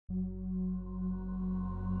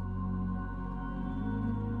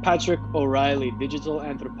Patrick O'Reilly, digital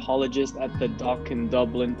anthropologist at the Dock in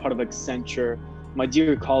Dublin, part of Accenture. My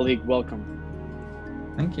dear colleague, welcome.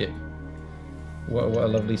 Thank you. What a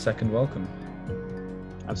lovely second welcome.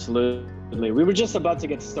 Absolutely. We were just about to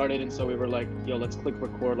get started, and so we were like, yo, let's click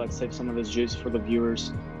record. Let's save some of this juice for the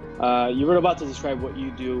viewers. You were about to describe what you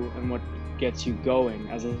do and what gets you going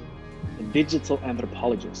as a digital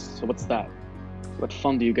anthropologist. So what's that? What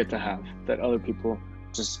fun do you get to have that other people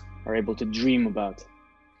just are able to dream about?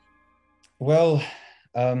 Well,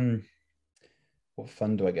 what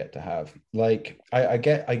fun do I get to have? Like I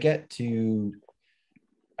get to,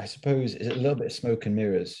 I suppose, is a little bit of smoke and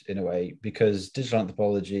mirrors in a way, because digital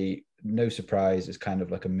anthropology, no surprise, is kind of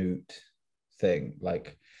like a moot thing.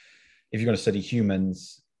 Like if you're going to study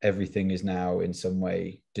humans, everything is now in some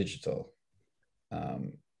way digital.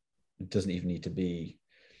 It doesn't even need to be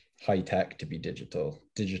high tech to be digital.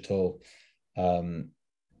 Digital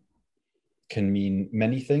can mean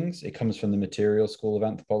many things. It comes from the material school of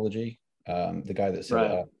anthropology. The guy that set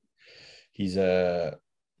it up, he's a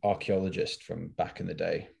archaeologist from back in the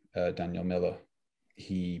day, Daniel Miller.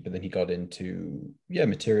 But then he got into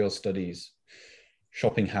material studies,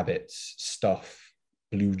 shopping habits, stuff,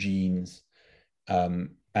 blue jeans,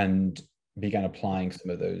 and began applying some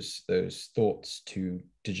of those thoughts to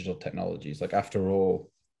digital technologies. Like, after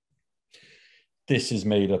all, this is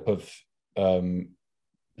made up of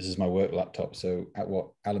this is my work laptop. So at what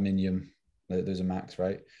aluminium? Those are Macs,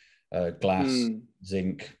 right? Glass,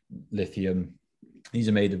 zinc, lithium. These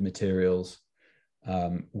are made of materials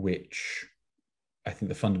which I think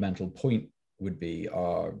the fundamental point would be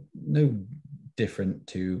are no different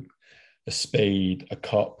to a spade, a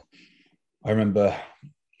cup. I remember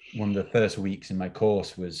one of the first weeks in my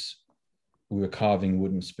course was we were carving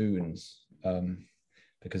wooden spoons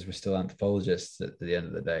because we're still anthropologists at the end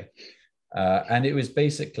of the day. And it was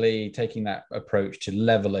basically taking that approach to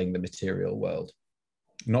leveling the material world,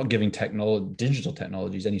 not giving digital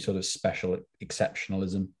technologies any sort of special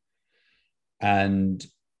exceptionalism, and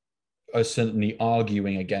certainly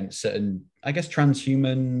arguing against certain, I guess,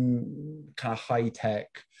 transhuman kind of high-tech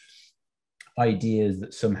ideas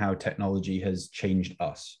that somehow technology has changed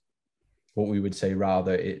us. What we would say,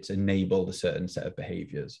 rather, it's enabled a certain set of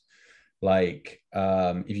behaviors. Like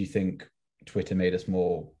if you think Twitter made us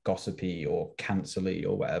more gossipy or cancelly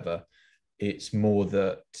or whatever, it's more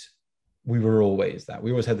that we were always that. We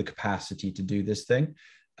always had the capacity to do this thing.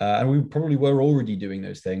 And we probably were already doing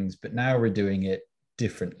those things, but now we're doing it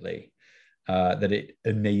differently, that it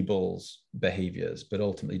enables behaviors, but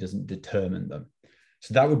ultimately doesn't determine them.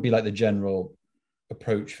 So that would be like the general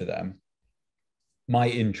approach for them. My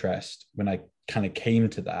interest, when I kind of came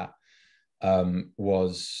to that,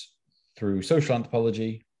 was through social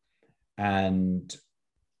anthropology, and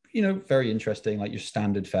very interesting, like your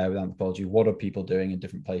standard fare with anthropology. What are people doing in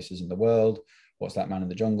different places in the world? What's that man in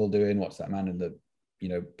the jungle doing? What's that man in the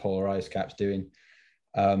polar ice caps doing?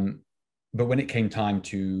 But when it came time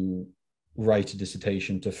to write a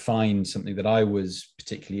dissertation, to find something that I was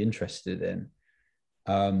particularly interested in,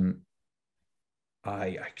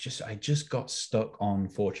 I just got stuck on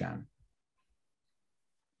 4chan.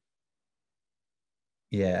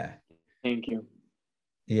 Yeah. Thank you.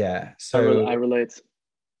 Yeah. So I relate.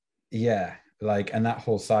 Yeah, like, and that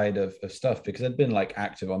whole side of stuff, because I'd been like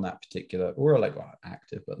active on that particular, or like, well,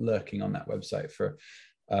 active, but lurking on that website for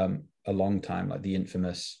a long time, like the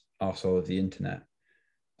infamous arsehole of the internet.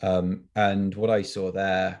 And what I saw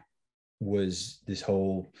there was this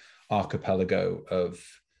whole archipelago of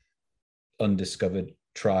undiscovered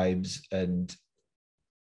tribes and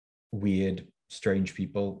weird, strange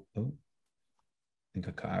people. Oh, I think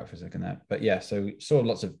I cut out for a second there. But yeah, so saw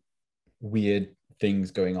lots of weird things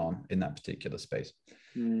going on in that particular space.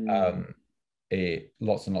 Lots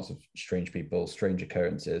and lots of strange people, strange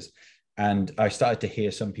occurrences. And I started to hear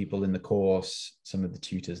some people in the course, some of the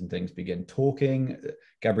tutors and things, begin talking.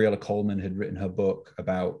 Gabriella Coleman had written her book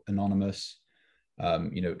about Anonymous,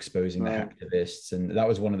 exposing the hacktivists. And that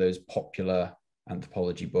was one of those popular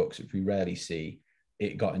anthropology books, which we rarely see.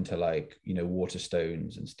 It got into like,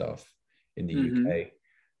 Waterstones and stuff in the UK.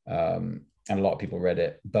 And a lot of people read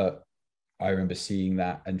it. But I remember seeing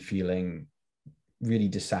that and feeling really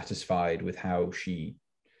dissatisfied with how she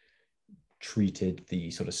treated the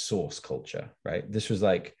sort of source culture, right? This was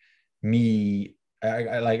like me,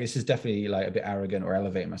 I like, this is definitely like a bit arrogant or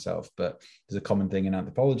elevating myself, but there's a common thing in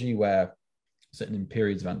anthropology where, certain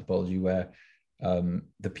periods of anthropology, where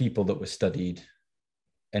the people that were studied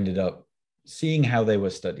ended up seeing how they were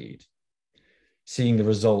studied, seeing the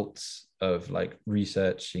results of like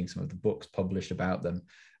research, seeing some of the books published about them,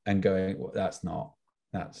 and going, well, that's not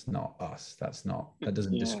us. That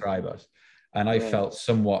doesn't describe us. And I Right. felt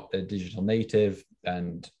somewhat a digital native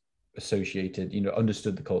and associated,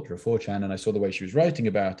 understood the culture of 4chan. And I saw the way she was writing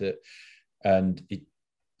about it, and it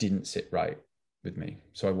didn't sit right with me.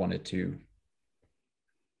 So I wanted to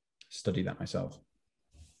study that myself.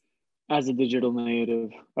 As a digital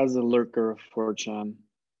native, as a lurker of 4chan,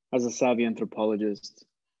 as a savvy anthropologist,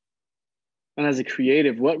 and as a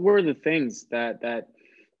creative, what were the things that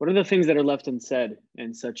what are the things that are left unsaid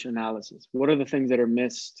in such analysis? What are the things that are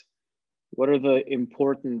missed? What are the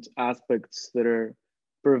important aspects that are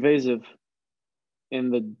pervasive in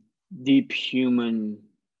the deep human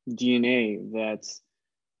DNA that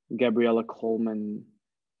Gabriella Coleman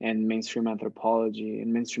and mainstream anthropology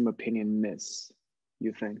and mainstream opinion miss,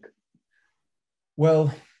 you think?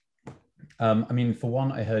 Well, I mean, for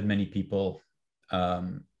one, I heard many people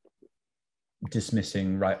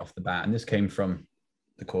dismissing right off the bat, and this came from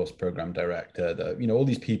the course program director, all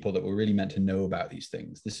these people that were really meant to know about these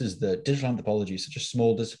things. This is the digital anthropology, such a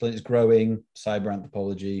small discipline. It's growing. Cyber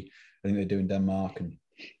anthropology, I think they do in Denmark,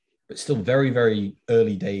 but still very, very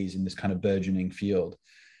early days in this kind of burgeoning field.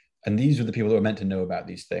 And these were the people that were meant to know about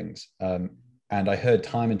these things. And I heard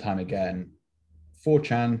time and time again,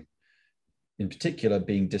 4chan in particular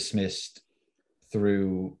being dismissed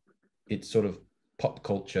through its sort of pop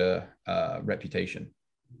culture reputation,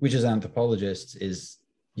 which as anthropologists is,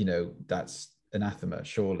 that's anathema,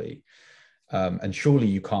 surely. And surely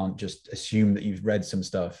you can't just assume that you've read some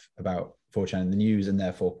stuff about 4chan in the news and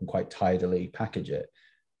therefore can quite tidily package it.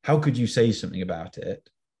 How could you say something about it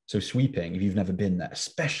so sweeping if you've never been there,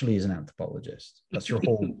 especially as an anthropologist? That's your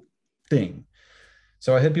whole thing.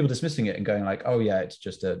 So I heard people dismissing it and going like, oh yeah,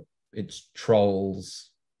 it's trolls.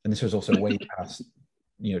 And this was also way past,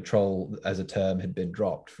 troll as a term had been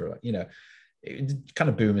dropped for, kind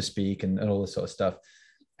of boomer speak and all this sort of stuff.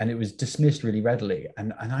 And it was dismissed really readily.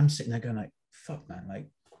 And I'm sitting there going like, fuck man, like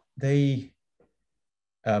they,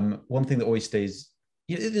 one thing that always stays,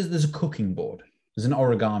 there's a cooking board, there's an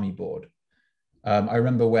origami board. I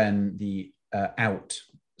remember when the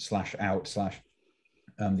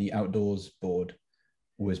the outdoors board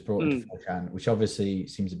was brought into 4chan, which obviously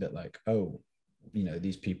seems a bit like, oh,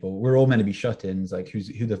 these people, we're all meant to be shut-ins. Like, who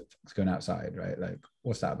the fuck's going outside, right? Like,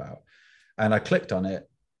 what's that about? And I clicked on it,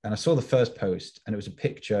 and I saw the first post, and it was a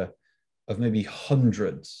picture of maybe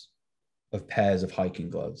hundreds of pairs of hiking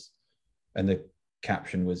gloves, and the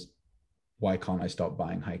caption was, "Why can't I stop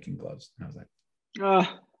buying hiking gloves?" And I was like,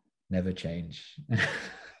 never change.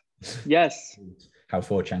 Yes. How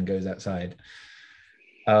 4chan goes outside.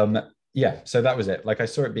 Yeah, so that was it. Like I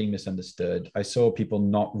saw it being misunderstood. I saw people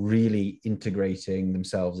not really integrating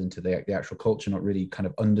themselves into the actual culture, not really kind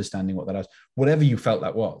of understanding what that was, whatever you felt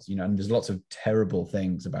that was, and there's lots of terrible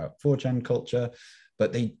things about 4chan culture,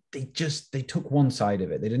 but they took one side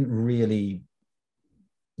of it. They didn't really,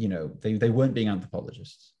 they weren't being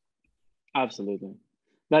anthropologists. Absolutely.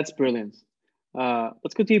 That's brilliant.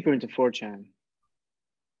 Let's go deeper into 4chan.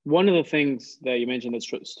 One of the things that you mentioned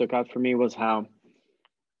that stuck out for me was how,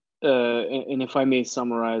 and if I may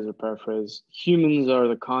summarize or paraphrase, humans are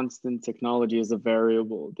the constant, technology is a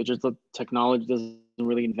variable. Digital technology doesn't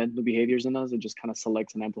really invent new behaviors in us. It just kind of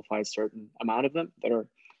selects and amplifies a certain amount of them that are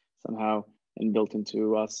somehow inbuilt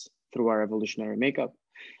into us through our evolutionary makeup.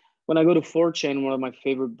 When I go to 4chan, one of my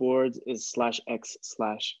favorite boards is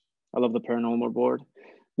 /x/. I love the paranormal board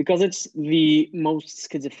because it's the most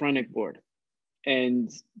schizophrenic board.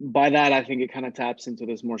 And by that, I think it kind of taps into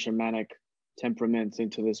this more shamanic temperament,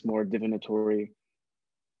 into this more divinatory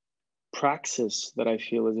praxis that I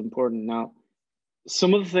feel is important. Now,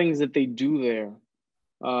 some of the things that they do there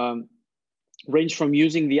range from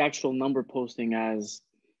using the actual number posting as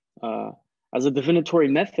a divinatory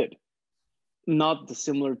method, not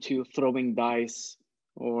dissimilar to throwing dice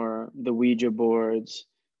or the Ouija boards,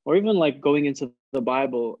 or even like going into the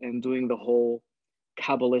Bible and doing the whole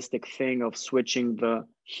Kabbalistic thing of switching the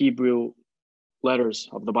Hebrew letters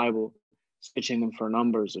of the Bible, switching them for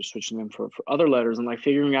numbers or switching them for other letters, and like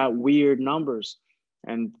figuring out weird numbers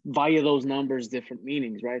and via those numbers, different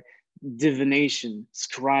meanings, right? Divination,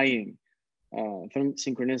 scrying,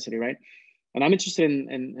 synchronicity, right? And I'm interested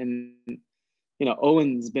in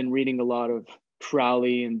Owen's been reading a lot of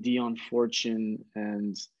Crowley and Dion Fortune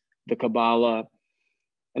and the Kabbalah.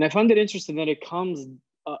 And I find it interesting that it comes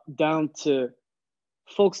down to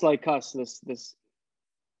folks like us, this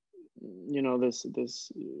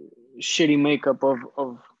shitty makeup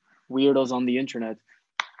of weirdos on the internet,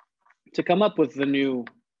 to come up with the new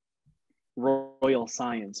royal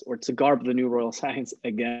science, or to garb the new royal science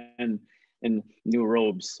again in new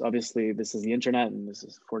robes. Obviously, this is the internet, and this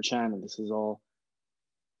is 4chan, and this is all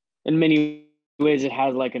in many ways it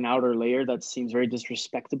has like an outer layer that seems very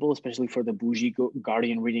disrespectable, especially for the bougie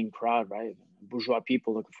Guardian reading crowd, right? Bourgeois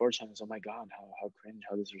people look at 4chan and say, oh my God, how cringe,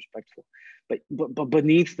 how disrespectful. But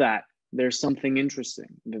beneath that, there's something interesting.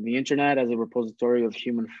 The internet as a repository of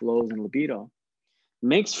human flows and libido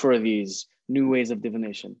makes for these new ways of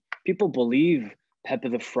divination. People believe Pepe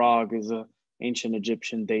the Frog is an ancient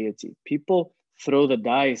Egyptian deity. People throw the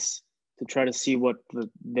dice to try to see what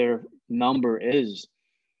their number is.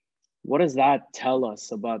 What does that tell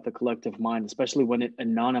us about the collective mind, especially when it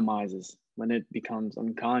anonymizes, when it becomes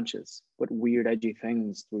unconscious? What weird, edgy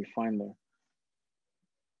things do we find there?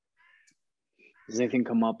 Does anything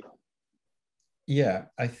come up? Yeah,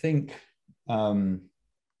 I think I've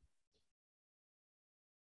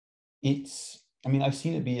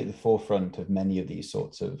seen it be at the forefront of many of these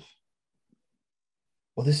sorts of,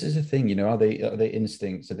 well, this is a thing, you know, are they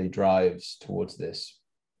instincts, are they drives towards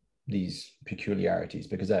these peculiarities?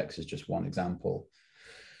 Because X is just one example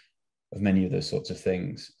of many of those sorts of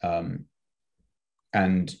things.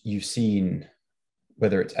 And you've seen,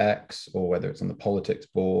 whether it's X or whether it's on the politics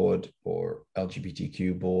board or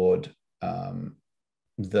LGBTQ board,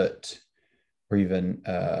 that, or even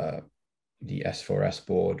the S4S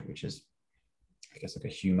board, which is, I guess, like a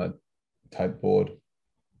humor type board,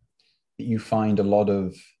 you find a lot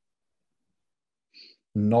of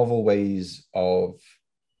novel ways of,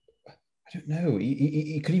 I don't know,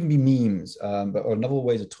 it could even be memes, or novel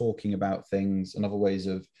ways of talking about things, novel ways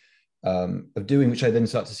of doing, which I then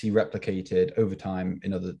start to see replicated over time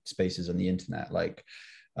in other spaces on the internet. Like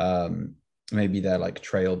maybe they're like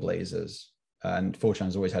trailblazers, and 4chan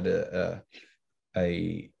has always had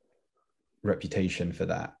a reputation for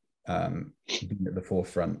that, being at the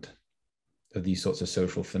forefront of these sorts of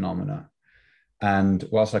social phenomena. And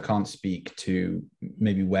whilst I can't speak to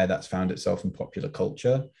maybe where that's found itself in popular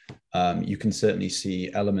culture, you can certainly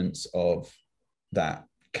see elements of that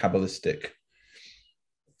Kabbalistic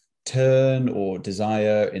turn or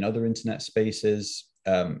desire in other internet spaces.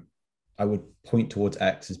 I would point towards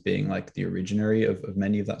X as being like the originary of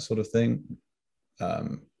many of that sort of thing.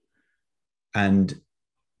 And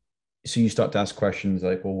so you start to ask questions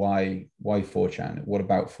like, well, why 4chan? What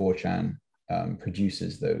about 4chan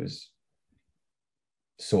produces those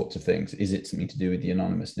sorts of things? Is it something to do with the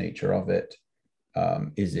anonymous nature of it?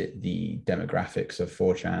 Is it the demographics of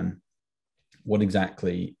 4chan? What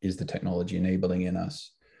exactly is the technology enabling in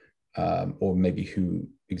us? Or maybe who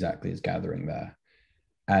exactly is gathering there?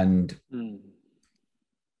 And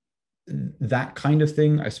that kind of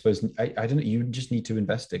thing, I suppose, I don't know, you just need to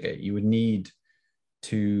investigate. You would need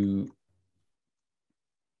to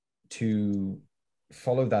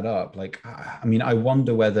follow that up. Like, I mean, I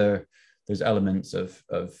wonder whether there's elements of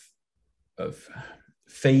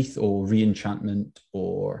faith or re-enchantment,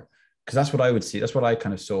 or because that's what I would see. That's what I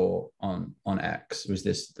kind of saw on X, was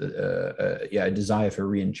this a desire for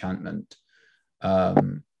re-enchantment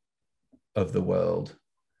of the world.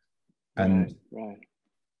 And right.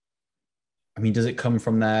 I mean, does it come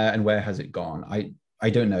from there, and where has it gone? I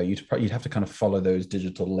don't know. You'd have to kind of follow those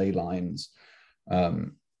digital ley lines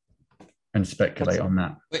and speculate on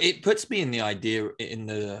that. It puts me in the idea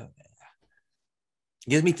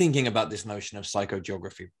gives me thinking about this notion of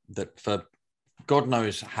psychogeography, that for God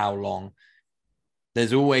knows how long,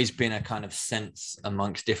 there's always been a kind of sense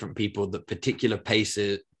amongst different people that particular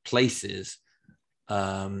places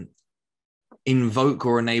invoke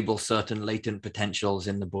or enable certain latent potentials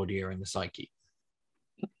in the body or in the psyche.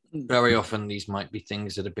 Very often these might be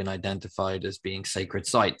things that have been identified as being sacred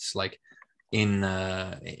sites, like in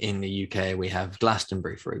the UK we have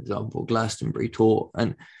Glastonbury, for example, Glastonbury Tor.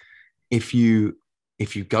 And if you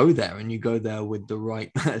go there, and you go there with the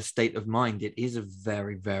right state of mind, it is a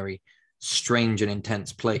very, very strange and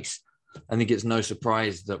intense place. I think it's no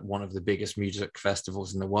surprise that one of the biggest music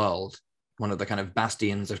festivals in the world, one of the kind of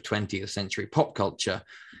bastions of 20th century pop culture,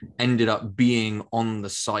 ended up being on the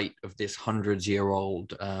site of this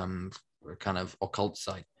hundreds-year-old kind of occult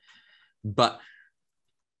site. But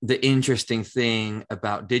the interesting thing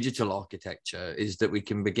about digital architecture is that we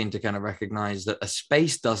can begin to kind of recognize that a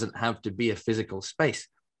space doesn't have to be a physical space.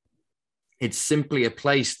 It's simply a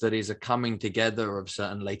place that is a coming together of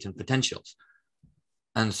certain latent potentials.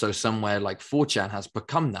 And so somewhere like 4chan has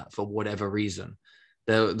become that for whatever reason.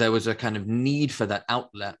 There was a kind of need for that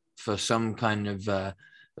outlet, for some kind of,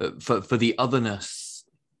 for the otherness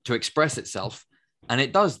to express itself. And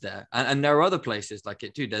it does there. And there are other places like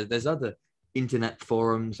it too. There's other internet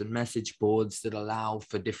forums and message boards that allow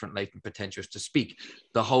for different latent potentials to speak.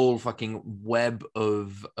 The whole fucking web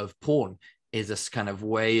of porn is a kind of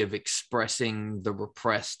way of expressing the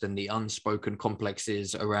repressed and the unspoken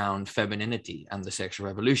complexes around femininity and the sexual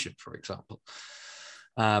revolution, for example.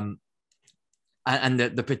 And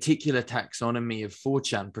the particular taxonomy of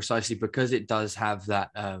 4chan, precisely because it does have that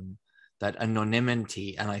that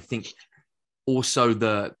anonymity, and I think also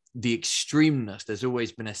the extremeness. There's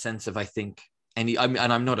always been a sense of, I think, and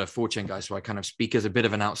I'm not a 4chan guy, so I kind of speak as a bit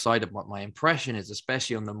of an outsider. What my impression is,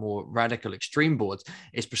 especially on the more radical extreme boards,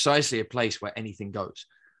 is precisely a place where anything goes.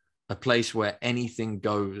 A place where anything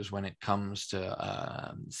goes when it comes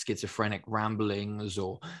to schizophrenic ramblings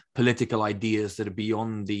or political ideas that are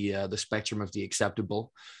beyond the spectrum of the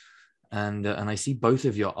acceptable. And I see both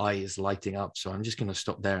of your eyes lighting up, so I'm just going to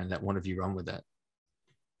stop there and let one of you run with that.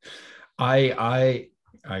 I'm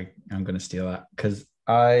going to steal that, because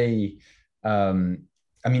I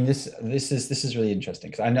mean, this is really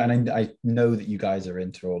interesting, because I know that you guys are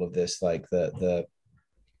into all of this, like I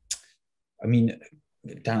mean,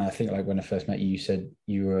 Dan, I think like when I first met you, you said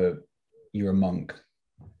you were a monk.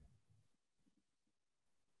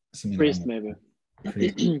 Priest, maybe.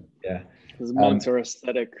 Priest. Yeah. Because monks are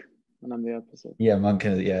aesthetic, and I'm the opposite. Yeah, monk.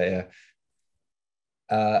 Yeah.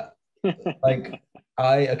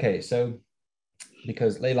 So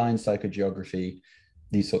because ley lines, psychogeography,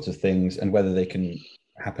 these sorts of things, and whether they can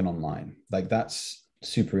happen online, like that's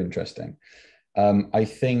super interesting. I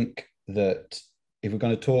think that if we're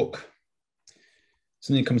going to talk,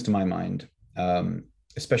 something that comes to my mind,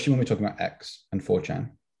 especially when we're talking about X and 4chan.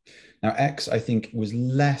 Now, X, I think, was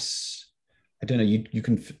less, I don't know, you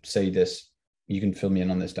can say this, you can fill me in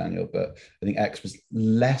on this, Daniel, but I think X was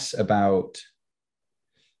less about,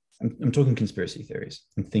 I'm talking conspiracy theories.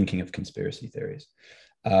 I'm thinking of conspiracy theories.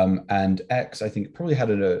 And X, I think, probably had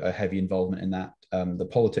a heavy involvement in that. The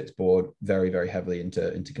politics board, very, very heavily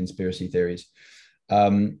into conspiracy theories.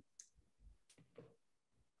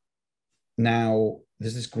 Now,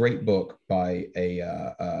 there's this great book by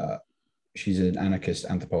she's an anarchist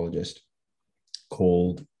anthropologist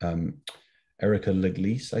called Erica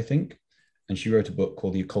Leglise, I think. And she wrote a book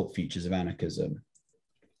called The Occult Features of Anarchism,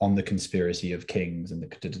 on the conspiracy of kings, and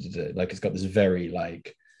like it's got this very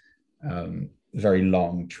like very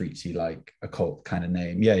long treaty like occult kind of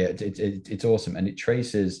name. Yeah, it's awesome, and it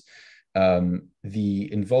traces the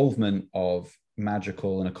involvement of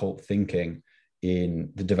magical and occult thinking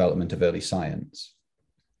in the development of early science.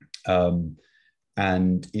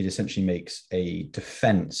 And it essentially makes a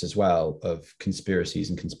defense as well of conspiracies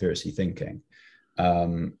and conspiracy thinking.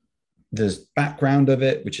 There's background of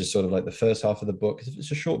it, which is sort of like the first half of the book.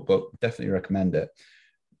 It's a short book, definitely recommend it.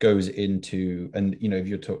 Goes into, and you know, if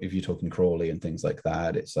you're talking Crawley and things like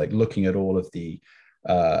that, it's like looking at all of the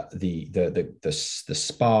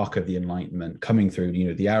spark of the Enlightenment coming through, you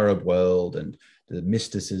know, the Arab world, and the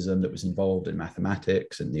mysticism that was involved in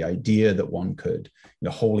mathematics, and the idea that one could, you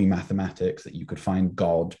know, holy mathematics, that you could find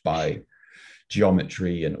God by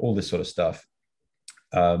geometry and all this sort of stuff.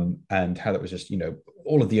 And how that was just, you know,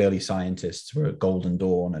 all of the early scientists were at Golden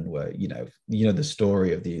Dawn and were, you know, the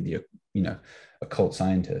story of the you know, occult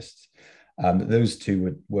scientists. Those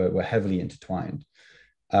two were heavily intertwined.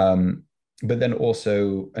 But then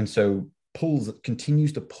also, and so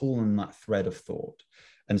continues to pull on that thread of thought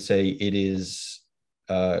and say it is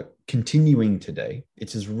continuing today.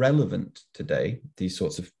 It's as relevant today, these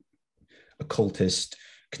sorts of occultist,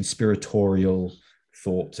 conspiratorial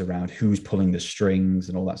thoughts around who's pulling the strings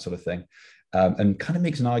and all that sort of thing. And kind of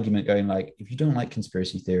makes an argument going like, if you don't like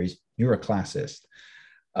conspiracy theories, you're a classist.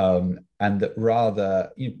 And that rather,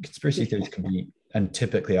 you know, conspiracy theories can be, and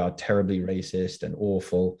typically are, terribly racist and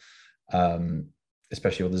awful,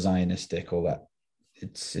 especially all the Zionistic, all that.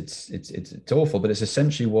 It's awful, but it's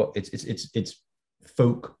essentially what it's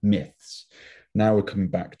folk myths. Now we're coming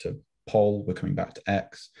back to Paul, we're coming back to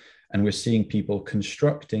X, and we're seeing people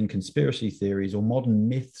constructing conspiracy theories or modern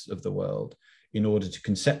myths of the world in order to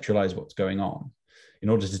conceptualize what's going on, in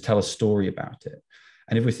order to tell a story about it.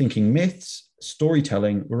 And if we're thinking myths,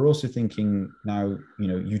 storytelling, we're also thinking now, you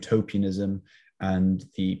know, utopianism and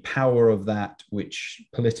the power of that, which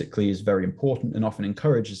politically is very important and often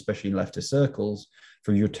encouraged, especially in leftist circles,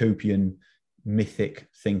 for utopian mythic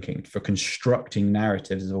thinking, for constructing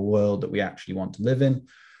narratives of a world that we actually want to live in,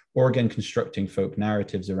 or again, constructing folk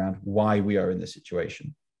narratives around why we are in this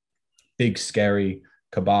situation. Big, scary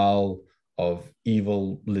cabal of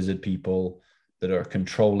evil lizard people that are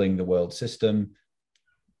controlling the world system.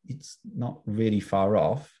 It's not really far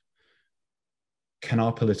off. Can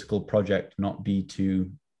our political project not be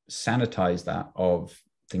to sanitize that of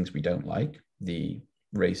things we don't like, the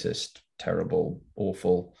racist, terrible,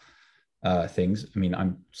 awful things? I mean,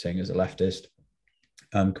 I'm saying as a leftist,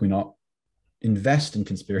 can we not invest in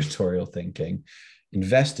conspiratorial thinking,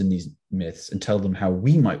 invest in these myths, and tell them how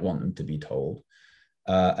we might want them to be told,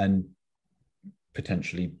 and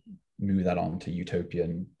potentially move that on to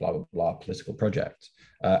utopian blah blah blah political projects.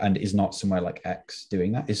 And is not somewhere like X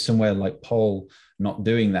doing that? Is somewhere like Paul not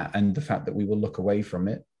doing that? And the fact that we will look away from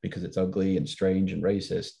it because it's ugly and strange and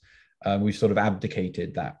racist, we've sort of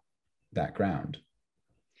abdicated that ground.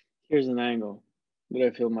 Here's an angle that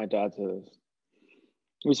I feel might add to this.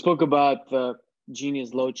 We spoke about the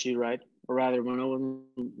genius loci, right? Or rather, when no one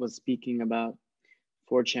was speaking about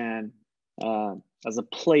 4chan as a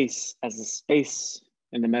place, as a space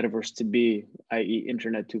in the metaverse to be, i.e.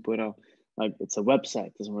 Internet 2.0, like it's a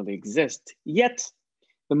website, doesn't really exist. Yet,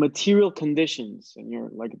 the material conditions, and you're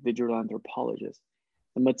like a digital anthropologist,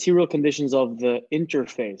 the material conditions of the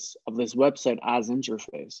interface of this website as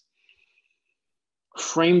interface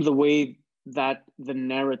frame the way that the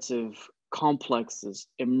narrative complexes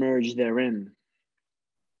emerge therein.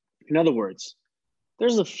 In other words,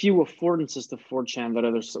 there's a few affordances to 4chan that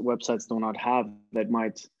other websites do not have that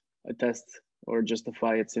might attest or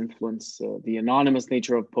justify its influence. The anonymous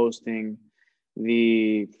nature of posting,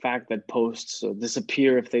 the fact that posts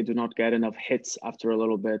disappear if they do not get enough hits after a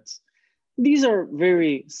little bit. These are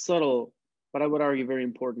very subtle, but I would argue very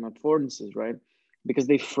important affordances, right? Because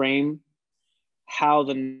they frame how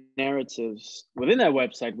the narratives within that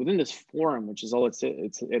website, within this forum, which is all it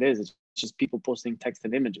is, it's just people posting text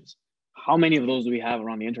and images. How many of those do we have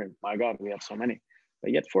around the internet? My God, we have so many.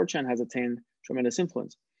 But yet 4chan has attained tremendous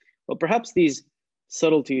influence. Well, perhaps these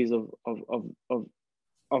subtleties of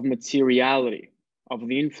materiality, of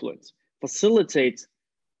the influence, facilitate,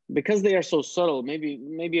 because they are so subtle,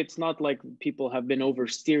 maybe it's not like people have been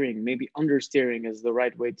oversteering, maybe understeering is the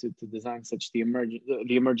right way to design such the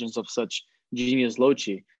emergence of such genius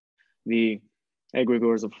loci, the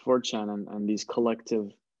egregores of 4chan and these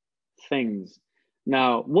collective things.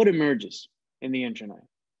 Now, what emerges in the internet?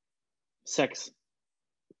 Sex.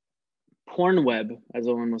 Pornweb, as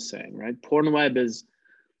Owen was saying, right? Pornweb is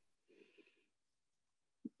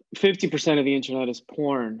 50% of the internet is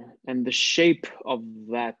porn, and the shape of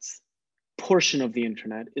that portion of the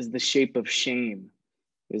internet is the shape of shame,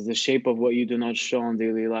 is the shape of what you do not show in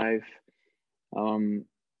daily life.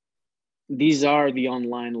 These are the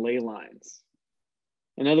online ley lines.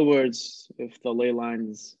 In other words, if the ley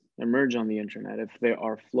lines emerge on the internet, if there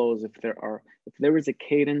are flows, if there is a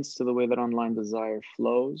cadence to the way that online desire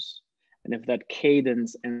flows, and if that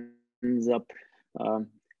cadence ends up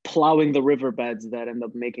plowing the riverbeds that end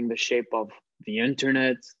up making the shape of the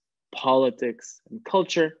internet, politics, and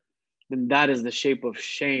culture, then that is the shape of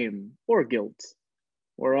shame or guilt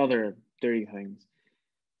or other dirty things.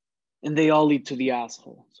 And they all lead to the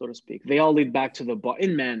asshole, so to speak. They all lead back to the body,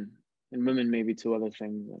 in men, and women maybe to other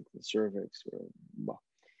things like the cervix or well.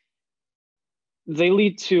 They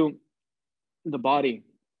lead to the body,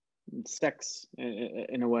 sex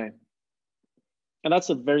in a way. And that's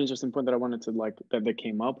a very interesting point that I wanted to that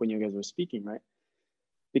came up when you guys were speaking, right?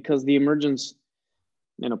 Because the emergence,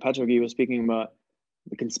 Patrick, you was speaking about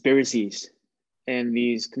the conspiracies. And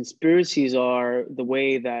these conspiracies are the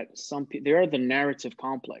way that they are the narrative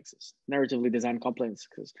complexes, narratively designed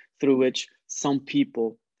complexes through which some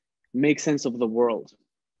people make sense of the world,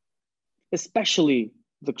 especially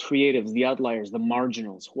the creatives, the outliers, the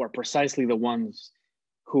marginals, who are precisely the ones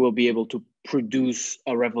who will be able to produce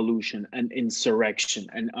a revolution, an insurrection,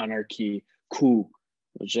 an anarchy, coup,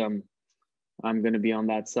 which I'm going to be on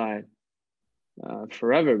that side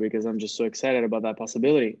forever because I'm just so excited about that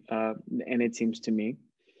possibility. And it seems to me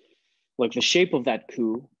like the shape of that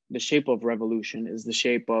coup, the shape of revolution is the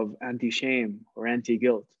shape of anti-shame or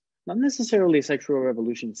anti-guilt. Not necessarily sexual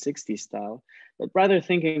revolution 60s style, but rather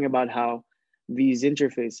thinking about how these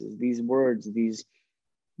interfaces, these words, these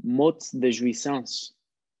mots de jouissance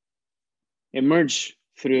emerge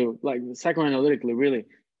through, like psychoanalytically really,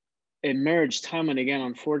 emerge time and again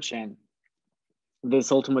on 4chan.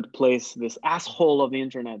 This ultimate place, this asshole of the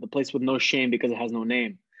internet, the place with no shame because it has no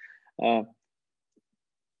name. How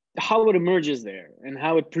it emerges there and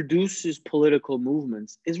how it produces political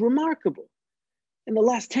movements is remarkable. In the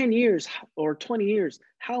last 10 years or 20 years,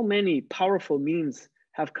 how many powerful memes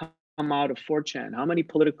have come out of 4chan? How many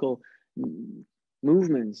political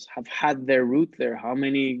movements have had their root there? How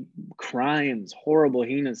many crimes, horrible,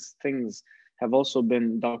 heinous things have also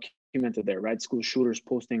been documented there, right? School shooters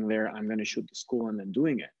posting there, I'm going to shoot the school, and then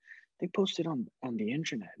doing it. They post it on the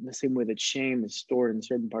internet in the same way that shame is stored in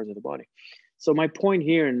certain parts of the body. So my point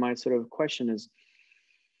here and my sort of question is,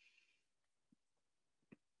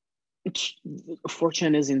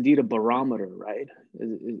 4chan is indeed a barometer, right?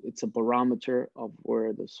 It's a barometer of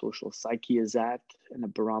where the social psyche is at, and a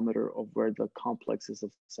barometer of where the complexes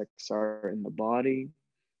of sex are in the body,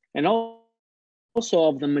 and also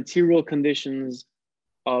of the material conditions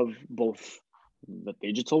of both the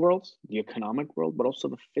digital world, the economic world, but also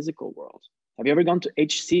the physical world. Have you ever gone to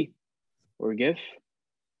HC or GIF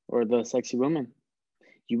or the Sexy Woman?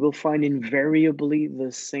 You will find invariably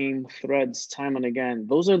the same threads time and again.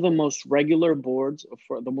 Those are the most regular boards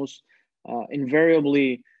for the most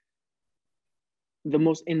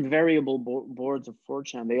invariable boards of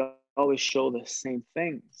 4chan. They always show the same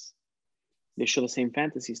things. They show the same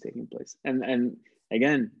fantasies taking place. And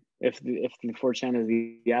again, if the 4chan is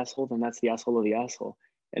the asshole, then that's the asshole of the asshole.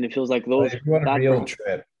 And it feels like those. If you want a real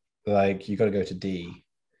trip, like you got to go to D.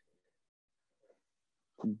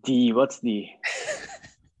 D, what's D?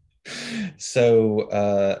 So,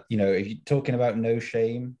 if you're talking about no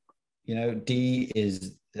shame, D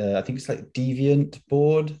is, I think it's like deviant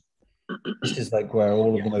board. This is like where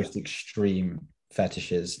all of the most extreme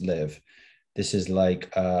fetishes live. This is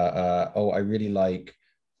like, I really like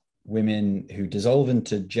women who dissolve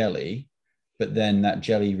into jelly, but then that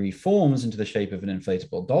jelly reforms into the shape of an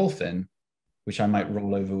inflatable dolphin, which I might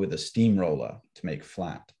roll over with a steamroller to make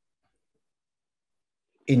flat.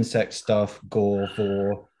 Insect stuff, gore,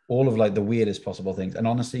 vor, all of like the weirdest possible things. And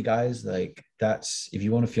honestly, guys, like that's, if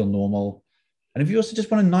you want to feel normal, and if you also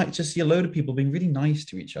just want to just see a load of people being really nice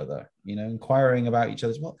to each other, inquiring about each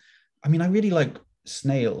other's, well, I mean, I really like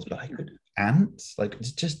snails, but I could ants, like,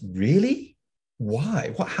 it's just really,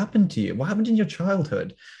 why? What happened to you? What happened in your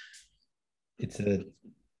childhood? It's a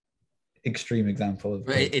extreme example of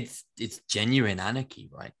it's genuine anarchy,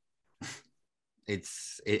 right?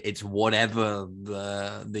 It's whatever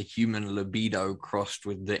the human libido crossed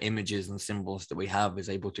with the images and symbols that we have is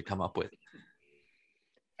able to come up with.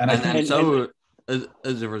 And so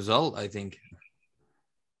as a result, I think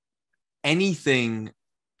anything,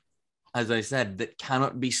 as I said, that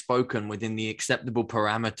cannot be spoken within the acceptable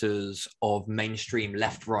parameters of mainstream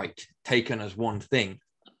left-right taken as one thing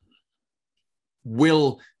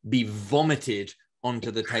will be vomited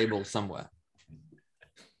onto the table somewhere.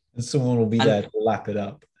 And someone will be there to lap it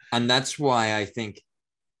up. And that's why I think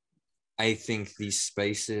these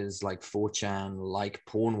spaces like 4chan, like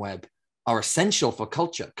Pornweb, are essential for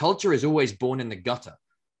culture. Culture is always born in the gutter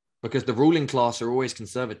because the ruling class are always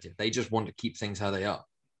conservative. They just want to keep things how they are.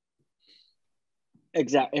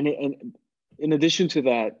 Exactly. And in addition to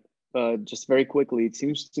that, just very quickly, it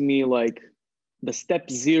seems to me like the step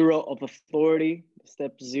zero of authority,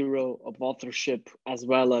 step zero of authorship, as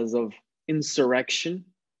well as of insurrection,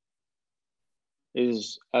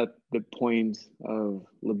 is at the point of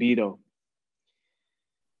libido.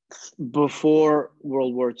 Before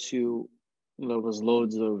World War II, there was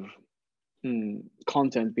loads of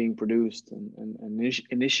content being produced and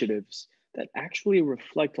initiatives that actually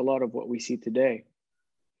reflect a lot of what we see today.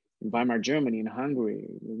 In Weimar Germany, in Hungary,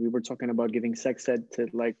 we were talking about giving sex ed to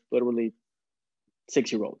like literally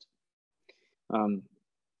 6-year-olds.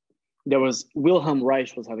 There was Wilhelm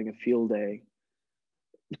Reich was having a field day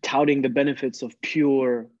touting the benefits of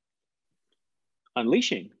pure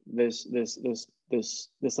unleashing, this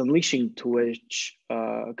unleashing to which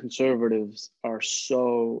conservatives are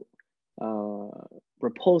so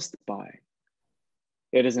repulsed by.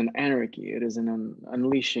 It is an anarchy. It is an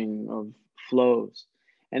unleashing of flows.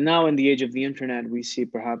 And now in the age of the internet, we see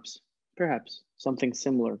perhaps something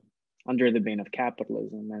similar under the bane of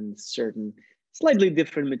capitalism and certain slightly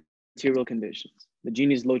different material conditions. The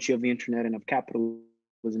genius loci of the internet and of capitalism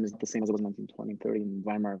is not the same as it was in 1920, 30 in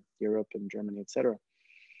Weimar, Europe and Germany, etc.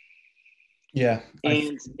 Yeah.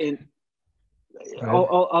 And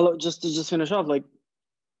I'll just finish off, like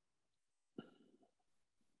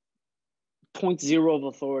 0.0 of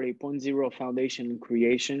authority, 0.0 of foundation and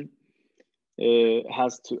creation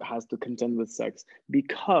has to contend with sex,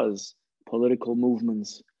 because political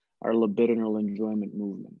movements are libidinal enjoyment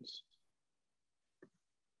movements.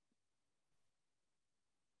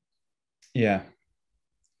 Yeah.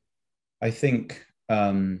 I think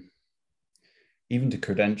even to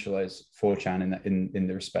credentialize 4chan in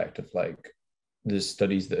the respect of like the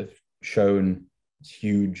studies that have shown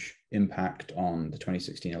huge impact on the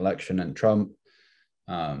 2016 election and Trump,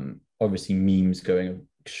 obviously memes going an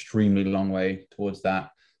extremely long way towards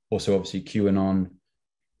that. Also, obviously QAnon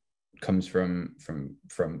comes from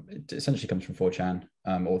it essentially comes from 4chan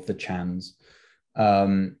or the chans,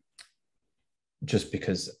 just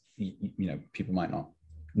because people might not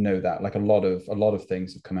know that. Like a lot of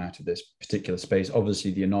things have come out of this particular space.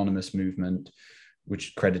 Obviously the anonymous movement,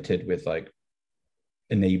 which credited with like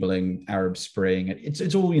enabling Arab Spring.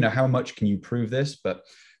 It's all, how much can you prove this? But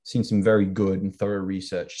seen some very good and thorough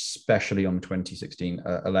research, especially on the 2016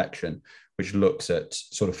 election, which looks at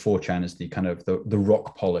sort of 4chan as the kind of the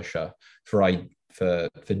rock polisher for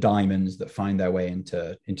diamonds that find their way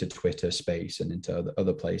into Twitter space and into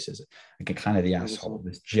other places. Like kind of the asshole,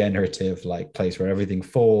 this generative like place where everything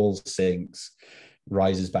falls, sinks,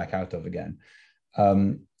 rises back out of again.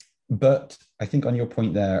 But I think on your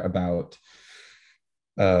point there about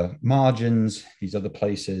margins, these other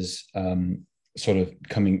places, sort of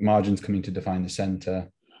margins coming to define the center,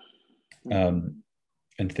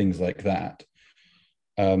 and things like that.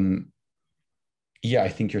 I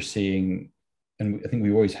think you're seeing, and I think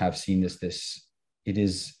we always have seen this, it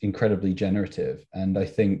is incredibly generative. And I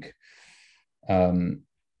think maybe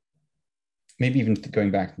even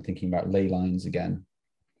going back and thinking about ley lines again,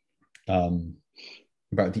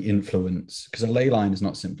 about the influence, because a ley line is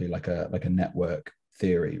not simply like a network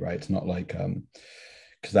theory, right? It's not like,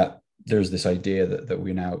 because that there's this idea that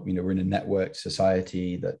we're now, we're in a networked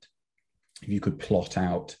society, that if you could plot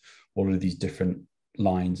out all of these different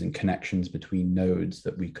lines and connections between nodes,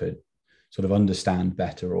 that we could sort of understand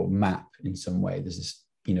better or map in some way. There's this,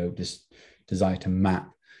 this desire to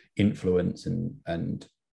map influence and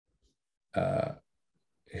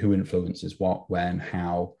who influences what, when,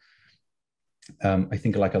 how. I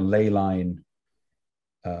think like a ley line,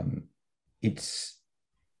 it's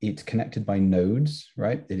connected by nodes,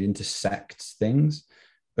 right? It intersects things,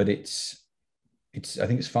 but it's I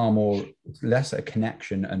think it's far more, it's less a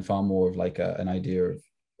connection and far more of like an idea of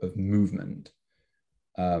movement,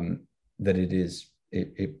 that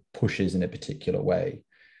it pushes in a particular way,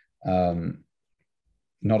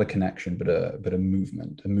 not a connection, but a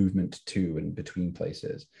movement to and between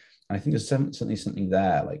places. And I think there's something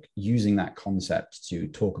there, like using that concept to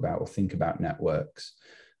talk about or think about networks,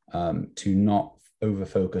 to not over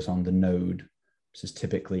focus on the node. This is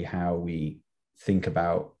typically how we think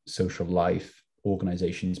about social life,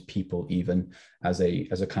 organizations, people, even as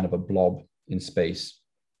a kind of a blob in space.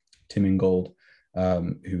 Tim Ingold,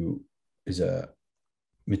 who is a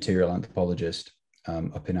material anthropologist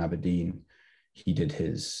up in Aberdeen, he did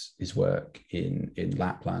his work in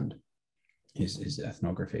Lapland, his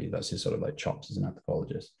ethnography. That's his sort of like chops as an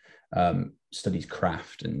anthropologist, studies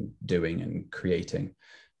craft and doing and creating.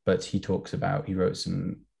 But he wrote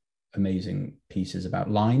some amazing pieces about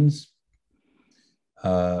lines,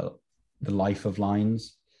 the life of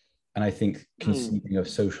lines. And I think conceiving of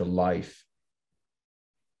social life,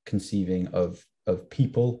 conceiving of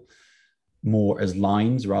people more as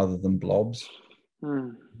lines rather than blobs,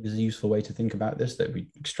 is a useful way to think about this, that we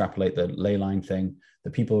extrapolate the ley line thing,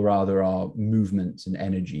 that people rather are movements and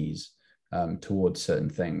energies towards certain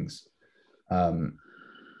things.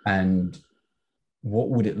 And what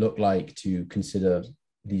would it look like to consider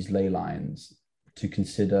these ley lines, to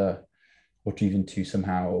consider, or to even to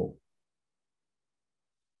somehow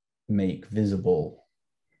make visible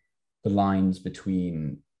the lines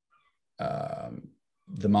between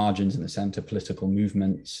the margins in the center, political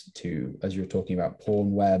movements, to, as you're talking about,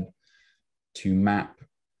 Pornweb, to map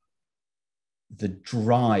the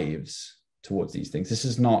drives towards these things. This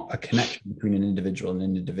is not a connection between an individual and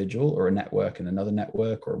an individual, or a network and another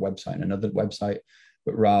network, or a website and another website,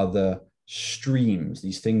 but rather streams,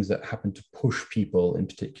 these things that happen to push people in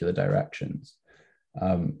particular directions.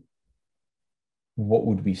 What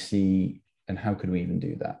would we see, and how could we even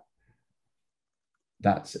do that?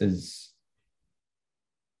 That's as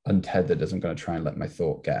untethered as I'm going to try and let my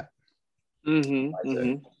thought get.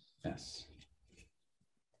 Yes.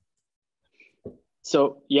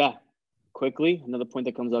 So yeah, quickly, another point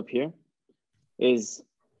that comes up here is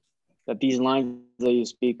that these lines that you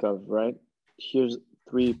speak of, right? Here's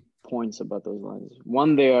 3 points about those lines.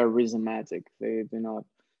 One, they are rhizomatic. They do not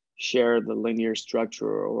share the linear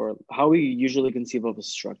structure, or how we usually conceive of a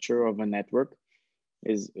structure of a network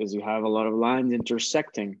is you have a lot of lines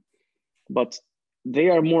intersecting, but they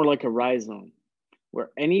are more like a rhizome,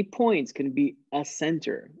 where any points can be a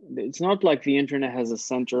center. It's not like the internet has a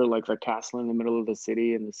center, like a castle in the middle of the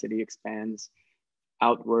city, and the city expands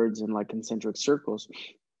outwards in like concentric circles.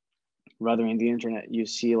 Rather, in the internet, you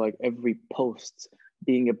see like every post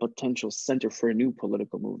being a potential center for a new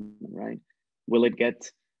political movement, right? Will it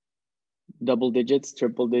get double digits,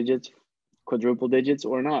 triple digits, quadruple digits,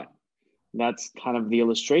 or not? That's kind of the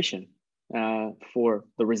illustration for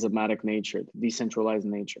the rhizomatic nature, the decentralized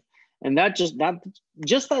nature. And that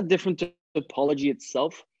different topology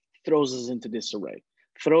itself throws us into disarray,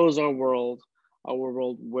 throws our world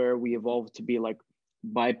where we evolved to be like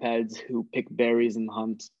bipeds who pick berries and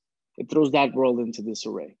hunt. It throws that world into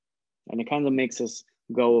disarray. And it kind of makes us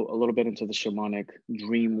go a little bit into the shamanic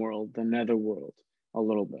dream world, the nether world, a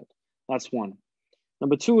little bit. That's one.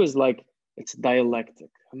 Number two is like, it's dialectic.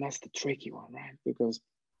 And that's the tricky one, right? Because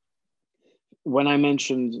when I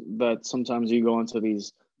mentioned that sometimes you go into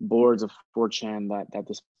these boards of 4chan that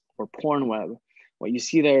this, or Pornweb, what you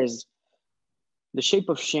see there is the shape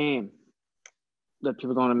of shame that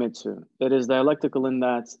people don't admit to. It is dialectical in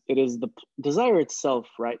that it is the desire itself,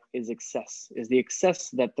 right? Is excess, is the excess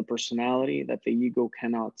that the personality, that the ego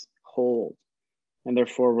cannot hold, and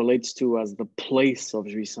therefore relates to as the place of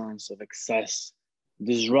jouissance, of excess,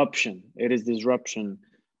 disruption. It is disruption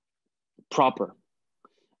proper.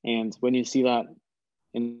 And when you see that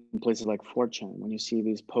in places like 4chan, when you see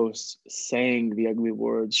these posts saying the ugly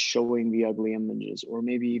words, showing the ugly images, or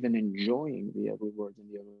maybe even enjoying the ugly words and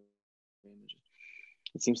the ugly images,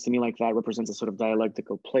 it seems to me like that represents a sort of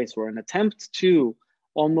dialectical place, or an attempt to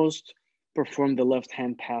almost perform the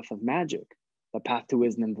left-hand path of magic, the path to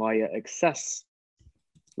wisdom via excess.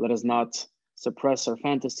 Let us not suppress our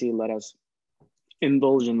fantasy. Let us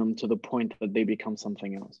indulge in them to the point that they become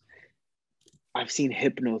something else. I've seen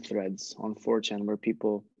hypno threads on 4chan where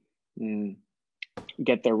people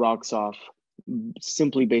get their rocks off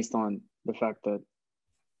simply based on the fact that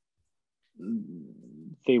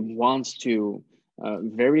they want to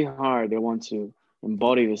very hard, they want to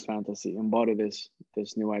embody this fantasy, embody this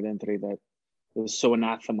new identity that is so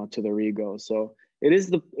anathema to their ego. So it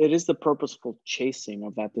is the purposeful chasing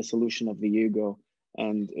of that dissolution of the ego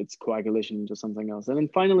and its coagulation into something else. And then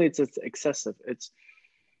finally, it's excessive. It's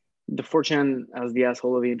the 4chan as the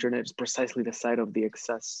asshole of the internet is precisely the side of the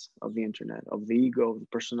excess of the internet, of the ego, of the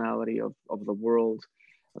personality, of the world.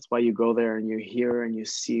 That's why you go there and you hear and you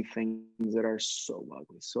see things that are so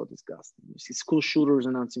ugly, so disgusting. You see school shooters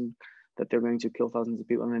announcing that they're going to kill thousands of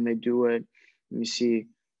people, and then they do it. And you see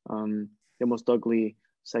the most ugly,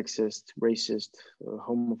 sexist, racist,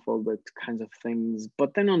 homophobic kinds of things.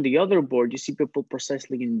 But then on the other board, you see people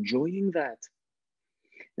precisely enjoying that.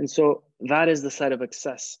 And so that is the side of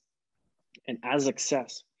excess. And as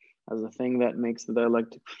excess, as the thing that makes the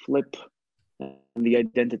dialectic flip and the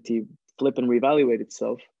identity flip and reevaluate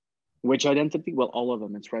itself. Which identity? Well, all of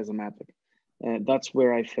them. It's rhizomatic. And that's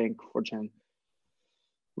where I think 4chan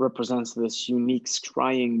represents this unique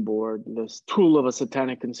scrying board, this tool of a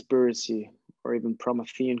satanic conspiracy, or even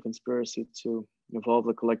Promethean conspiracy to evolve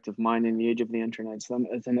the collective mind in the age of the internet. So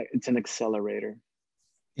it's an accelerator.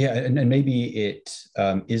 Yeah, and maybe it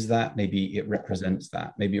is that, maybe it represents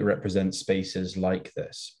that, maybe it represents spaces like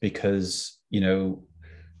this, because, you know,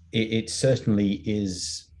 it certainly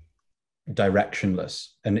is directionless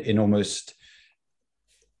and in almost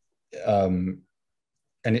and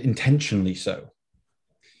intentionally so.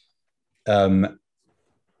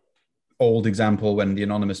 Old example, when the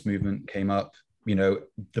anonymous movement came up, you know,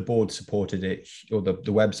 the board supported it, or the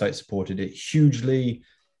website supported it hugely.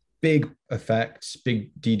 Big effects,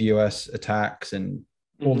 big DDoS attacks, and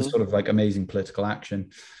all this sort of like amazing political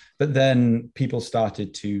action. But then people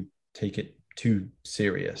started to take it too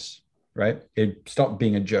serious, right? It stopped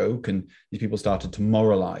being a joke, and these people started to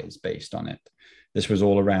moralize based on it. This was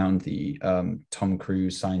all around the Tom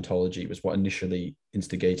Cruise Scientology was what initially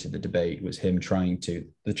instigated the debate, was him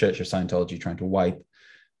the Church of Scientology trying to wipe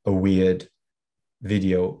a weird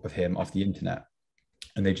video of him off the internet.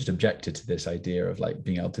 And they just objected to this idea of like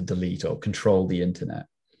being able to delete or control the internet.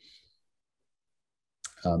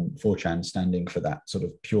 4chan standing for that sort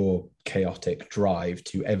of pure chaotic drive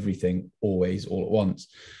to everything, always, all at once.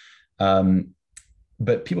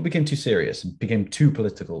 But people became too serious and became too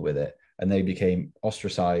political with it. And they became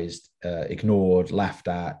ostracized, ignored, laughed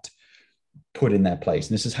at, put in their place.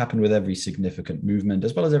 And this has happened with every significant movement,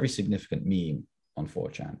 as well as every significant meme on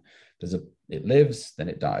 4chan. It lives, then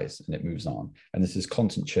it dies, and it moves on. And this is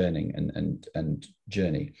constant churning and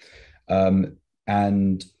journey.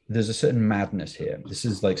 And there's a certain madness here. This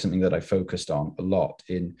is like something that I focused on a lot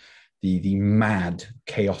in the mad,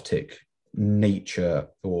 chaotic nature,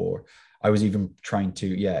 or I was even trying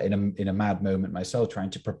to, in a mad moment myself, trying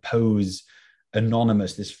to propose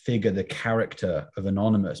Anonymous, this figure, the character of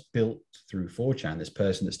Anonymous built through 4chan, this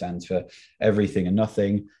person that stands for everything and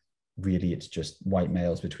nothing. Really, it's just white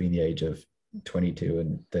males between the age of 22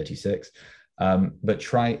 and 36.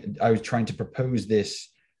 But I was trying to propose this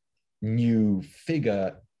new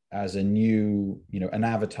figure as a new, an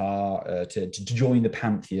avatar to join the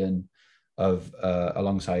pantheon of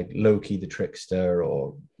alongside Loki the trickster,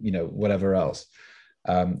 or whatever else.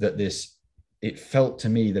 It felt to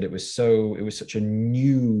me that it was such a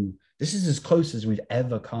new. This is as close as we've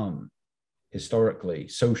ever come historically,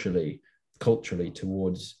 socially, culturally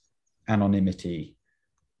towards anonymity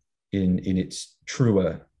in its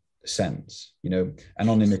truer sense,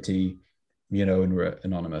 anonymity, and we're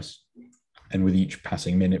anonymous. And with each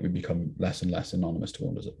passing minute, we become less and less anonymous to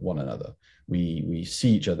one another. We see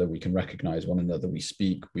each other, we can recognize one another, we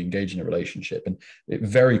speak, we engage in a relationship, and it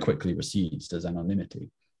very quickly recedes as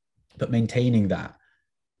anonymity. But maintaining that,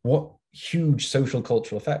 what huge social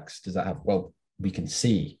cultural effects does that have? Well, we can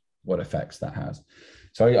see what effects that has.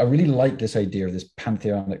 So I really like this idea of this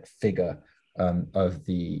pantheonic figure of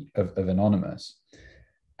anonymous.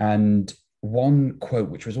 And one quote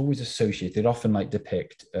which was always associated, often like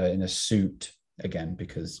depict in a suit, again,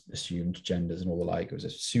 because assumed genders and all the like, it was a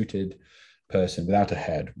suited person without a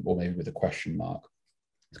head, or maybe with a question mark.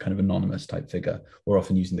 It's kind of anonymous type figure, or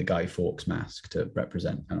often using the Guy Fawkes mask to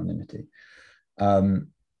represent anonymity.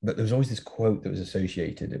 But there was always this quote that was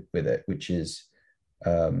associated with it, which is,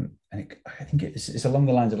 I think it's along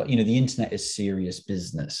the lines of, like, the internet is serious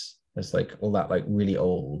business. There's like all that like really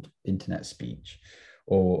old internet speech,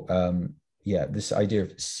 or this idea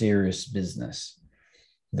of serious business,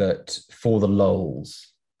 that for the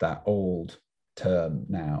lulz, that old term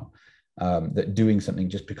now, that doing something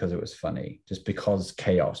just because it was funny, just because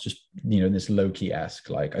chaos, just, this low-key-esque,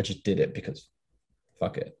 like, I just did it because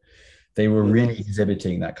fuck it. They were really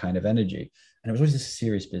exhibiting that kind of energy. And it was always this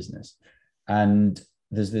serious business. And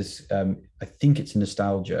there's this, I think it's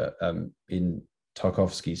nostalgia in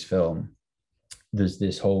Tarkovsky's film. There's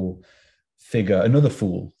this whole figure, another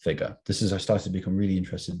fool figure. I started to become really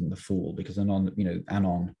interested in the fool, because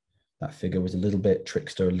Anon, that figure, was a little bit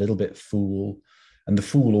trickster, a little bit fool. And the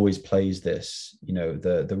fool always plays this,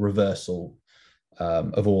 the reversal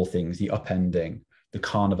of all things, the upending, the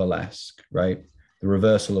carnivalesque, right? The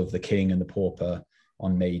reversal of the king and the pauper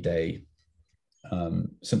on May Day,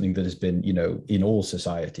 something that has been, in all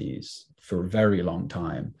societies for a very long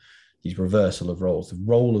time, these reversal of roles, the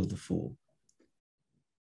role of the fool.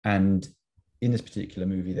 And in this particular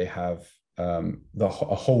movie, they have a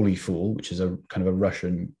holy fool, which is a kind of a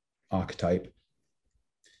Russian archetype.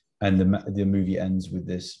 And the movie ends with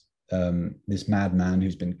this madman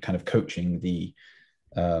who's been kind of coaching the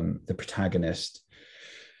protagonist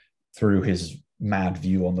through his mad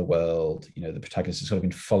view on the world. The protagonist has sort of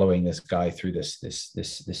been following this guy through this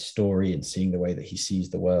story and seeing the way that he sees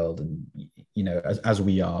the world, and as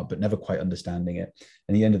we are, but never quite understanding it.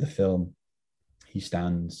 And the end of the film, he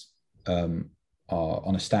stands on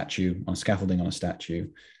a scaffolding on a statue,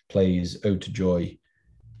 plays Ode to Joy,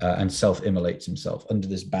 and self-immolates himself under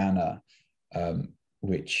this banner,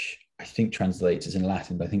 which I think translates, as in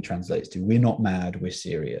Latin, but I think translates to, "We're not mad, we're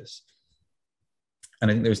serious." And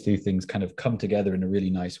I think those two things kind of come together in a really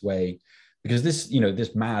nice way, because this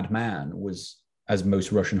madman was, as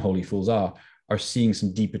most Russian holy fools are seeing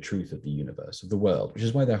some deeper truth of the universe, of the world, which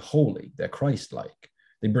is why they're holy, they're Christ-like.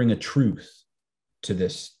 They bring a truth to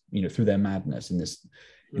this, through their madness, in this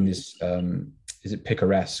is it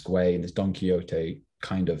picaresque way, in this Don Quixote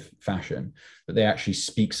kind of fashion, that they actually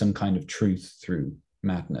speak some kind of truth through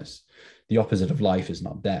madness. The opposite of life is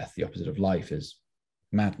not death. The opposite of life is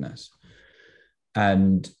madness.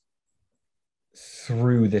 And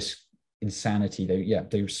through this insanity,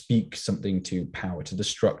 they speak something to power, to the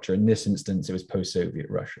structure. In this instance, it was post-Soviet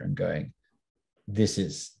Russia, and going, this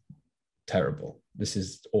is terrible. This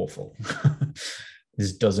is awful.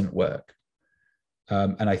 This doesn't work.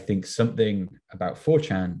 And I think something about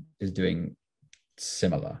 4chan is doing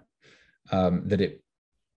similar, that it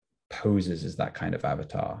poses as that kind of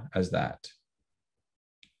avatar, as that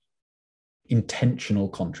intentional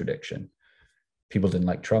contradiction. People didn't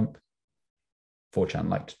like Trump. 4chan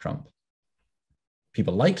liked Trump.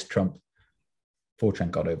 People liked Trump.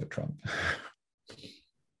 4chan got over Trump.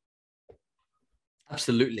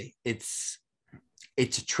 Absolutely. It's a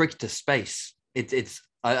trick to space.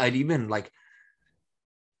 I'd even like,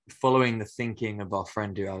 following the thinking of our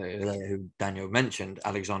friend who Daniel mentioned,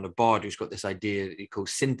 Alexander Bard, who's got this idea that he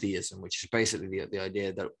calls syntheism, which is basically the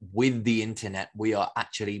idea that with the internet, we are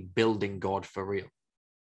actually building God for real.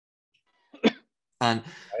 And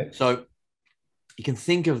so you can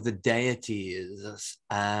think of the deities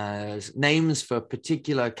as names for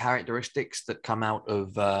particular characteristics that come out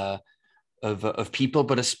of people,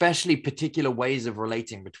 but especially particular ways of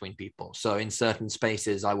relating between people. So in certain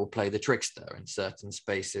spaces, I will play the trickster. In certain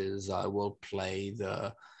spaces, I will play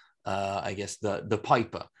the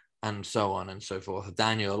piper, and so on and so forth.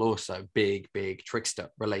 Daniel also big trickster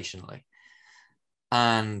relationally.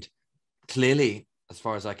 And clearly, as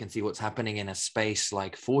far as I can see, what's happening in a space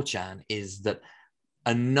like 4chan is that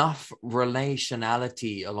enough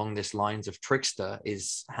relationality along this lines of trickster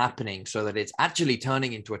is happening so that it's actually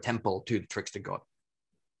turning into a temple to the trickster god.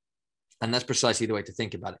 And that's precisely the way to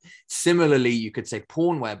think about it. Similarly, you could say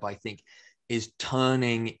Pornweb, I think, is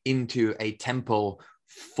turning into a temple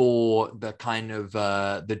for the kind of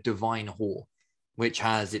the divine whore, which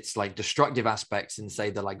has its like destructive aspects in, say,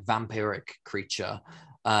 the like vampiric creature,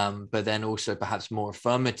 but then also perhaps more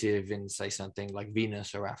affirmative in, say, something like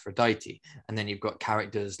Venus or Aphrodite. And then you've got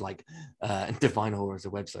characters like Divine Whore is a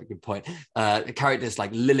website, good point. Characters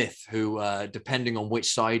like Lilith, who, depending on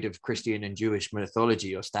which side of Christian and Jewish mythology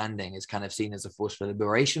you're standing, is kind of seen as a force for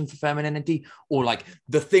liberation for femininity, or like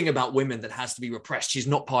the thing about women that has to be repressed. She's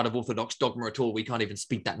not part of Orthodox dogma at all. We can't even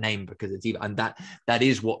speak that name because it's even, and that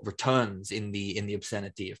is what returns in the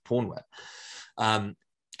obscenity of Pornweb.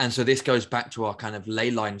 And so this goes back to our kind of ley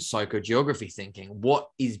line psychogeography thinking. What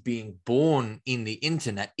is being born in the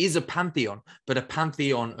internet is a pantheon, but a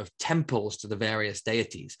pantheon of temples to the various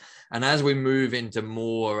deities. And as we move into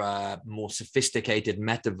more sophisticated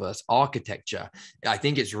metaverse architecture, I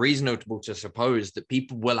think it's reasonable to suppose that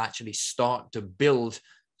people will actually start to build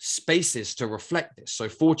spaces to reflect this. So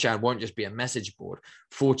 4chan won't just be a message board.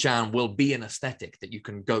 4chan will be an aesthetic that you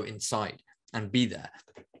can go inside and be there.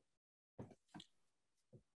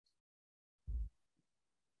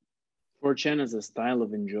 4chan is a style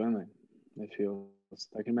of enjoyment, I feel,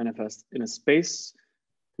 that can manifest in a space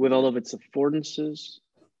with all of its affordances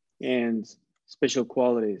and special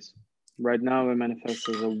qualities. Right now, it manifests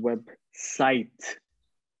as a website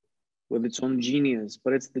with its own genius,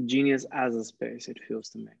 but it's the genius as a space, it feels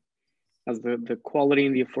to me, as the quality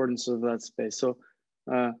and the affordance of that space. So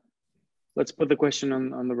let's put the question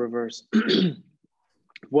on the reverse.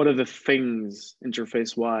 What are the things,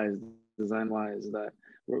 interface-wise, design-wise,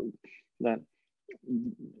 that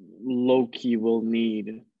Loki will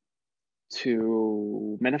need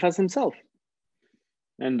to manifest himself?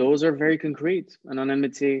 And those are very concrete: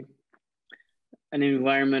 anonymity, an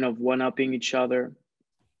environment of one-upping each other.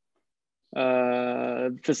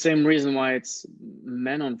 The same reason why it's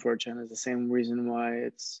men on 4chan is the same reason why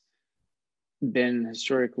it's been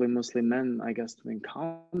historically mostly men, I guess, doing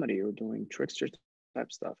comedy or doing trickster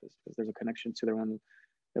type stuff, is because there's a connection to their own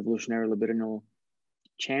evolutionary libidinal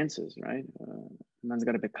chances, right? Man's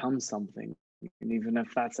got to become something, and even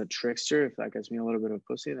if that's a trickster, if that gets me a little bit of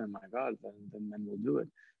pussy, then my God, then men will do it,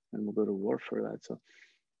 and we'll go to war for that. So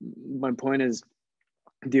my point is,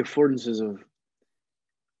 the affordances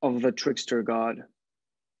of the trickster god,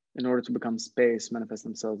 in order to become space, manifest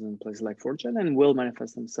themselves in places like 4chan, and will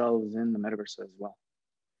manifest themselves in the metaverse as well.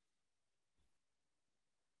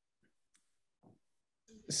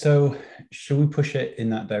 So should we push it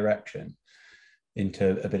in that direction,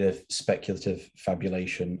 into a bit of speculative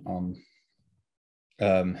fabulation on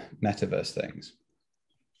metaverse things?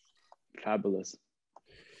 Fabulous.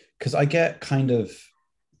 Because I get kind of,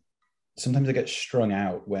 sometimes I get strung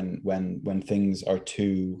out when things are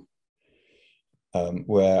too,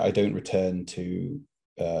 where I don't return to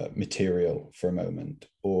material for a moment,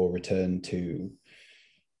 or return to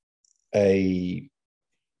an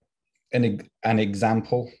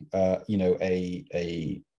example,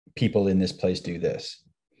 a people in this place do this.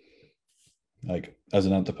 Like, as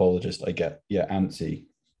an anthropologist, I get antsy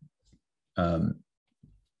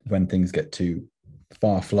when things get too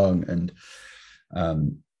far flung and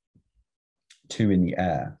too in the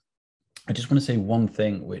air. I just want to say one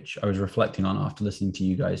thing which I was reflecting on after listening to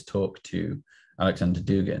you guys talk to Alexander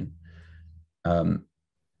Dugin,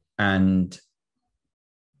 and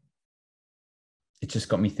it just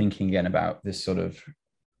got me thinking again about this sort of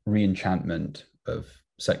re-enchantment of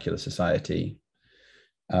secular society.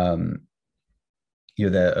 You're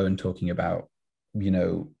there, Owen, talking about,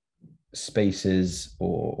 spaces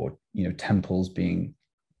or temples being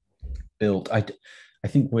built. I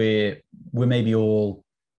think we're maybe all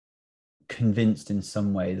convinced in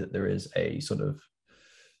some way that there is a sort of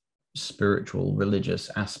spiritual, religious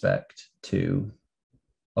aspect to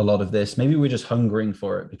a lot of this. Maybe we're just hungering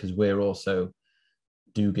for it because we're also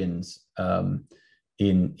Dugins,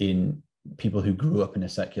 in people who grew up in a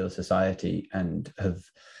secular society and have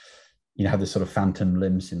this sort of phantom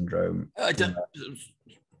limb syndrome. I don't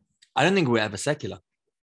think we're ever secular.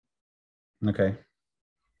 Okay.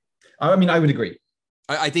 I mean, I would agree.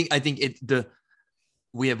 I think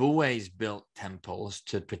we have always built temples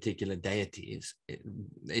to particular deities.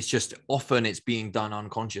 It's just often it's being done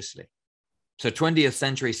unconsciously. So 20th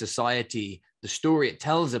century society, the story it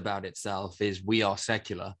tells about itself is we are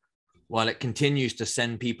secular, while it continues to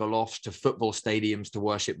send people off to football stadiums to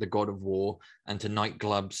worship the god of war and to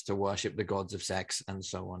nightclubs to worship the gods of sex, and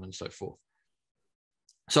so on and so forth.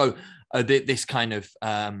 So this kind of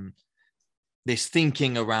this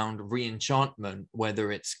thinking around re-enchantment,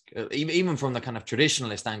 whether it's even from the kind of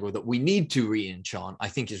traditionalist angle that we need to re-enchant, I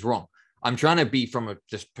think is wrong. I'm trying to be from a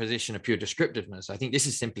position of pure descriptiveness. I think this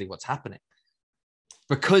is simply what's happening.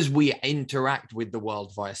 because we interact with the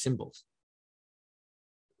world via symbols.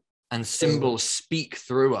 And symbols speak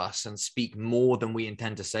through us and speak more than we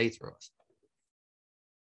intend to say through us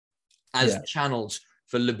as channels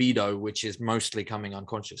for libido, which is mostly coming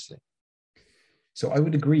unconsciously. So I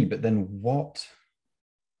would agree, but then what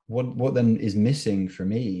then is missing for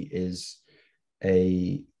me is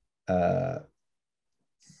a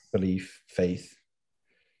belief, faith.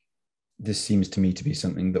 This seems to me to be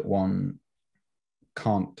something that one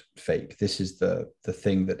can't fake. This is the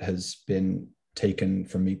thing that has been taken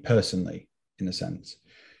from me personally, in a sense.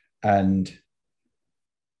 And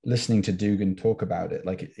listening to Dugan talk about it,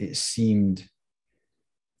 like it seemed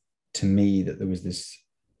to me that there was this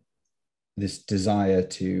desire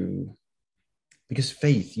to, because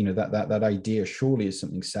faith, you know, that idea surely is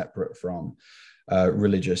something separate from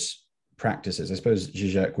religious practices. I suppose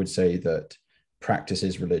Zizek would say that practice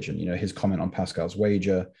is religion. You know, his comment on Pascal's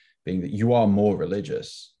wager being that you are more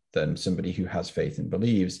religious than somebody who has faith and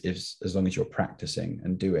believes, if as long as you're practicing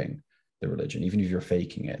and doing the religion, even if you're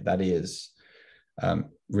faking it, that is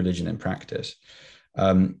religion in practice.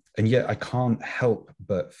 And yet I can't help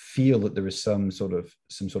but feel that there is some sort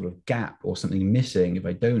of gap or something missing if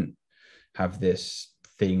I don't have this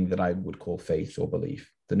thing that I would call faith or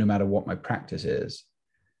belief, that no matter what my practice is,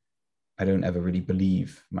 I don't ever really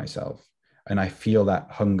believe myself. And I feel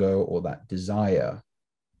that hunger or that desire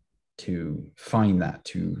to find that,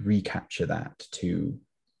 to recapture that, to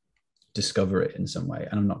discover it in some way.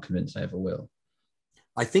 And I'm not convinced I ever will.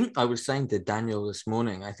 I think I was saying to Daniel this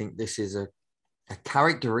morning, I think this is a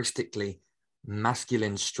characteristically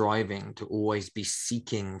masculine striving to always be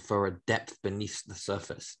seeking for a depth beneath the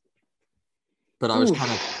surface. But I was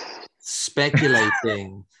kind of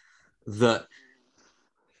speculating that,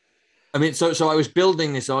 I mean, so I was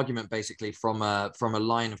building this argument basically from a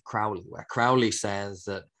line of Crowley, where Crowley says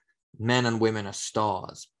that men and women are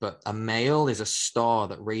stars, but a male is a star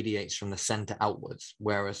that radiates from the center outwards,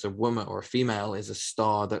 whereas a woman or a female is a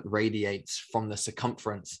star that radiates from the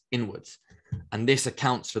circumference inwards. And this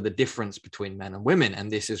accounts for the difference between men and women. And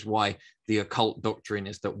this is why the occult doctrine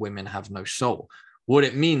is that women have no soul. What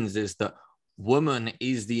it means is that woman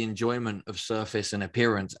is the enjoyment of surface and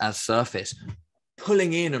appearance as surface,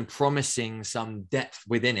 pulling in and promising some depth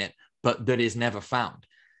within it, but that is never found.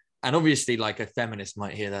 And obviously, like, a feminist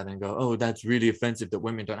might hear that and go, oh, that's really offensive that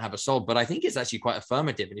women don't have a soul. But I think it's actually quite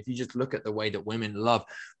affirmative. And if you just look at the way that women love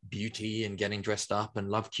beauty and getting dressed up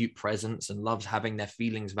and love cute presents and loves having their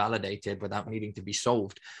feelings validated without needing to be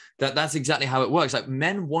solved, that's exactly how it works. Like,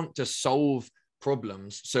 men want to solve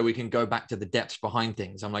problems so we can go back to the depths behind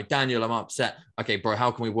things. I'm like, Daniel, I'm upset. Okay, bro,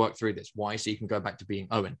 how can we work through this? Why? So you can go back to being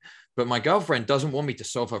Owen. But my girlfriend doesn't want me to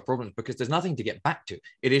solve her problems because there's nothing to get back to.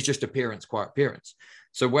 It is just appearance, quiet appearance.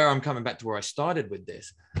 So where I'm coming back to where I started with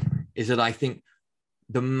this is that I think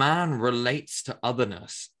the man relates to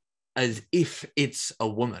otherness as if it's a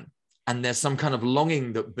woman. And there's some kind of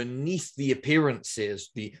longing that beneath the appearances,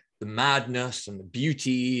 the madness and the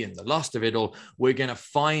beauty and the lust of it all, we're going to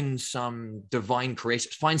find some divine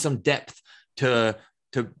creation, find some depth to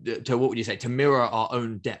what would you say, to mirror our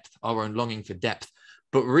own depth, our own longing for depth.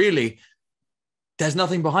 But really, there's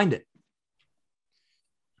nothing behind it.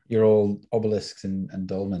 You're all obelisks and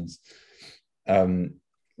dolmens.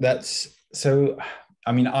 That's so.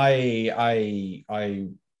 I mean, I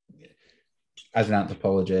as an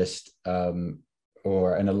anthropologist,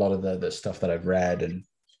 or in a lot of the stuff that I've read, and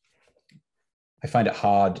I find it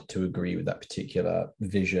hard to agree with that particular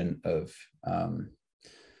vision of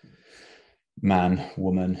man,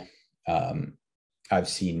 woman. I've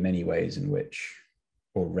seen many ways in which,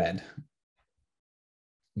 or read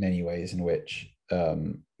many ways in which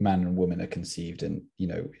man and woman are conceived in, you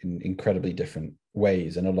know, in incredibly different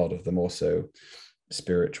ways, and a lot of them also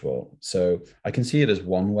spiritual. So I can see it as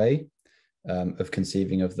one way of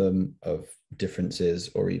conceiving of them, of differences,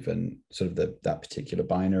 or even sort of that particular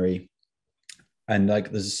binary. And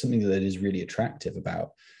like, there's something that is really attractive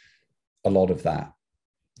about a lot of that.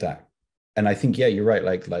 And I think, yeah, you're right.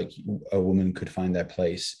 Like a woman could find their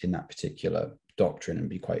place in that particular doctrine and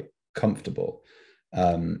be quite comfortable.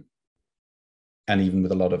 And even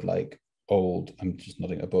with a lot of like old, I'm just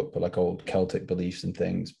nodding a book, but like old Celtic beliefs and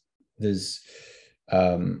things, there's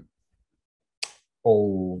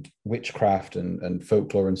old witchcraft and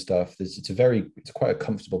folklore and stuff. It's quite a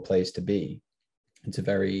comfortable place to be. It's a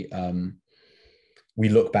very, we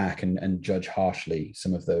look back and judge harshly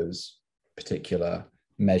some of those particular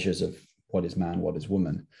measures of what is man, what is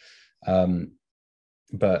woman.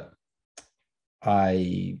 But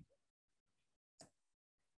I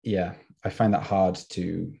find that hard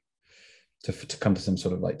to come to some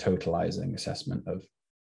sort of like totalizing assessment of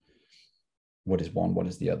what is one, what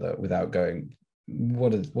is the other, without going,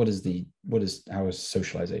 how has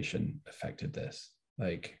socialization affected this?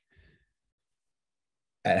 Like,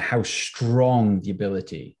 and how strong the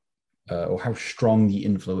ability or how strong the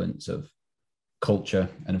influence of culture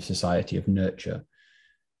and of society, of nurture.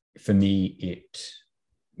 For me, it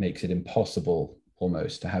makes it impossible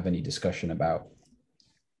almost to have any discussion about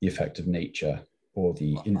the effect of nature or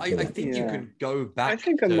the influence. I think you can go back. I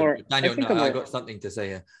think I'm more. Daniel, I got something to say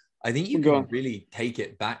here. I think you can really take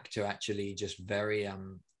it back to actually just very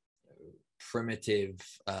primitive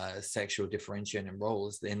sexual differentiation and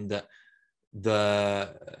roles, in that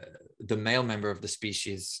the male member of the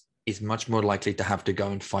species is much more likely to have to go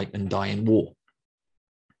and fight and die in war.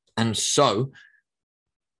 And so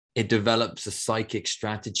it develops a psychic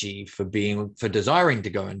strategy for desiring to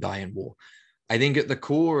go and die in war. I think at the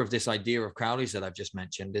core of this idea of Crowley's that I've just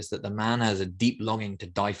mentioned is that the man has a deep longing to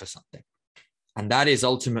die for something. And that is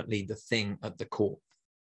ultimately the thing at the core.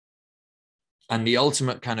 And the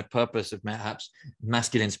ultimate kind of purpose of perhaps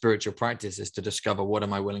masculine spiritual practice is to discover, what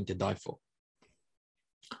am I willing to die for?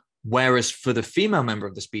 Whereas for the female member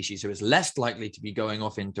of the species, who is less likely to be going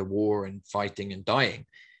off into war and fighting and dying,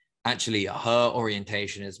 actually her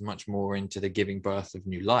orientation is much more into the giving birth of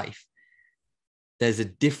new life. There's a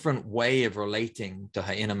different way of relating to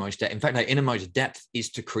her innermost depth. In fact, her innermost depth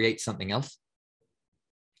is to create something else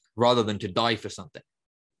rather than to die for something.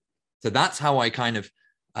 So that's how I kind of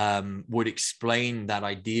would explain that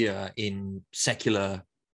idea in secular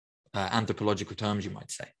anthropological terms, you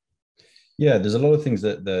might say. Yeah, there's a lot of things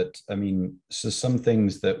that I mean, so some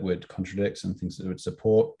things that would contradict, some things that would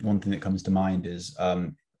support. One thing that comes to mind is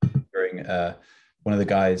during one of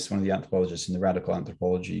the anthropologists in the Radical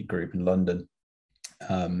Anthropology group in London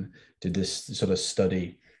did this sort of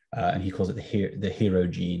study, and he calls it the hero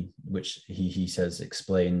gene, which he says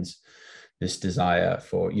explains this desire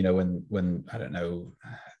for, when I don't know,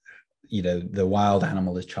 the wild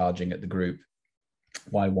animal is charging at the group,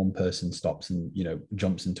 why one person stops and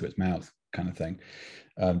jumps into its mouth, kind of thing,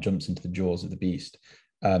 jumps into the jaws of the beast.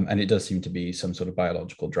 And it does seem to be some sort of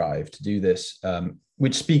biological drive to do this,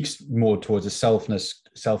 which speaks more towards a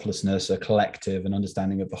selflessness, a collective, an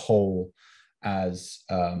understanding of the whole as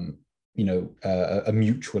a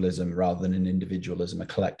mutualism rather than an individualism, a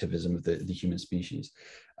collectivism of the human species.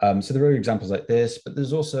 So there are examples like this, but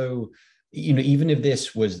there's also, even if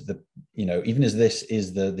this was even as this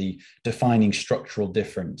is the defining structural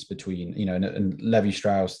difference between, and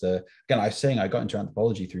Levi-Strauss, again, I was saying I got into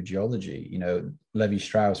anthropology through geology.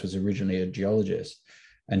 Levi-Strauss was originally a geologist,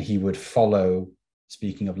 and he would follow,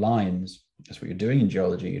 speaking of lines, that's what you're doing in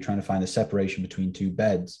geology. You're trying to find the separation between two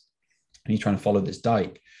beds, and he's trying to follow this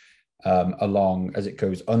dike along as it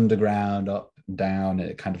goes underground, up and down, and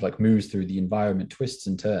it kind of like moves through the environment, twists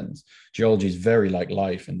and turns. Geology is very like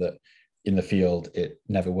life in that in the field, it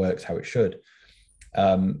never works how it should.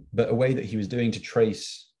 But a way that he was doing to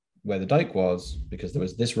trace where the dike was, because there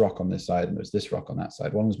was this rock on this side and there was this rock on that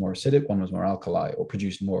side. One was more acidic, one was more alkali, or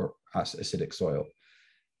produced more acidic soil.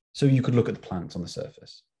 So you could look at the plants on the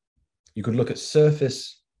surface. You could look at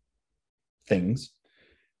surface things,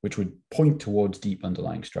 which would point towards deep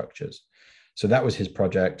underlying structures. So that was his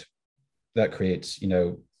project. That creates, it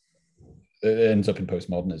ends up in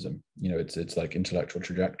postmodernism. It's like intellectual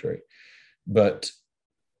trajectory.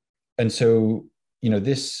 And so,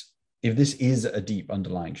 if this is a deep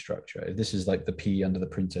underlying structure, if this is like the pea under the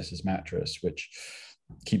princess's mattress, which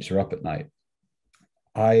keeps her up at night,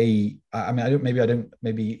 maybe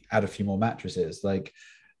add a few more mattresses. Like,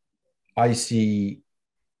 I see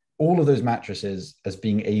all of those mattresses as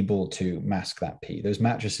being able to mask that pea, those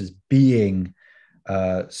mattresses being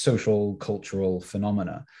social, cultural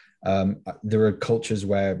phenomena. There are cultures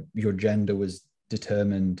where your gender was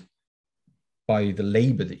determined by the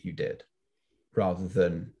labor that you did rather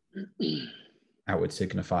than outward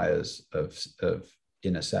signifiers of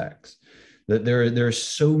inner sex. That there are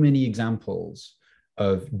so many examples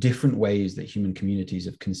of different ways that human communities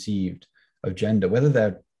have conceived of gender, whether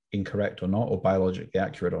they're incorrect or not, or biologically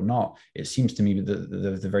accurate or not. It seems to me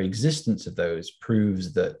that the very existence of those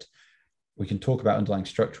proves that we can talk about underlying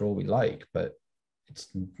structure all we like, but it's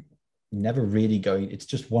never really it's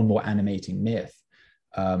just one more animating myth,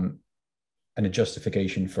 and a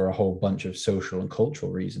justification for a whole bunch of social and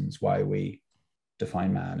cultural reasons why we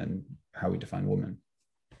define man and how we define woman.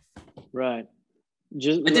 Right.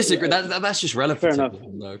 I disagree. That's just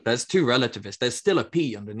relativism, though. There's too relativist. There's still a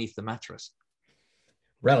pea underneath the mattress.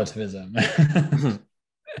 Relativism.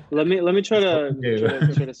 let me try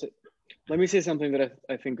to say, let me say something that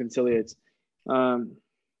I think conciliates. What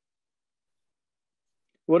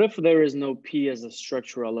if there is no P as a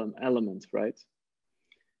structural element, right?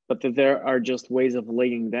 but that there are just ways of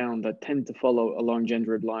laying down that tend to follow along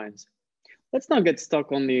gendered lines. Let's not get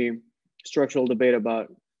stuck on the structural debate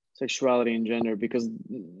about sexuality and gender, because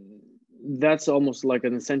that's almost like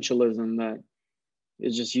an essentialism that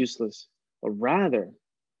is just useless. But rather,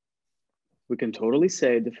 we can totally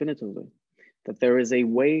say definitively that there is a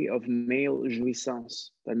way of male jouissance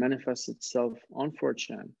that manifests itself on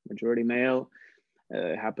 4chan. Majority male,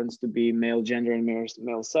 happens to be male gender and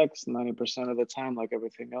male sex 90% of the time, like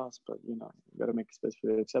everything else. But you got to make a space for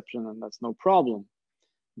the exception, and that's no problem.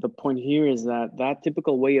 The point here is that that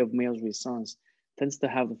typical way of male jouissance tends to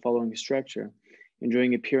have the following structure: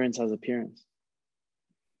 enjoying appearance as appearance.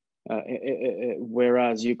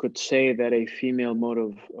 Whereas you could say that a female mode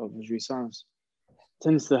of jouissance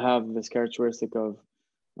tends to have this characteristic of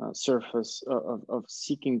surface, of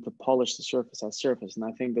seeking to polish the surface as surface. And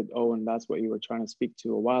I think that, Owen, that's what you were trying to speak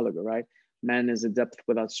to a while ago, right? Man is a depth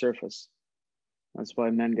without surface. That's why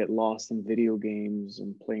men get lost in video games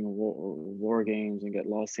and playing war games and get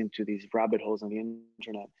lost into these rabbit holes on the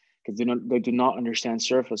internet, because they do not understand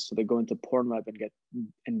surface. So they go into Pornweb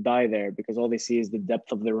and die there, because all they see is the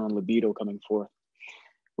depth of their own libido coming forth.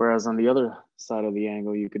 Whereas on the other side of the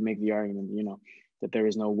angle, you could make the argument, that there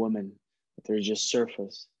is no woman, that there's just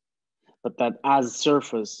surface, but that as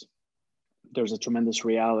surface, there's a tremendous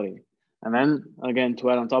reality. And then again,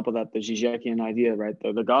 to add on top of that, the Zizek'ian idea, right?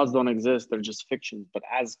 The gods don't exist, they're just fictions, but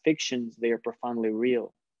as fictions, they are profoundly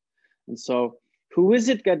real. And so who is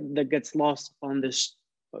it that gets lost on this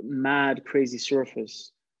mad, crazy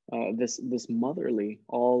surface, this motherly,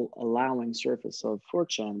 all allowing surface of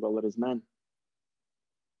 4chan? Well, it is men.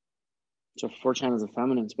 So 4chan is a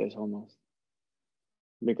feminine space almost,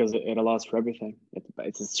 because it allows for everything.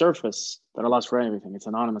 It's a surface that allows for everything. It's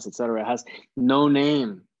anonymous, etc. It has no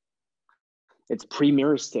name. It's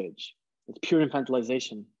pre-mirror stage. It's pure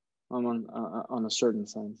infantilization on a certain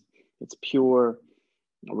sense. It's pure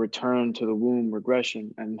return to the womb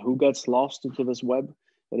regression. And who gets lost into this web?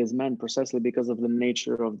 It is men, precisely because of the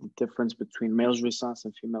nature of the difference between male jouissance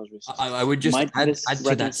and female jouissance. I would just add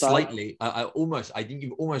to that slightly. I think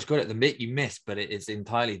you've almost got it. The bit you missed, but it is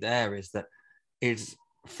entirely there, is that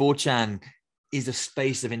 4chan is a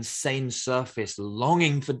space of insane surface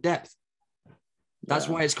longing for depth. That's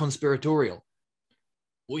why it's conspiratorial.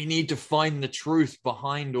 We need to find the truth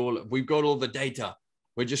behind we've got all the data.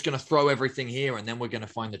 We're just going to throw everything here and then we're going to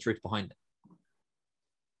find the truth behind it.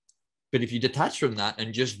 But if you detach from that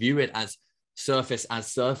and just view it as surface,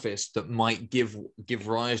 that might give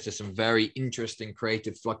rise to some very interesting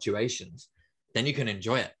creative fluctuations, then you can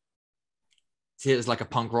enjoy it. See it as like a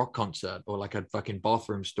punk rock concert or like a fucking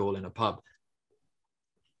bathroom stall in a pub.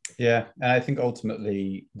 Yeah, and I think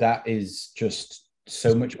ultimately that is just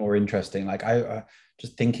so much more interesting. Like I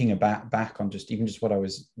just thinking back on just what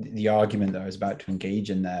the argument that I was about to engage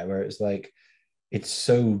in there, where it's like, it's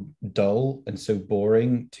so dull and so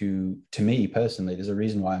boring to me personally. There's a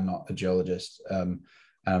reason why I'm not a geologist and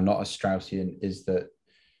I'm not a Straussian, is that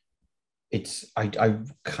I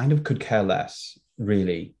kind of could care less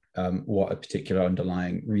really what a particular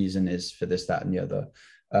underlying reason is for this, that, and the other.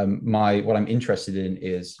 What I'm interested in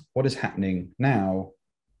is what is happening now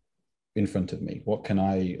in front of me. What can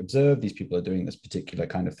I observe? These people are doing this particular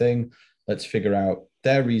kind of thing. Let's figure out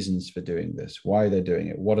their reasons for doing this, why they're doing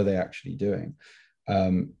it, what are they actually doing?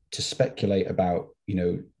 To speculate about,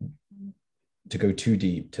 to go too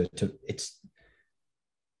deep, it's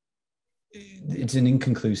an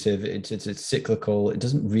inconclusive, it's cyclical, it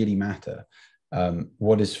doesn't really matter.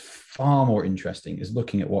 What is far more interesting is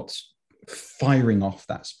looking at what's firing off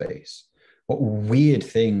that space, what weird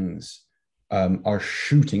things are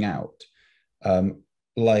shooting out,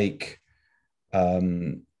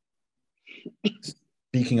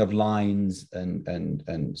 speaking of lines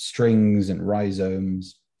and strings and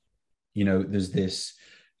rhizomes, there's this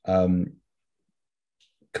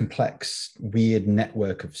complex, weird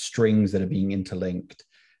network of strings that are being interlinked,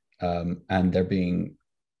 and they're being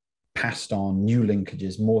passed on, new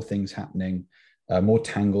linkages, more things happening, more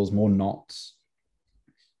tangles, more knots.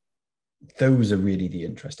 Those are really the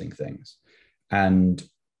interesting things. And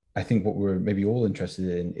I think what we're maybe all interested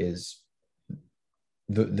in is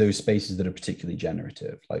those spaces that are particularly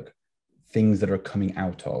generative, like things that are coming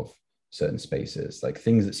out of certain spaces, like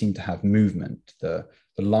things that seem to have movement, the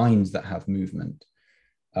lines that have movement.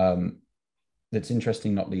 That's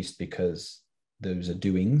interesting, not least because those are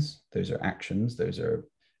doings, those are actions, those are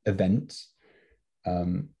events,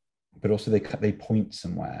 but also they point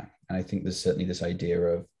somewhere. And I think there's certainly this idea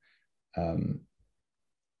of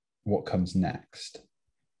what comes next.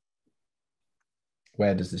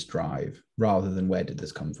 Where does this drive, rather than where did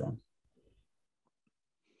this come from?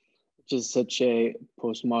 just such a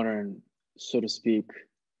postmodern, so to speak,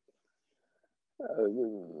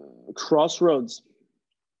 crossroads.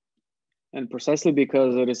 And precisely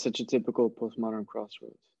because it is such a typical postmodern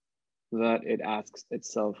crossroads, that it asks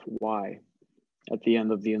itself why at the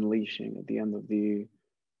end of the unleashing, at the end of the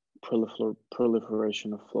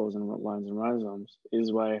proliferation of flows and lines and rhizomes,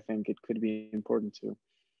 is why I think it could be important to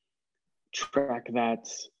track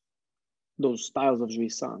those styles of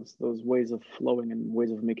jouissance, those ways of flowing and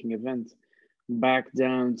ways of making events, back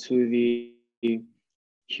down to the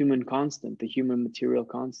human constant, the human material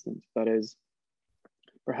constant that is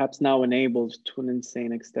perhaps now enabled to an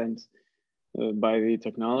insane extent by the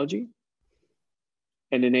technology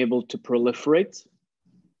and enabled to proliferate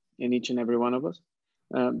in each and every one of us.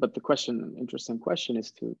 But the question, interesting question,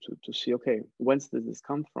 is to see, okay, whence does this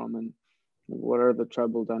come from, and what are the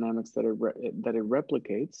tribal dynamics that it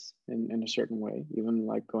replicates in a certain way, even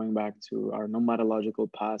like going back to our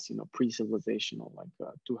nomadological past, pre-civilizational, like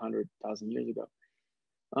 200,000 years ago,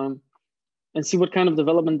 and see what kind of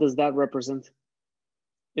development does that represent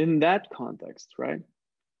in that context, right?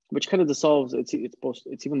 Which kind of dissolves, it's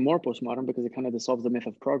even more postmodern because it kind of dissolves the myth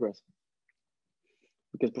of progress.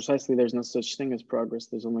 Because precisely there's no such thing as progress.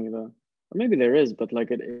 There's only or maybe there is, but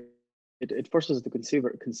like it forces us to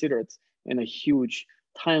consider it in a huge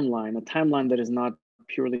timeline, a timeline that is not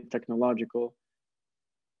purely technological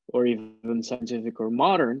or even scientific or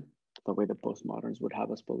modern, the way the postmoderns would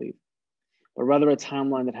have us believe, but rather a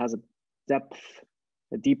timeline that has a depth,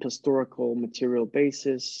 a deep historical material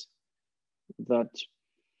basis that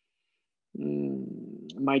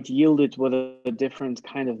might yield it with a different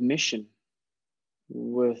kind of mission,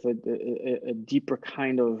 with a deeper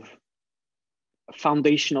kind of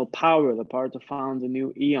foundational power, the power to found a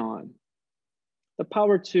new eon, the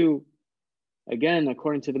power to, again,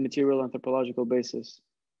 according to the material anthropological basis,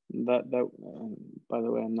 that by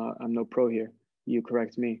the way, I'm no pro here, you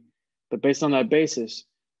correct me, but based on that basis,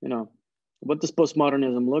 what does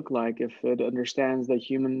postmodernism look like if it understands that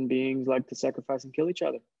human beings like to sacrifice and kill each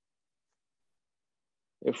other?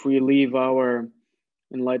 If we leave our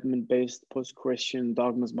Enlightenment-based post-Christian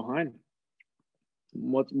dogmas behind,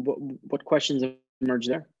 what questions emerge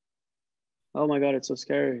there? Oh my God, it's so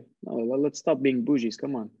scary. No, let's stop being bougies.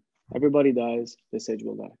 Come on, everybody dies. This age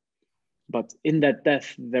will die, but in that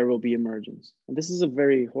death there will be emergence. And this is a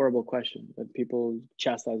very horrible question that people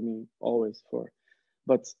chastise me always for.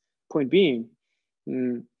 But point being,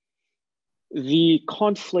 the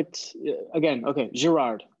conflict again. Okay,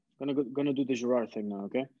 Girard. Gonna do the Girard thing now.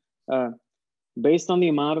 Okay. Based on the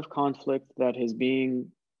amount of conflict that is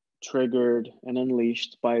being triggered and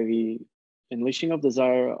unleashed by the unleashing of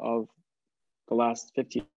desire of the last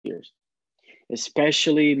 50 years,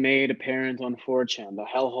 especially made apparent on 4chan, the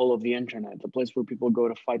hellhole of the internet, the place where people go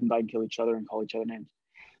to fight and die and kill each other and call each other names.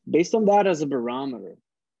 Based on that as a barometer,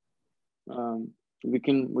 we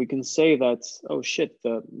can say that, oh shit,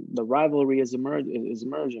 the rivalry is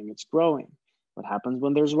emerging, it's growing. What happens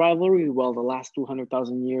when there's rivalry? Well, the last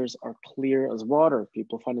 200,000 years are clear as water.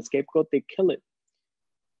 People find a scapegoat, they kill it.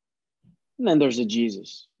 And then there's a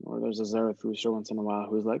Jesus, or there's a Zarathustra once in a while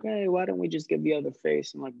who's like, hey, why don't we just get the other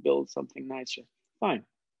face and like build something nicer? Fine.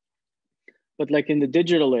 But like in the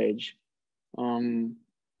digital age,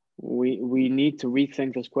 we need to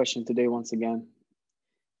rethink this question today once again.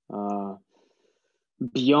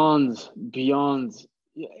 Beyond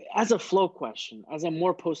as a flow question, as a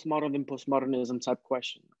more postmodern than postmodernism type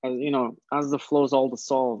question, as the flows all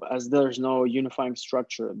dissolve, as there's no unifying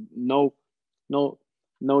structure, no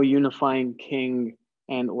unifying king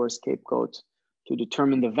and or scapegoat to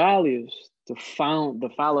determine the values, to found the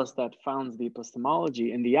phallus that founds the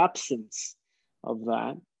epistemology. In the absence of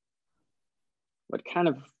that, what kind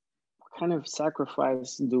of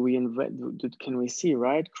sacrifice do we can we see,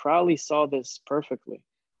 right? Crowley saw this perfectly.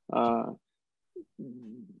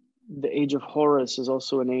 The age of Horus is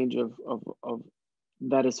also an age of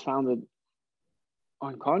that is founded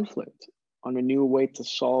on conflict, on a new way to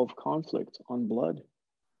solve conflict, on blood.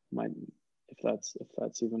 If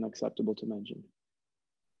that's even acceptable to mention.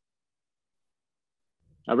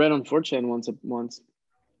 I read on 4chan once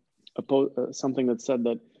something that said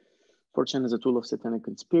that 4chan is a tool of satanic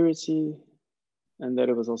conspiracy, and that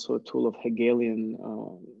it was also a tool of Hegelian,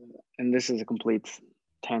 and this is a complete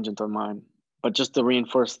tangent on mine, but just to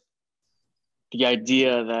reinforce the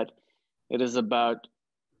idea that it is about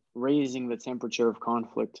raising the temperature of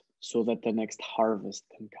conflict so that the next harvest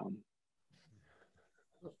can come.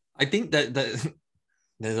 I think that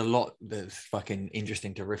there's a lot that's fucking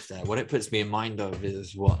interesting to riff there. What it puts me in mind of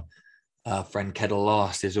is what friend Kettle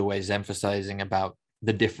Last is always emphasizing about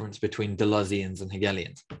the difference between Deleuzians and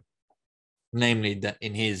Hegelians. namely that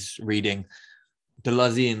in his reading,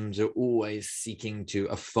 Deleuzians are always seeking to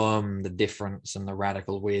affirm the difference and the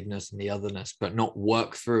radical weirdness and the otherness, but not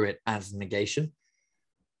work through it as negation.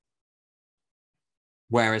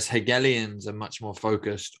 Whereas Hegelians are much more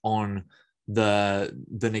focused on the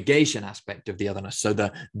negation aspect of the otherness, so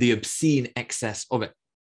the obscene excess of it.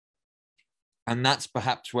 And that's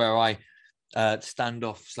perhaps where I stand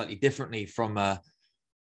off slightly differently from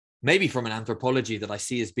maybe from an anthropology that I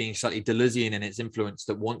see as being slightly Deleuzian in its influence,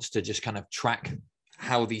 that wants to just kind of track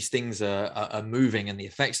how these things are moving and the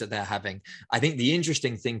effects that they're having. I think the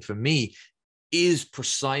interesting thing for me is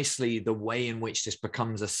precisely the way in which this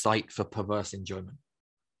becomes a site for perverse enjoyment,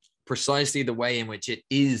 precisely the way in which it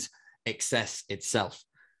is excess itself.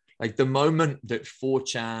 Like the moment that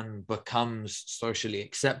 4chan becomes socially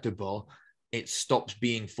acceptable, it stops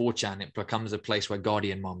being 4chan. It becomes a place where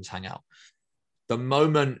guardian moms hang out. The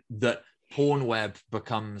moment that Pornweb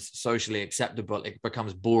becomes socially acceptable, it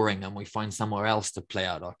becomes boring and we find somewhere else to play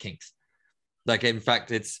out our kinks. Like, in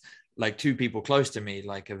fact, it's like two people close to me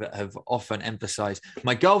like have often emphasized.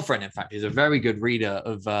 My girlfriend, in fact, is a very good reader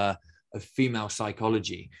of female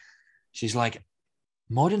psychology. She's like,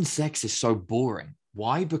 modern sex is so boring.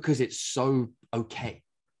 Why? Because it's so okay.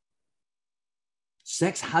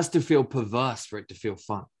 Sex has to feel perverse for it to feel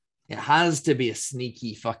fun. It has to be a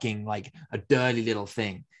sneaky fucking, like, a dirty little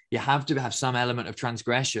thing. You have to have some element of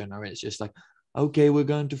transgression, or it's just like, okay, we're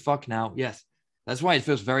going to fuck now. Yes. That's why it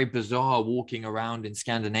feels very bizarre walking around in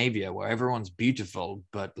Scandinavia where everyone's beautiful,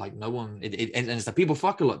 but like no one, and it's like people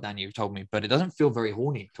fuck a lot, Dan, you've told me, but it doesn't feel very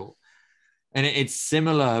horny at all. And it's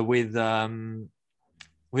similar with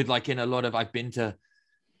like in a lot of, I've been to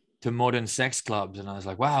modern sex clubs and I was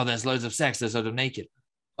like, wow, there's loads of sex, there's loads of naked.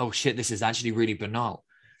 Oh shit, this is actually really banal.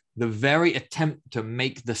 The very attempt to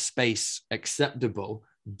make the space acceptable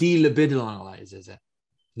delibidinalizes it.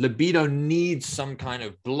 Libido needs some kind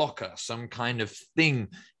of blocker, some kind of thing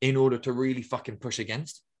in order to really fucking push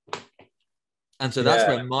against. And so that's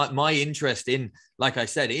where my interest in, like I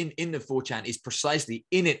said, in the 4chan is precisely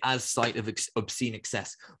in it as site of obscene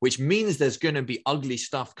excess, which means there's going to be ugly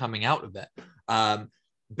stuff coming out of it.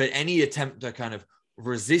 But any attempt to kind of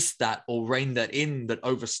resist that or rein that in that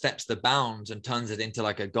oversteps the bounds and turns it into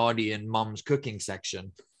like a guardian mum's cooking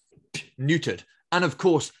section, neutered. And of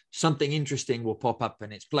course, something interesting will pop up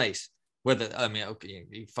in its place. Whether, I mean, okay,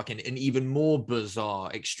 fucking an even more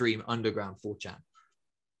bizarre, extreme underground 4chan.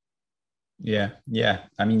 Yeah.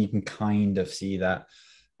 I mean, you can kind of see that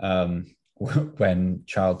when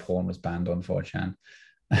child porn was banned on 4chan.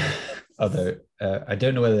 Although I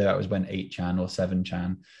don't know whether that was when 8chan or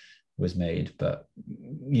 7chan was made, but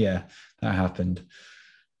yeah, that happened.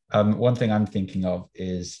 One thing I'm thinking of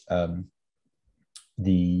is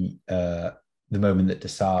the moment that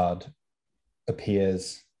Desard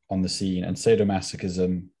appears on the scene and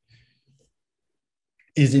sadomasochism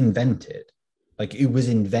is invented. Like, it was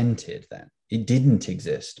invented then. It didn't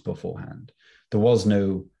exist beforehand. There was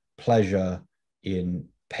no pleasure in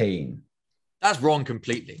pain. That's wrong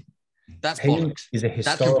completely. That's pain bollocks. Is a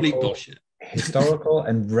that's complete bullshit. Historical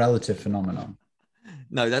and relative phenomenon.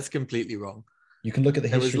 No, that's completely wrong. You can look at the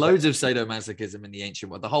history. There was loads of sadomasochism in the ancient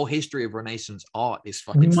world. The whole history of Renaissance art is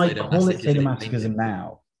fucking we might call it sadomasochism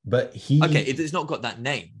now, but it's not got that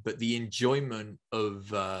name, but the enjoyment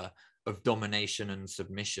of domination and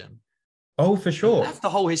submission. Oh, for sure. That's the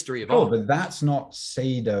whole history of art. But that's not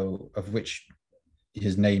sado, of which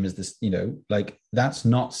his name is this, like, that's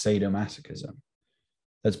not sadomasochism.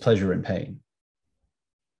 That's pleasure and pain.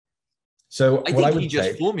 So I think he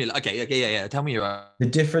just formula. Okay, yeah. Tell me the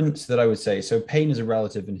difference that I would say. So pain is a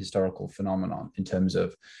relative and historical phenomenon in terms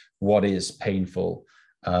of what is painful.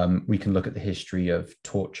 We can look at the history of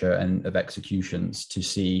torture and of executions to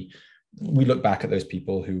see. We look back at those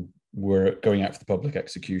people who were going out for the public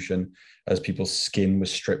execution as people's skin was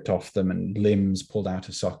stripped off them and limbs pulled out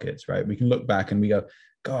of sockets, right? We can look back and we go,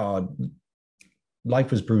 God,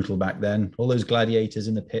 life was brutal back then. All those gladiators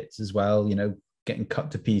in the pits as well, getting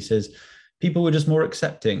cut to pieces. People were just more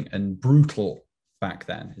accepting and brutal back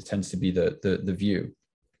then. It tends to be the view,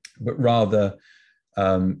 but rather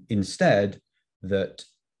instead that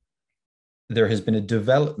there has been a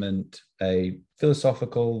development, a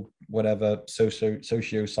philosophical, whatever,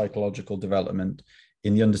 socio-psychological development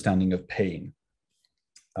in the understanding of pain,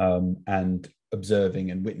 and observing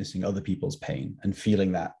and witnessing other people's pain and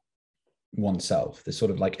feeling that oneself, this sort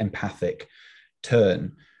of like empathic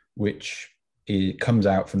turn, which comes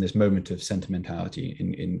out from this moment of sentimentality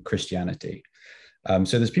in Christianity.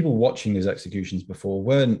 So there's people watching these executions before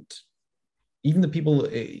weren't even the people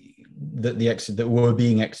that were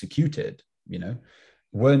being executed,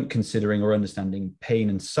 weren't considering or understanding pain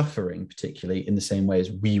and suffering, particularly in the same way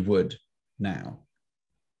as we would now.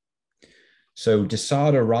 So de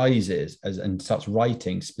Sade arises and starts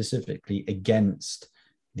writing specifically against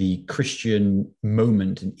the Christian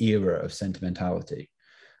moment and era of sentimentality,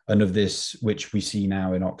 and of this, which we see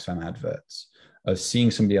now in Oxfam adverts, of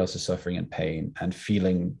seeing somebody else's suffering and pain and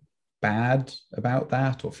feeling bad about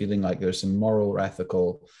that, or feeling like there's some moral or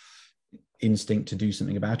ethical instinct to do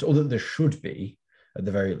something about it, or that there should be at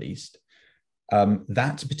the very least.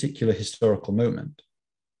 That's a particular historical moment.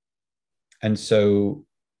 And so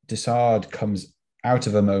de Sade comes out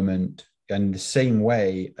of a moment in the same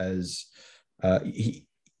way as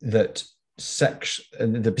that sex,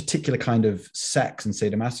 and the particular kind of sex and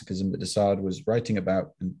sadomasochism that de Sade was writing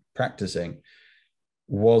about and practicing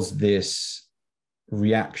was this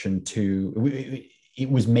reaction to, it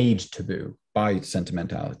was made taboo by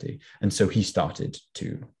sentimentality. And so he started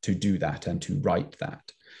to do that and to write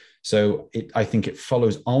that. So I think it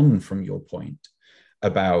follows on from your point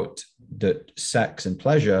about that sex and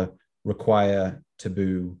pleasure require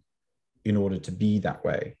taboo in order to be that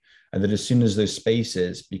way. And that as soon as those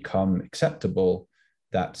spaces become acceptable,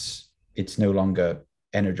 it's no longer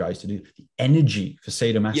energized to do. The energy for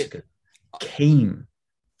sadomasochism came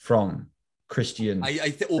from Christian.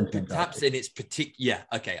 Or perhaps in its particular. Yeah.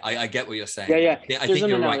 Okay. I get what you're saying. Yeah. I think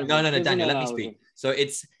you're right. No, Daniel, let me speak. So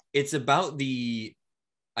it's about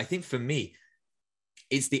I think for me,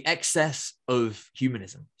 it's the excess of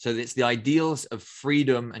humanism. So it's the ideals of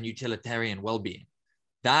freedom and utilitarian well-being.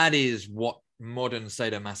 That is what modern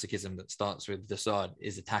sadomasochism that starts with de Sade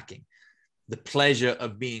is attacking. The pleasure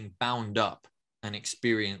of being bound up and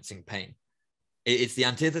experiencing pain. It's the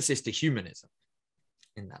antithesis to humanism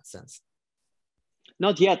in that sense.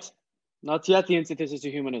 Not yet the antithesis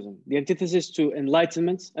to humanism. The antithesis to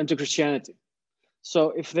enlightenment and to Christianity.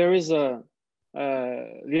 So if there is the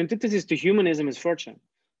antithesis to humanism is fortune.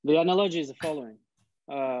 The analogy is the following.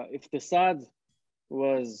 If de Sade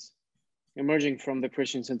was emerging from the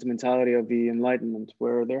Christian sentimentality of the Enlightenment,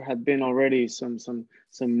 where there had been already some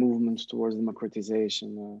movements towards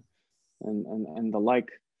democratization and the like,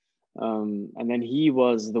 and then he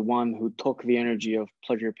was the one who took the energy of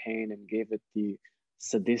pleasure, pain, and gave it the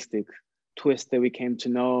sadistic twist that we came to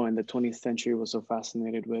know and the 20th century was so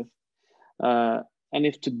fascinated with. And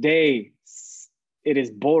if today it is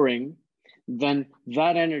boring, then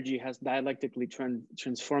that energy has dialectically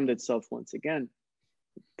transformed itself once again,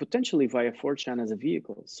 potentially via 4chan as a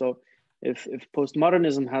vehicle. So if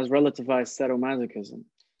postmodernism has relativized sadomasochism,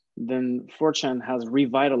 then 4chan has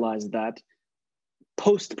revitalized that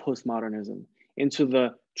postmodernism into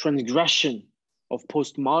the transgression of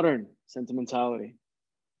postmodern sentimentality.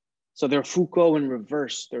 So they're Foucault in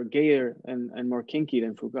reverse. They're gayer and more kinky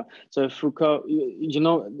than Foucault. So if Foucault,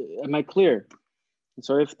 am I clear?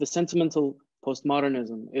 So if the sentimental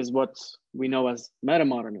postmodernism is what we know as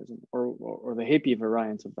metamodernism or the hippie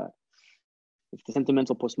variant of that, if the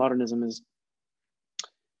sentimental postmodernism is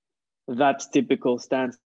that typical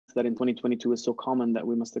stance that in 2022 is so common that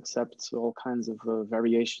we must accept all kinds of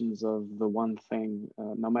variations of the one thing,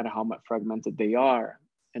 no matter how much fragmented they are,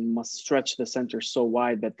 and must stretch the center so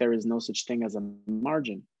wide that there is no such thing as a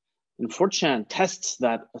margin. And 4chan tests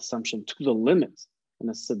that assumption to the limit in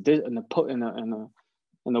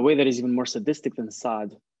a way that is even more sadistic than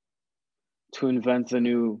Sade, to invent the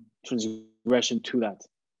new transgression to that.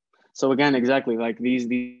 So again, exactly, like these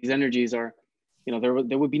energies are, there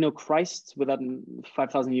would be no Christ without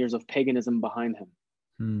 5,000 years of paganism behind him.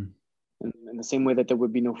 In the same way that there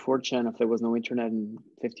would be no 4chan if there was no internet and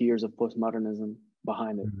 50 years of postmodernism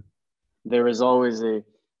behind it. There is always a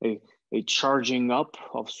charging up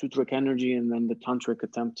of sutric energy and then the tantric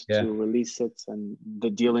attempt to release it and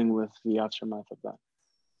the dealing with the aftermath of that.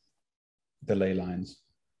 The ley lines.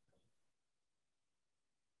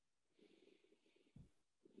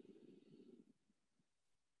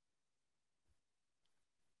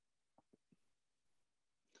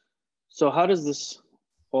 So how does this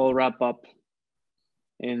all wrap up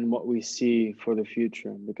in what we see for the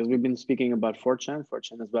future? Because we've been speaking about 4chan.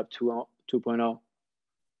 4chan is Web 2.0.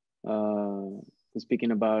 We're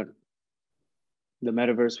speaking about the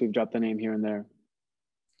metaverse. We've dropped a name here and there.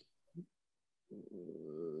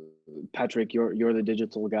 Patrick, you're the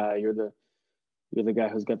digital guy. You're the guy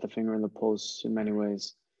who's got the finger in the pulse in many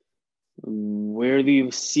ways. Where do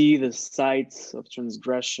you see the sites of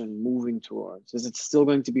transgression moving towards? Is it still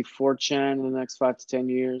going to be 4chan in the next 5 to 10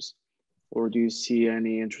 years? Or do you see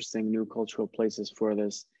any interesting new cultural places for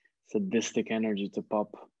this sadistic energy to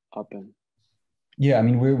pop up in? Yeah, I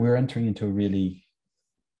mean, we're entering into a really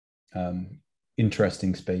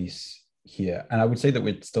interesting space here. And I would say that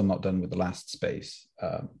we're still not done with the last space.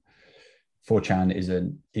 4chan is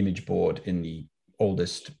an image board in the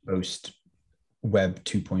oldest, most Web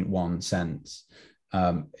 2.1 sense.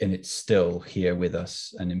 And it's still here with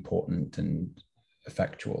us and important and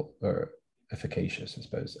effectual or efficacious, I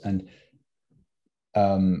suppose. And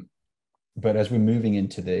but as we're moving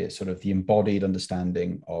into the sort of the embodied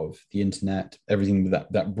understanding of the internet, everything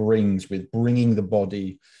that brings with bringing the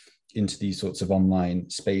body into these sorts of online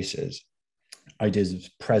spaces, ideas of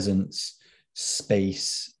presence,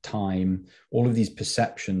 space, time, all of these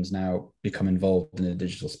perceptions now become involved in a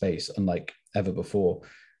digital space, unlike ever before.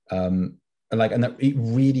 And that it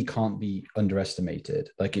really can't be underestimated.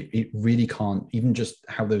 Like it really can't, even just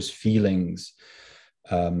how those feelings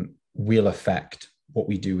will affect what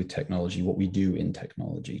we do with technology, what we do in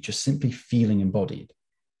technology, just simply feeling embodied,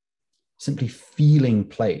 simply feeling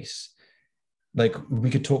place. Like we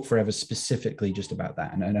could talk forever specifically just about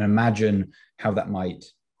that and imagine how that might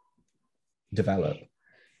develop.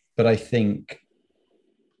 But I think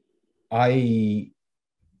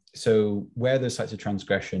so where there's sites of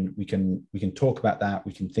transgression, we can talk about that.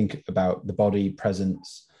 We can think about the body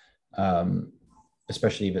presence,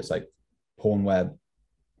 especially if it's like Pornweb,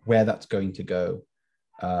 where that's going to go,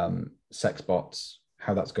 sex bots,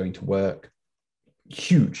 how that's going to work.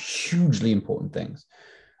 Hugely important things.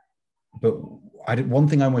 But one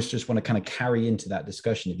thing I almost just want to kind of carry into that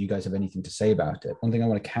discussion, if you guys have anything to say about it, one thing I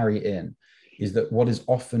want to carry in is that what is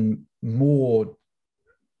often more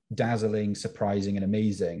dazzling, surprising, and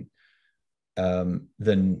amazing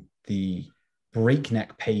than the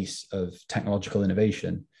breakneck pace of technological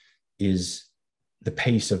innovation is the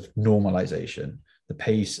pace of normalization, the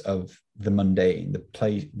pace of the mundane,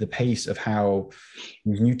 the pace of how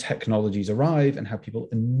these new technologies arrive and how people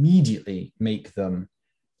immediately make them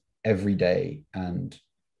everyday and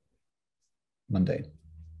mundane.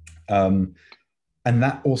 And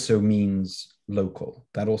that also means local.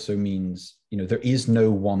 That also means, there is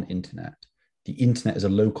no one internet. The internet is a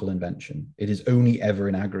local invention. It is only ever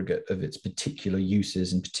an aggregate of its particular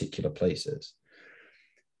uses in particular places.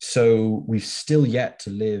 So we've still yet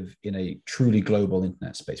to live in a truly global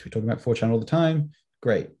internet space. We're talking about 4chan all the time.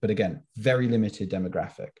 Great. But again, very limited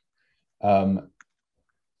demographic.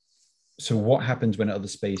 So what happens when other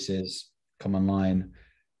spaces come online?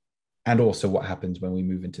 And also what happens when we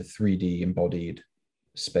move into 3D embodied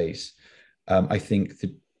space? I think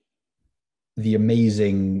that the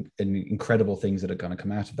amazing and incredible things that are going to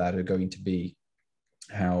come out of that are going to be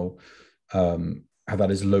how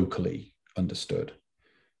that is locally understood.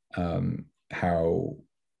 And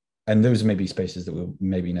those are maybe spaces that we'll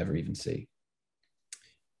maybe never even see.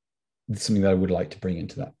 It's something that I would like to bring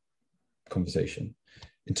into that conversation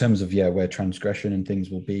in terms of where transgression and things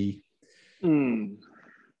will be. I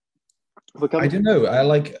don't know. I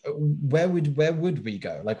like where would we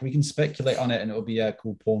go? Like we can speculate on it and it'll be a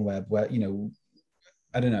cool Pornweb where,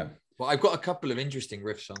 I don't know. Well, I've got a couple of interesting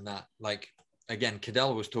riffs on that. Like again,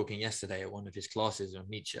 Cadell was talking yesterday at one of his classes on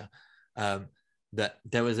Nietzsche, that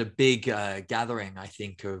there was a big gathering, I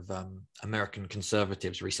think, of American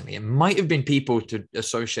conservatives recently. It might have been people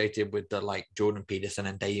associated with the like Jordan Peterson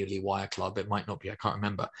and Daily Wire Club. It might not be, I can't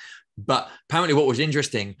remember. But apparently what was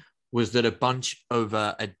interesting was that a bunch of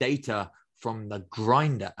data from the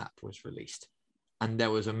Grindr app was released. And there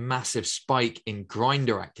was a massive spike in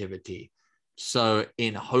Grindr activity. So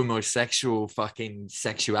in homosexual fucking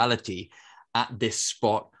sexuality at this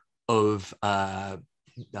spot of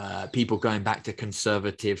people going back to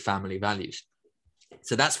conservative family values.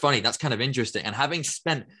 So that's funny. That's kind of interesting. And having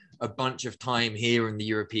spent a bunch of time here in the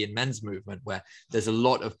European men's movement, where there's a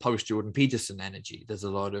lot of post-Jordan Peterson energy, there's a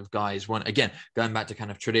lot of guys, again, going back to kind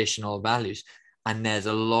of traditional values, and there's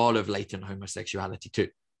a lot of latent homosexuality too.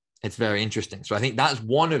 It's very interesting. So I think that's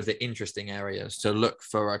one of the interesting areas to look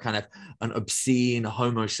for, a kind of an obscene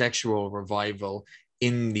homosexual revival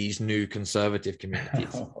in these new conservative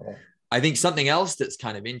communities. I think something else that's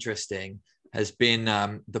kind of interesting has been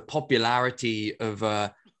the popularity of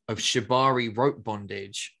shibari rope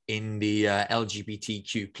bondage in the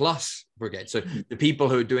LGBTQ plus brigade. So the people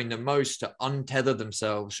who are doing the most to untether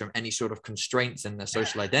themselves from any sort of constraints in their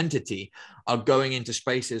social identity are going into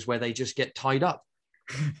spaces where they just get tied up.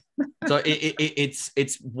 So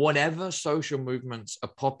it's whatever social movements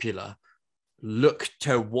are popular, look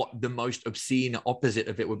to what the most obscene opposite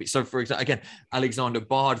of it would be. So for example, again, Alexander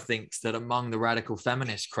Bard thinks that among the radical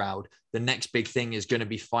feminist crowd, the next big thing is going to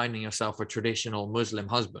be finding yourself a traditional Muslim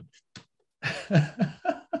husband.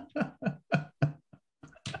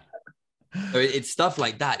 So it's stuff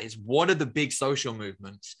like that. It's what are the big social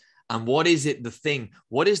movements and what is the thing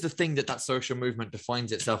that social movement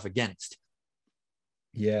defines itself against?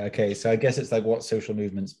 Yeah, okay. So I guess it's like what social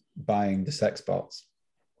movements buying the sex bots.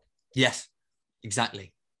 Yes,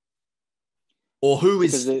 exactly. Or who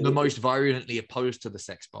is Because the most virulently opposed to the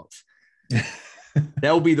sex bots?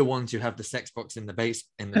 They'll be the ones who have the sex box in the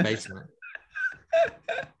basement.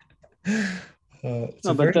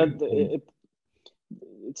 no, but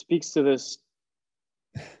it speaks to this.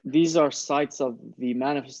 These are sites of the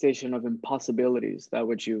manifestation of impossibilities, that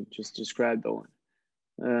which you just described,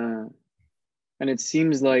 Owen. And it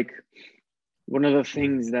seems like one of the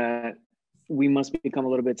things that we must become a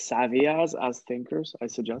little bit savvy as thinkers, I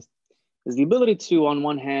suggest, is the ability to, on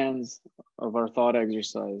one hand of our thought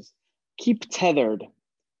exercise, keep tethered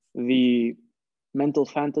the mental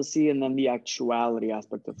fantasy and then the actuality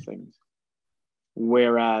aspect of things.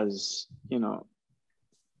 Whereas, you know,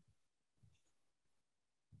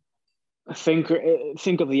 think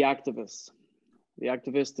of the activist. The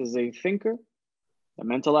activist is a thinker, a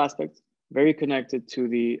mental aspect, very connected to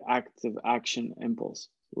the active action impulse.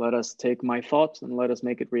 Let us take my thought and let us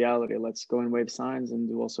make it reality. Let's go and wave signs and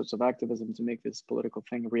do all sorts of activism to make this political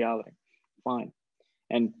thing a reality. Fine.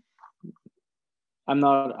 And I'm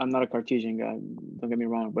not a Cartesian guy, don't get me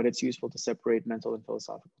wrong, but it's useful to separate mental and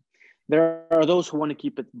philosophical. There are those who want to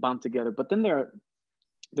keep it bound together, but then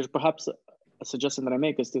there's perhaps a suggestion that I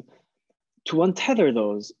make is to untether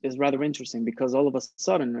those is rather interesting, because all of a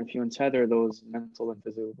sudden, if you untether those mental and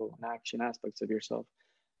physical and action aspects of yourself,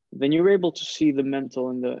 then you're able to see the mental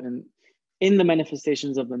and in the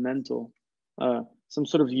manifestations of the mental, some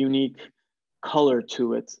sort of unique color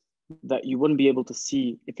to it that you wouldn't be able to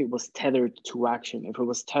see if it was tethered to action, if it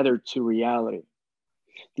was tethered to reality.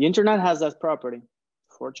 The internet has that property.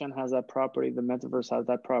 4chan has that property. The metaverse has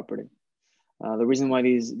that property. The reason why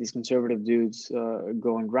these conservative dudes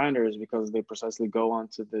go on Grindr is because they precisely go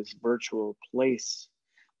onto this virtual place,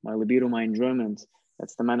 my libido, my enjoyment,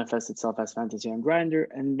 that's to manifest itself as fantasy on Grindr,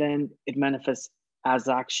 and then it manifests as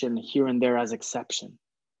action here and there as exception.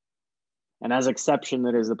 And as exception,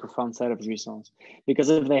 that is the profound side of jouissance. Because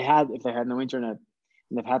if they had no internet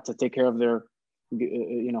and they've had to take care of their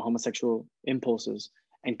homosexual impulses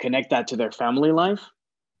and connect that to their family life,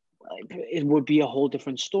 it would be a whole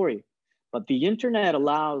different story. But the internet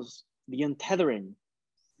allows the untethering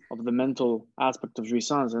of the mental aspect of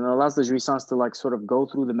jouissance, and it allows the jouissance to like sort of go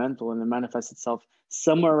through the mental and then manifest itself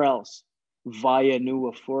somewhere else via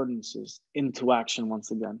new affordances into action once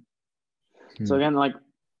again. So again, like,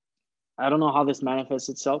 I don't know how this manifests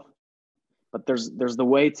itself, but there's the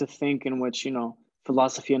way to think in which, you know,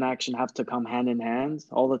 philosophy and action have to come hand in hand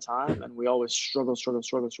all the time, and we always struggle.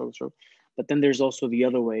 But then there's also the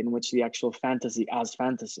other way in which the actual fantasy as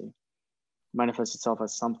fantasy manifests itself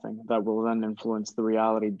as something that will then influence the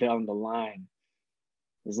reality down the line.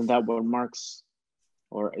 Isn't that what Marx,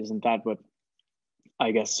 or isn't that what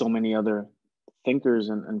I guess so many other thinkers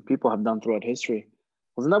and people have done throughout history?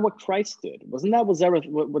 Wasn't that what Christ did? Wasn't that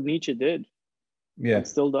what Nietzsche did? Yeah, it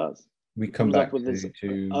still does. We come back with this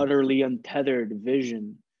utterly untethered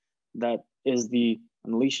vision that is the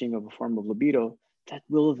unleashing of a form of libido that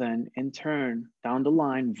will then, in turn, down the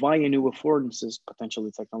line, via new affordances,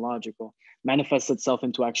 potentially technological, manifest itself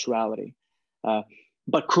into actuality,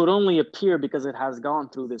 but could only appear because it has gone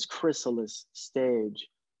through this chrysalis stage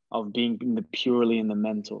of being purely in the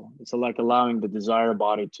mental. It's like allowing the desire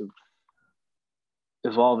body to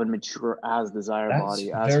evolve and mature as desire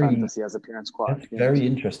body, as fantasy, as appearance quad. That's very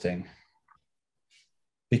interesting.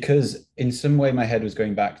 Because in some way, my head was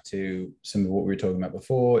going back to some of what we were talking about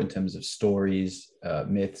before in terms of stories,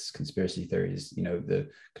 myths, conspiracy theories, you know, the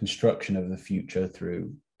construction of the future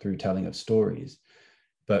through telling of stories.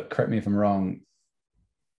 But correct me if I'm wrong,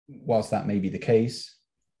 whilst that may be the case,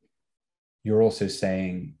 you're also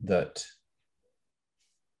saying that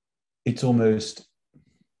it's almost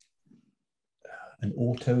an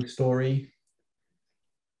auto story,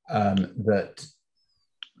 that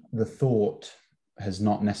the thought has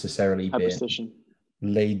not necessarily been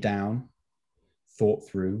laid down, thought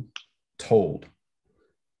through, told,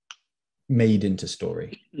 made into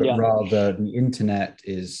story, but rather the internet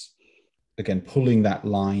is, again, pulling that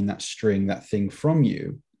line, that string, that thing from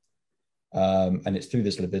you, and it's through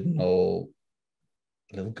this libidinal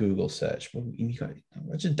little Google search. Well, you got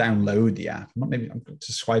to just download the app. Maybe I'm going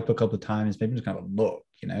to swipe a couple of times. Maybe I'm just going to have a look.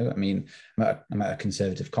 You know, I mean, I'm at a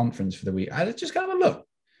conservative conference for the week. I just got to have a look.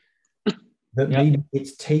 That maybe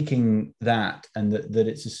it's taking that, and that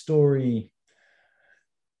it's a story.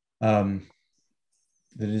 That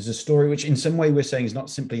is a story which, in some way, we're saying is not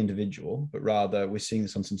simply individual, but rather we're seeing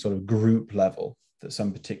this on some sort of group level. That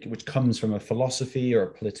some particular, which comes from a philosophy or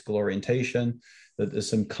a political orientation. That there's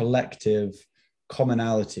some collective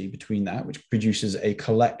commonality between that, which produces a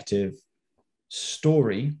collective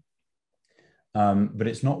story, but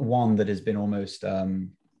it's not one that has been almost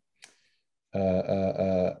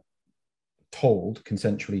told,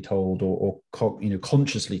 consensually told, or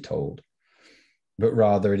consciously told, but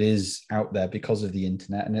rather it is out there because of the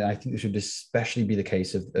internet. And I think this would especially be the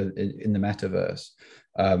case in the metaverse,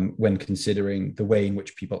 when considering the way in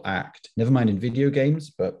which people act. Never mind in video games,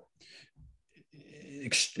 but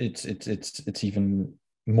it's even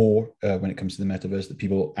more when it comes to the metaverse, that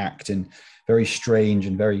people act in very strange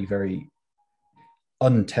and very, very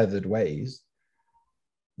untethered ways,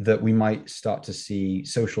 that we might start to see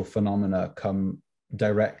social phenomena come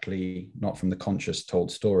directly, not from the conscious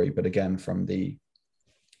told story, but again from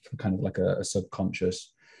kind of like a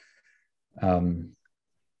subconscious,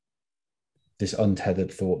 this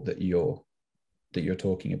untethered thought that you're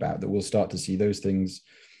talking about, that we'll start to see those things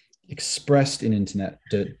expressed in internet,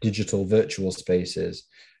 digital virtual spaces.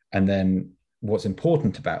 And then what's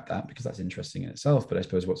important about that, because that's interesting in itself, but I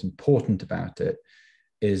suppose what's important about it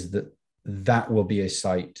is that will be a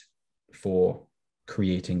site for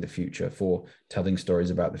creating the future, for telling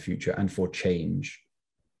stories about the future, and for change.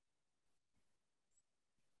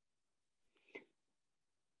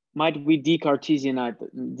 Might we decartesianize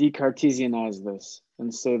this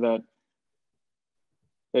and say that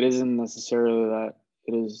it isn't necessarily that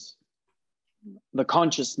it is the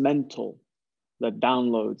conscious mental that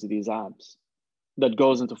downloads these apps, that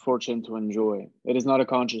goes into 4chan to enjoy? It is not a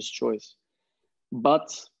conscious choice,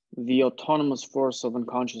 but the autonomous force of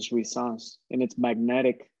unconscious response in its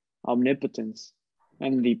magnetic omnipotence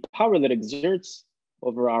and the power that exerts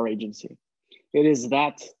over our agency. It is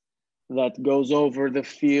that goes over the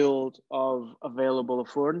field of available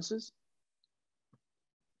affordances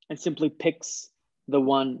and simply picks the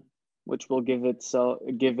one which will give it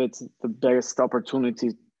the best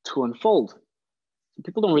opportunity to unfold. So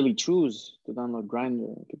people don't really choose to download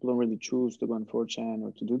Grindr. People don't really choose to go on 4chan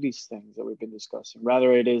or to do these things that we've been discussing.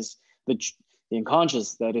 Rather, it is the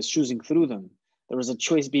unconscious that is choosing through them. There is a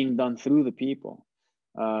choice being done through the people,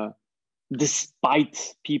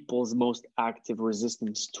 despite people's most active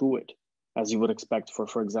resistance to it, as you would expect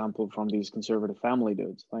for example, from these conservative family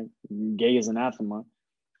dudes. Like, gay is anathema,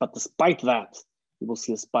 but despite that, you will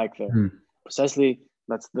see a spike there. Precisely,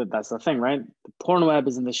 that's the thing, right? The Pornweb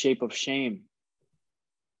is in the shape of shame.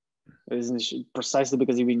 It is precisely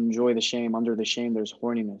because you enjoy the shame. Under the shame, there's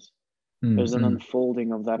horniness. There's an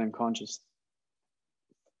unfolding of that unconscious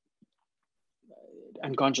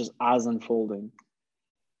as unfolding.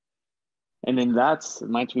 And in that,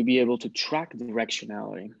 might we be able to track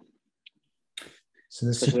directionality? So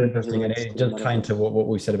this is super interesting, and it does tie into what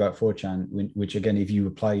we said about 4chan, which again, if you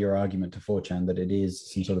apply your argument to 4chan, that it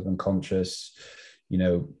is some sort of unconscious,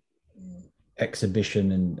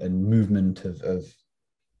 exhibition and movement of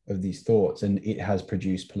these thoughts, and it has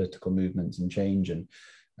produced political movements and change, and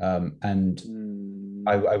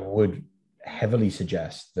I would heavily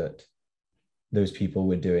suggest that those people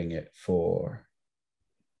were doing it for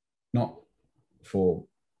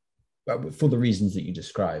the reasons that you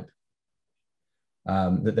describe.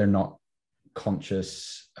 That they're not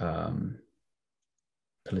conscious,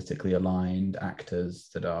 politically aligned actors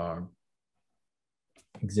that are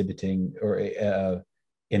exhibiting or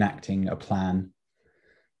enacting a plan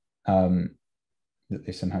that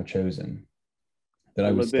they've somehow chosen. That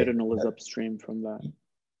I would say libidinal is upstream from that.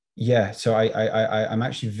 Yeah, so I'm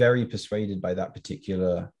actually very persuaded by that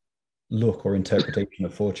particular look or interpretation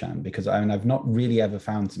of 4chan, because I've not really ever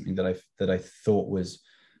found something that I thought was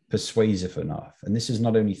persuasive enough. And this is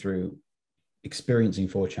not only through experiencing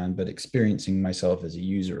 4chan, but experiencing myself as a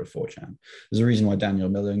user of 4chan. There's a reason why Daniel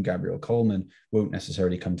Miller and Gabriel Coleman won't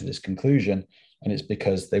necessarily come to this conclusion, and it's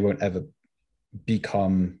because they won't ever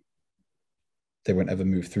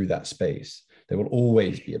move through that space. They will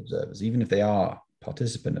always be observers, even if they are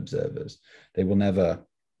participant observers. They will never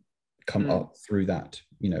come up through that,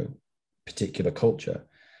 particular culture.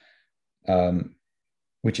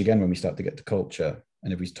 Which again, when we start to get to culture,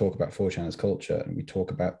 and if we talk about 4chan as culture, and we talk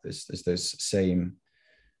about this as those same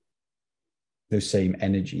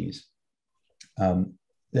energies,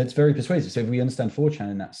 that's very persuasive. So if we understand 4chan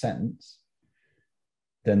in that sense,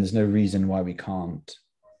 then there's no reason why we can't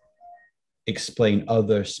explain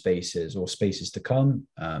other spaces or spaces to come,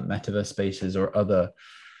 metaverse spaces or other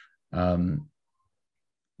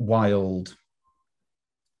wild,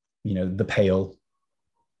 the pale,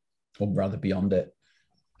 or rather beyond it,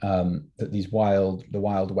 that the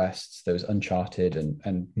wild wests, those uncharted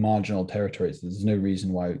and marginal territories, there's no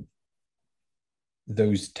reason why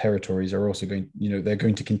those territories are also they're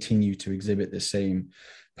going to continue to exhibit the same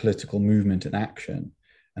political movement and action.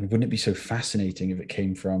 And wouldn't it be so fascinating if it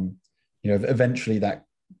came from, eventually that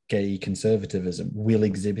gay conservatism will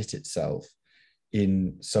exhibit itself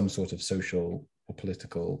in some sort of social or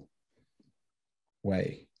political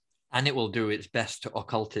way. And it will do its best to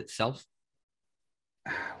occult itself.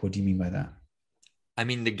 What do you mean by that? I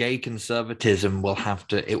mean, the gay conservatism will have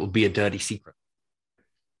to, it will be a dirty secret.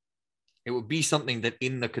 It will be something that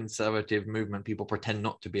in the conservative movement, people pretend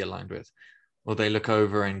not to be aligned with. Or they look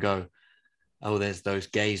over and go, oh, there's those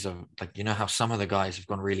gays of, like, you know how some of the guys have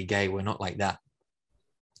gone really gay. We're not like that.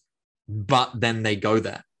 But then they go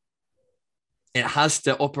there. It has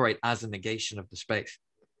to operate as a negation of the space.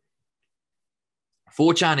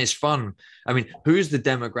 4chan is fun. I mean, who's the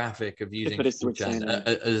demographic of using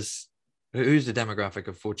 4chan? Who's the demographic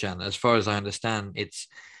of 4chan? As far as I understand, it's,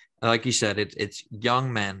 like you said, it's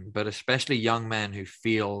young men, but especially young men who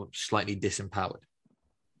feel slightly disempowered.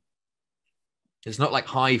 It's not like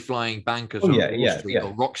high-flying bankers on Wall Street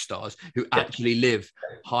or rock stars who actually live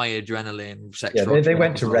high adrenaline, sex. Yeah, they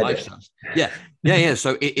went to Reddit. Yeah.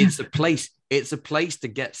 So it's a place. It's a place to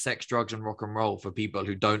get sex, drugs, and rock and roll for people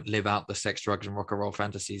who don't live out the sex, drugs, and rock and roll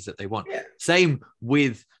fantasies that they want. Yeah. Same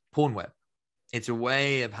with Pornweb. It's a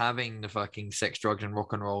way of having the fucking sex, drugs, and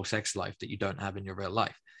rock and roll sex life that you don't have in your real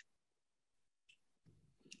life.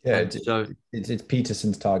 Yeah, it's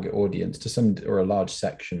Peterson's target audience to some, or a large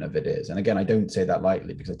section of it is. And again, I don't say that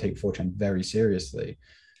lightly because I take 4chan very seriously.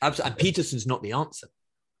 Absolutely. And Peterson's not the answer.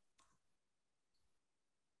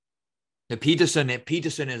 Peterson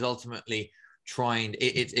is ultimately trying,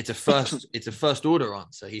 it's a first order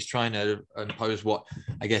answer. He's trying to impose what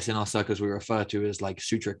I guess in our circles we refer to as like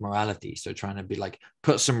sutric morality. So trying to be like,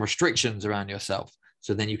 put some restrictions around yourself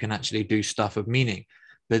so then you can actually do stuff of meaning.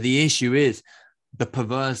 But the issue is, the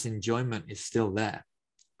perverse enjoyment is still there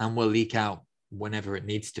and will leak out whenever it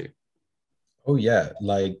needs to. Oh yeah,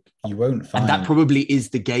 like you won't find. And that probably is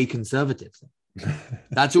the gay conservative thing.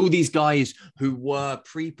 That's all these guys who were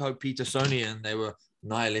pre-Pope Petersonian, they were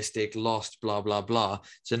nihilistic, lost, blah, blah, blah.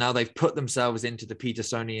 So now they've put themselves into the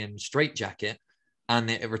Petersonian straitjacket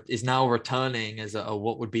and it is now returning as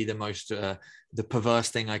what would be the most, the perverse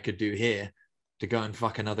thing I could do here, to go and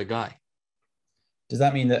fuck another guy. Does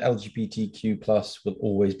that mean that LGBTQ plus will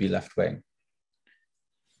always be left wing?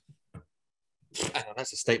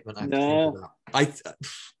 That's a statement I have to think about.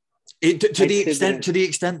 To the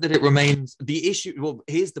extent that it remains the issue. Well,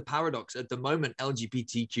 here's the paradox: at the moment,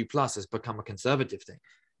 LGBTQ plus has become a conservative thing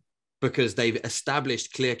because they've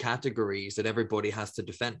established clear categories that everybody has to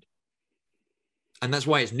defend, and that's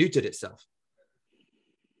why it's neutered itself.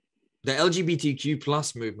 The LGBTQ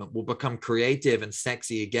plus movement will become creative and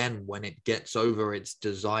sexy again when it gets over its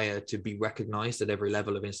desire to be recognized at every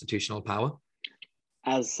level of institutional power.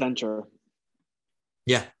 As center.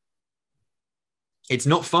 Yeah. It's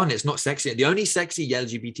not fun. It's not sexy. The only sexy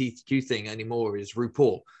LGBTQ thing anymore is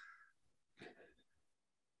RuPaul.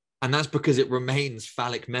 And that's because it remains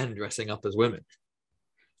phallic men dressing up as women.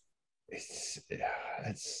 It's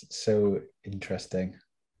so interesting.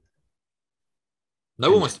 No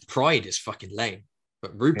one wants Pride is fucking lame,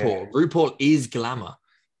 but RuPaul is glamour.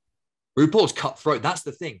 RuPaul's cutthroat. That's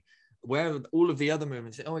the thing. Where all of the other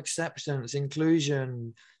movements, acceptance,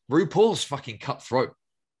 inclusion, RuPaul's fucking cutthroat.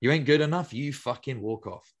 You ain't good enough, you fucking walk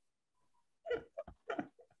off.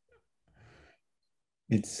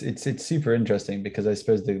 It's super interesting because I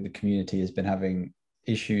suppose the community has been having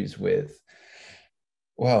issues with,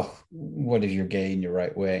 well, what if you're gay and you're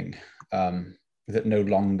right wing? That no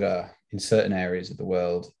longer in certain areas of the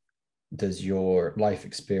world does your life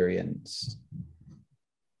experience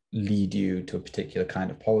lead you to a particular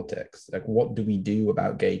kind of politics. Like, what do we do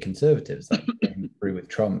about gay conservatives? That came through with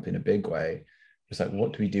Trump in a big way. It's like,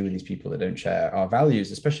 what do we do with these people that don't share our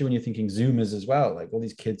values, especially when you're thinking Zoomers as well? Like all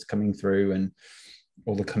these kids coming through and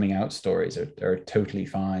all the coming out stories are totally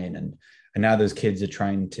fine. And now those kids are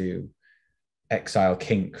trying to exile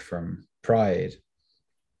kink from Pride.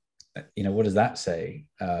 You know, what does that say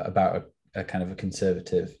about a kind of a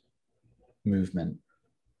conservative movement?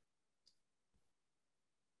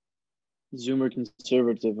 Zoomer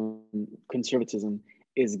conservatism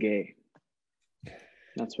is gay.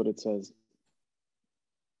 That's what it says.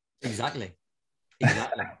 Exactly.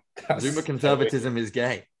 Zoomer conservatism is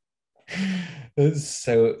gay. It's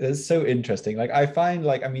so interesting. Like I find,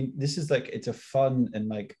 like, I mean, this is like, it's a fun and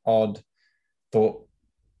like odd thought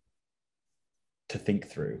to think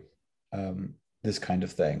through. This kind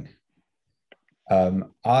of thing.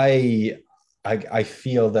 I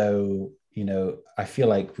feel though, you know, I feel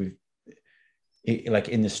like like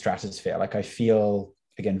in the stratosphere, like I feel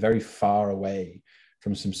again very far away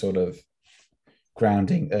from some sort of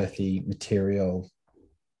grounding, earthy, material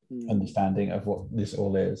understanding of what this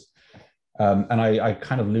all is. And I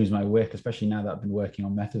kind of lose my wick, especially now that I've been working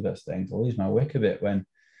on metaverse things. I lose my wick a bit when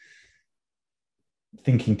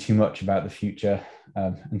thinking too much about the future,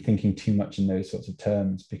 and thinking too much in those sorts of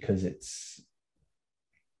terms, because it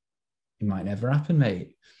might never happen,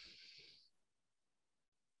 mate.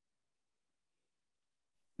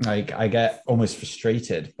 Like, I get almost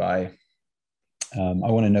frustrated by, I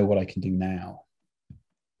want to know what I can do now.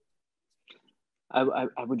 I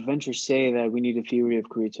would venture say that we need a theory of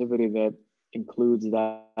creativity that includes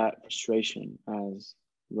that frustration as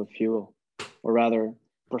the fuel, or rather,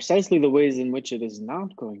 precisely the ways in which it is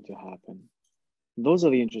not going to happen. Those are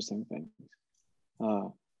the interesting things.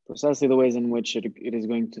 Precisely the ways in which it is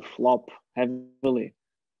going to flop heavily.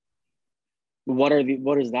 What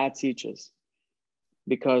does that teach us?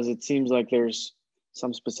 Because it seems like there's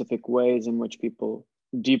some specific ways in which people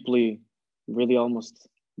deeply, really almost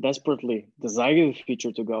desperately desire the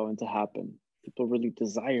future to go and to happen. People really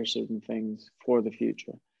desire certain things for the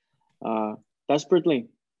future, desperately.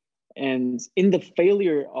 And in the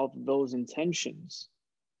failure of those intentions,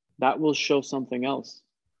 that will show something else.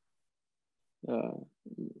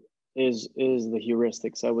 Is the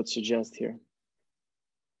heuristics I would suggest here.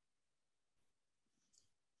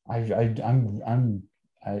 I like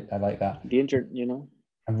that.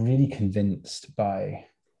 I'm really convinced by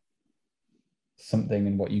something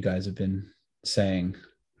in what you guys have been saying.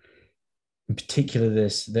 In particular,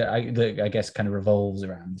 that I guess kind of revolves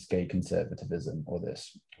around this gay conservatism, or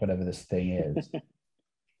this, whatever this thing is.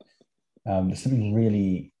 There's something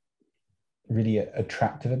really, really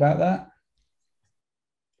attractive about that.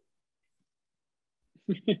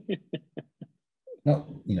 Not,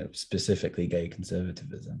 specifically gay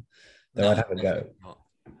conservatism, though. I'd have a go.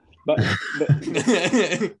 But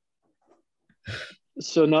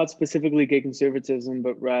so not specifically gay conservatism,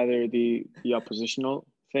 but rather the oppositional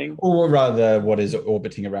thing, or rather what is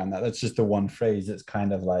orbiting around that. That's just the one phrase that's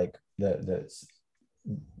kind of like that's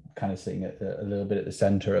kind of sitting a little bit at the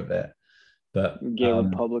center of it. But gay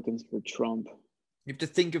Republicans for Trump. You have to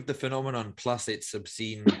think of the phenomenon plus its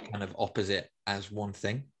obscene kind of opposite as one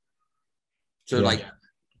thing. So like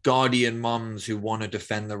guardian mums who want to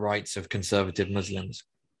defend the rights of conservative Muslims.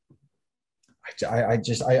 I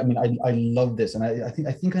love this, and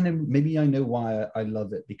I think I know. Maybe I know why I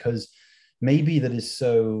love it, because maybe that is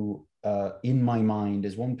so in my mind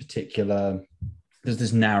is one particular. There's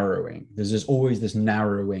this narrowing. There's always this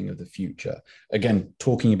narrowing of the future. Again,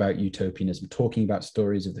 talking about utopianism, talking about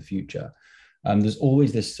stories of the future. There's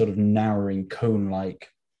always this sort of narrowing, cone-like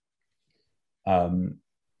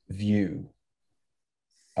view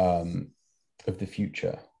of the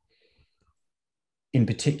future. In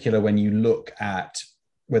particular, when you look at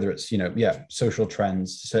whether it's, social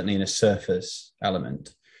trends, certainly in a surface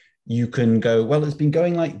element, you can go, well, it's been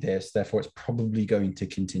going like this, therefore it's probably going to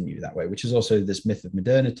continue that way, which is also this myth of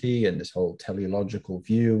modernity and this whole teleological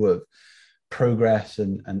view of progress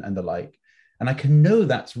and the like. And I can know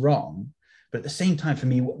that's wrong, but at the same time, for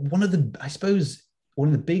me, one of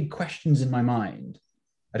the big questions in my mind,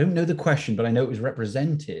 I don't know the question, but I know it was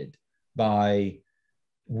represented by,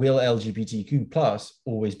 will LGBTQ plus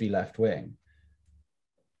always be left wing?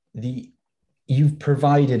 You've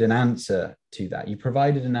provided an answer to that. You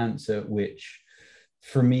provided an answer which,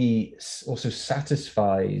 for me, also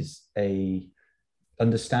satisfies a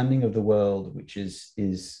understanding of the world, which is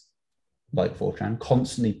like Fortran,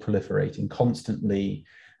 constantly proliferating, constantly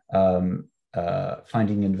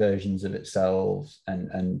finding inversions of itself,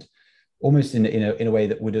 and almost in a way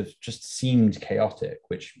that would have just seemed chaotic,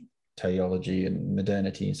 which teleology and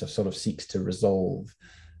modernity and stuff sort of seeks to resolve.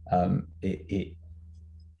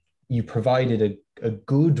 You provided a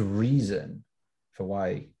good reason for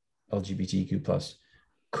why LGBTQ plus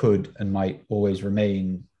could and might always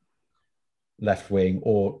remain left wing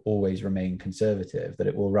or always remain conservative, that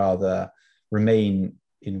it will rather remain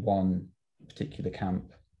in one particular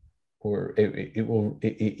camp, or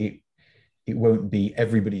it won't be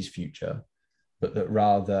everybody's future, but that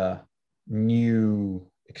rather new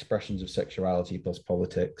expressions of sexuality plus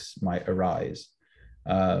politics might arise.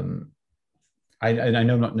 I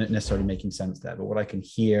know I'm not necessarily making sense there, but what I can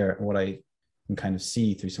hear and what I can kind of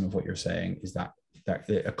see through some of what you're saying is that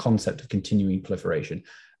a concept of continuing proliferation,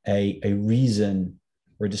 a reason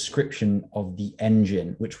or a description of the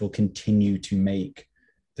engine which will continue to make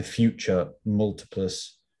the future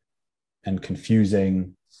multiplous and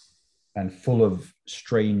confusing and full of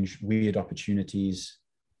strange, weird opportunities.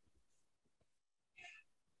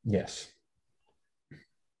 Yes.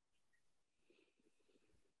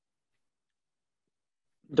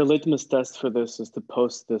 The litmus test for this is to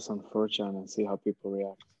post this on 4chan and see how people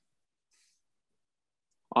react.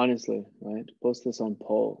 Honestly, right? Post this on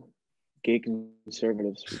poll. gay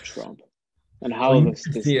conservatives for Trump, and Oh, how you this,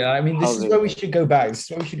 should this see it. I mean, how this is they, where we should go back. This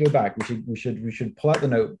is where we should go back. We should pull out the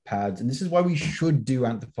notepads, and this is why we should do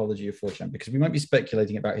Anthropology of 4chan, because we might be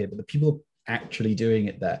speculating about here, but the people actually doing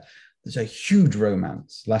it there, there's a huge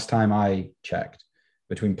romance. Last time I checked,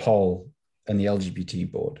 between Paul and the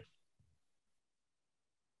LGBT board.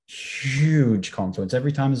 Huge confluence.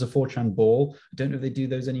 Every time there's a 4chan ball, I don't know if they do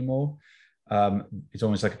those anymore. It's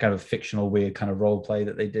almost like a kind of fictional, weird kind of role play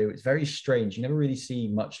that they do. It's very strange. You never really see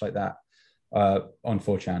much like that on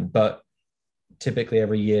 4chan, but typically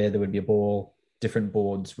every year there would be a ball. Different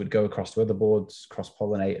boards would go across to other boards,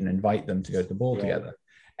 cross-pollinate, and invite them to go to the ball together.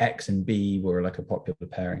 X and B were like a popular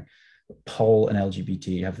pairing. Paul and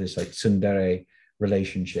LGBT have this like tsundere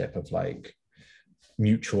relationship of like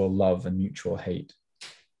mutual love and mutual hate.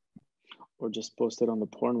 or just post it on the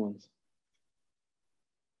porn ones.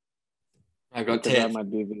 I got Because that tits.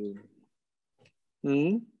 might be the.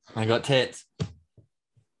 Hmm? I got tits.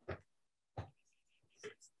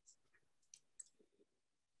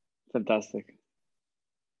 Fantastic.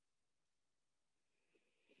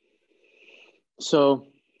 So,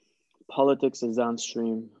 politics is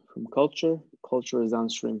downstream from culture. Culture is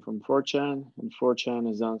downstream from 4chan, and 4chan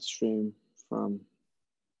is downstream from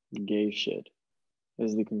gay shit.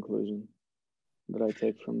 Is the conclusion that I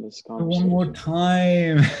take from this conversation. One more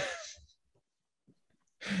time.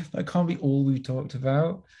 That can't be all we've talked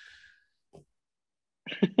about.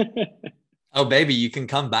 Oh, baby, you can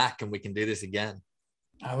come back and we can do this again.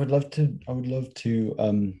 I would love to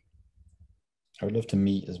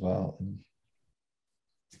meet as well.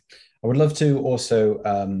 I would love to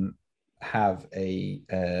also have a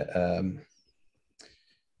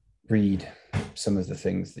read some of the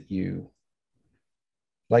things that you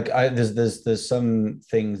like. There's some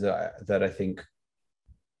things that I think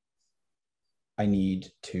I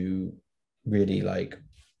need to really like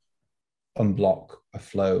unblock a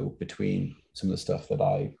flow between some of the stuff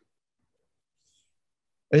that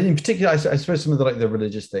in particular, I suppose some of the like the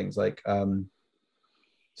religious things, like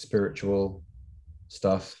spiritual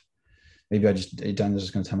stuff. Maybe Daniel's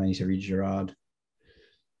just going to tell me I need to read Girard.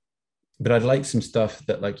 But I'd like some stuff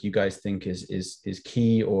that like you guys think is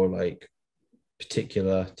key or like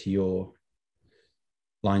particular to your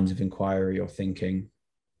lines of inquiry or thinking.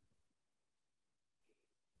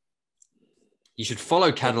 You should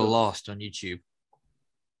follow Cattle Lost on YouTube.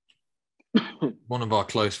 One of our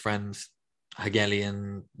close friends,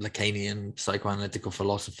 Hegelian, Lacanian, psychoanalytical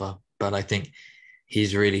philosopher. But I think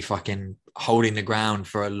he's really fucking holding the ground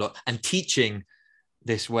for a lot and teaching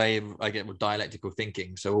this way of, I get with dialectical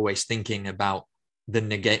thinking. So always thinking about the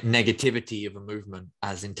negativity of a movement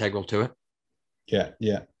as integral to it. Yeah.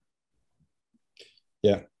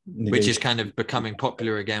 Which is kind of becoming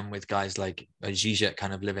popular again with guys like Zizek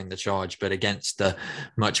kind of living the charge, but against the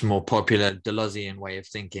much more popular Deleuzean way of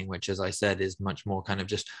thinking, which, as I said, is much more kind of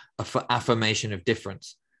just affirmation of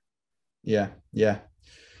difference. Yeah.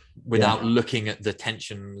 Without looking at the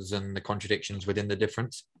tensions and the contradictions within the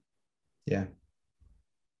difference. Yeah,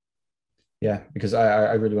 because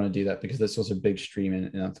I really want to do that, because there's also a big stream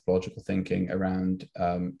in anthropological thinking around,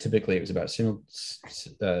 typically it was about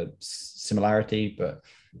similarity, but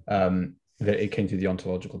it came through the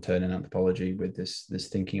ontological turn in anthropology with this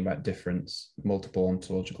thinking about difference, multiple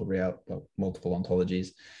ontological multiple ontologies,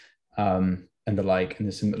 and the like.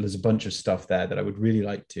 And there's a bunch of stuff there that I would really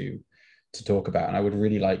like to talk about, and I would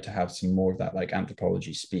really like to have some more of that like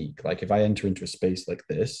anthropology speak. Like if I enter into a space like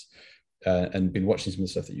this, and been watching some of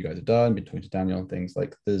the stuff that you guys have done, been talking to Daniel and things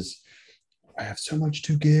like I have so much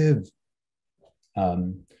to give. I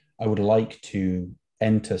would like to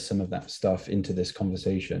enter some of that stuff into this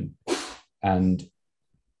conversation and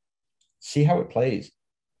see how it plays,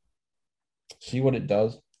 see what it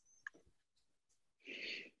does.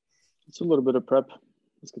 It's a little bit of prep.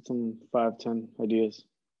 Let's get some 5-10 ideas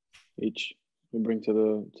each we bring to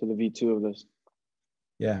the V2 of this.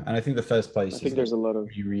 Yeah, and I think the first place I think there's a lot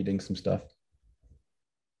of you reading some stuff.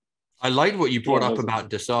 I liked what you brought up about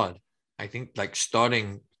Desard. I think like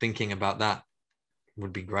starting thinking about that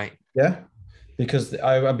would be great. Yeah, because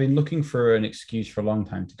I've been looking for an excuse for a long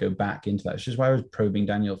time to go back into that. It's just why I was probing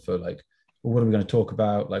Daniel for like, well, what are we going to talk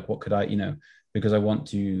about? Like, what could I, because I want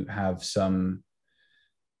to have something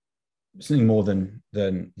more than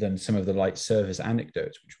some of the like service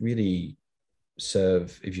anecdotes, which really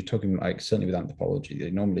serve, if you're talking like certainly with anthropology, they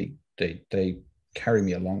normally they carry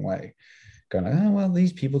me a long way, going like, oh well,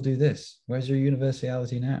 these people do this, where's your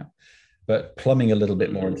universality now? But plumbing a little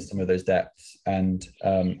bit more into some of those depths, and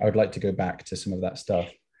I would like to go back to some of that stuff,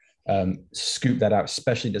 scoop that out,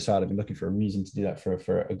 especially Desart. I've been looking for a reason to do that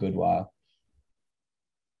for a good while.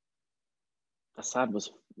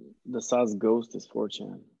 Assad's ghost is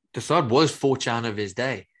 4chan. Assad was 4chan of his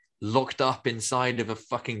day, locked up inside of a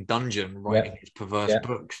fucking dungeon writing his perverse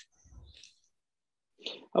books.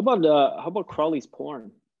 How about Crawley's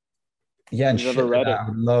porn? Yeah, and You've shit ever like read that. it? I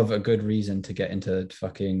would love a good reason to get into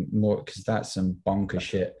fucking more, because that's some bonker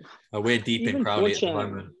shit. Oh, we're deep in Even Crowley at the 4chan,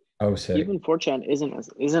 moment. Oh, sick. even 4chan isn't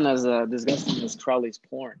as disgusting as Crowley's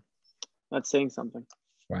porn. That's saying something.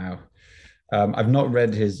 Wow. I've not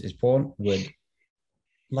read his porn. Would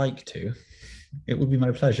like to. It would be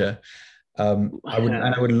my pleasure. I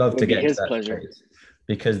would love to Would be get into his that pleasure. space,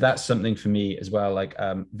 because that's something for me as well. Like,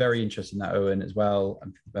 very interested in that, Owen, as well.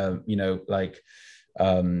 You know, like,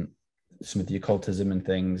 some of the occultism and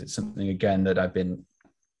things. It's something, again, that I've been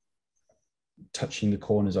touching the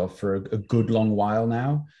corners of for a good long while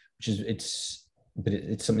now, which is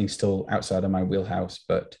it's something still outside of my wheelhouse,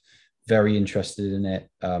 but very interested in it.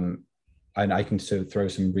 And I can sort of throw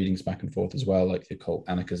some readings back and forth as well, like the occult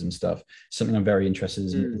anarchism stuff. Something I'm very interested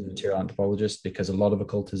in as a material anthropologist, because a lot of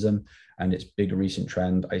occultism and its big recent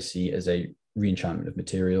trend I see as a reenchantment of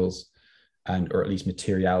materials, or at least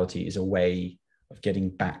materiality is a way of getting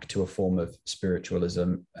back to a form of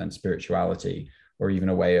spiritualism and spirituality, or even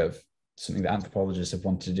a way of something that anthropologists have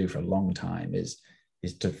wanted to do for a long time, is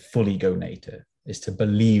to fully go native, is to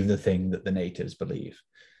believe the thing that the natives believe,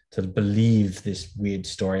 to believe this weird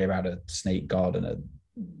story about a snake god and a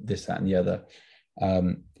this, that, and the other,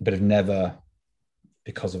 but have never,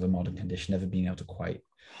 because of a modern condition, never been able to quite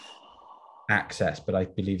access. But I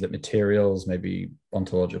believe that materials, maybe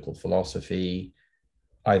ontological philosophy,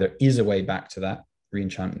 either is a way back to that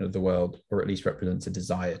reenchantment of the world, or at least represents a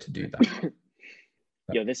desire to do that.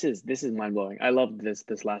 Yo, this is mind-blowing. I love this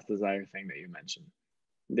last desire thing that you mentioned.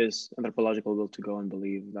 This anthropological will to go and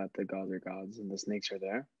believe that the gods are gods and the snakes are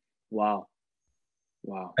there. Wow.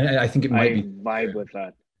 And I think it might be vibe with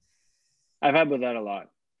that. I vibe with that a lot.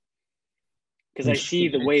 Because I see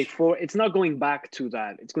the way for it's not going back to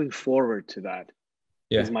that, it's going forward to that.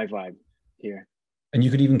 Is my vibe here. And you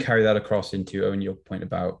could even carry that across into, Owen, your point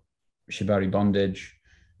about shibari bondage.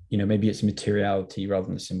 You know, maybe it's materiality rather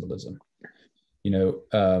than the symbolism. You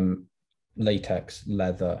know, latex,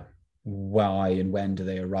 leather, why and when do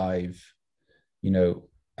they arrive? You know,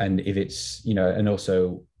 and if it's, you know, and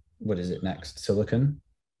also, what is it next? Silicon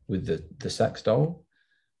with the sex doll.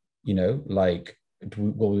 You know, like,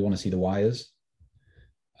 will we want to see the wires?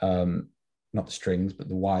 Not the strings, but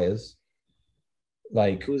the wires.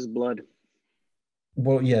 Like, whose blood?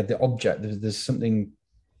 Well, yeah, the object. There's something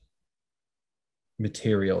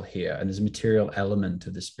material here, and there's a material element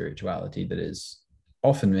of the spirituality that is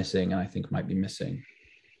often missing, and I think might be missing.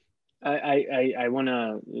 I want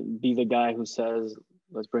to be the guy who says,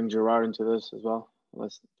 let's bring Gerard into this as well.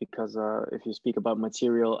 Because if you speak about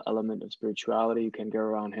material element of spirituality, you can go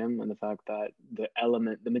around him, and the fact that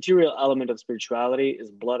the material element of spirituality is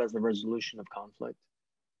blood as the resolution of conflict.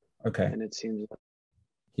 Okay. And it seems like,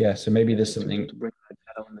 yeah, so maybe there's something.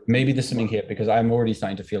 Maybe there's something here, because I'm already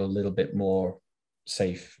starting to feel a little bit more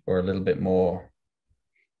safe, or a little bit more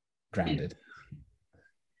grounded.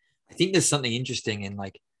 I think there's something interesting in,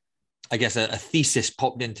 like, I guess a thesis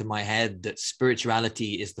popped into my head that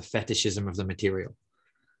spirituality is the fetishism of the material.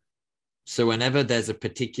 So whenever there's a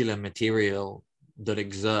particular material that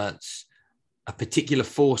exerts a particular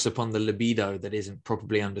force upon the libido that isn't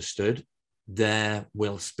properly understood, there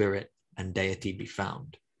will spirit and deity be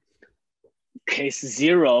found. Case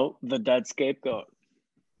 0, the dead scapegoat,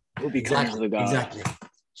 who becomes the god. Exactly.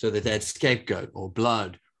 So the dead scapegoat, or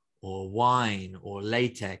blood, or wine, or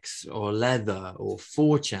latex, or leather, or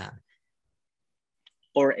 4chan.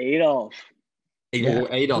 Or Adolf.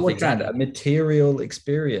 Or Adolf, exactly. A material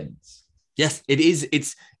experience. Yes, it is.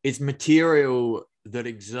 It's material that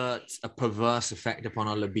exerts a perverse effect upon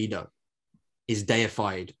our libido, is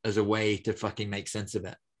deified as a way to fucking make sense of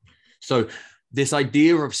it. So this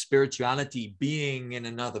idea of spirituality being in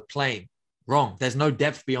another plane, wrong. There's no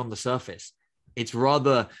depth beyond the surface. It's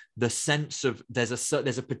rather the sense of there's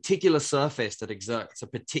a particular surface that exerts a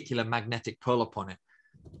particular magnetic pull upon it.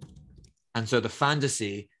 And so the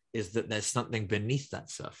fantasy is that there's something beneath that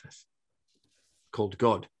surface called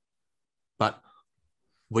God. But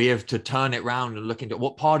we have to turn it around and look into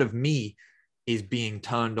what part of me is being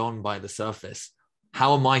turned on by the surface.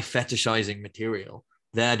 How am I fetishizing material?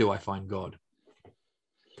 There do I find God.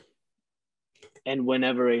 And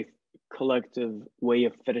whenever a collective way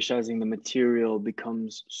of fetishizing the material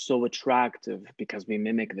becomes so attractive because we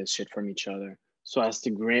mimic this shit from each other, so as to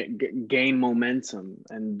gain momentum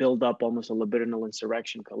and build up almost a libidinal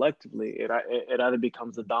insurrection collectively, it either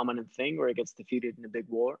becomes the dominant thing or it gets defeated in a big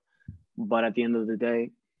war. But at the end of the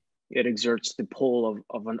day, it exerts the pull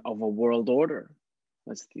of a world order.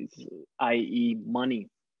 That's i.e. money.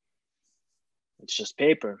 It's just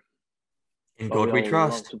paper. In But God we all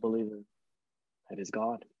trust. love to believe it. That is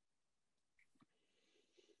God.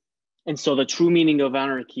 And so the true meaning of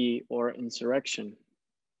anarchy or insurrection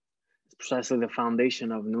is precisely the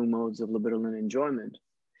foundation of new modes of liberal enjoyment,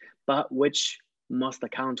 but which must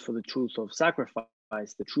account for the truth of sacrifice,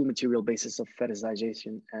 the true material basis of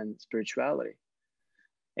fetishization and spirituality.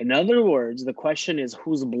 In other words, the question is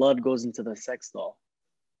whose blood goes into the sex doll?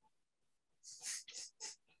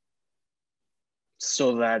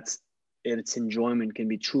 So that its enjoyment can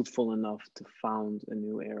be truthful enough to found a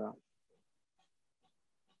new era.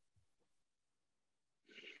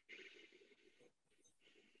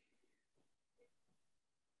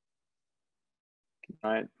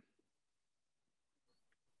 Right.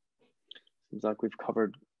 Seems like we've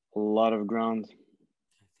covered a lot of ground. I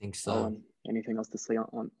think so. Anything else to say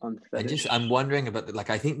on fetish? I'm wondering about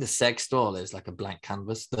I think the sex doll is like a blank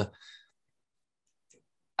canvas.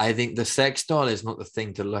 I think the sex doll is not the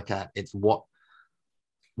thing to look at. It's what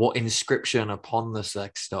inscription upon the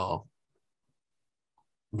sex doll,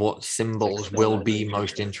 what symbols will be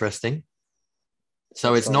most interesting.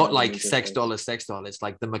 So it's not like sex doll is sex doll. It's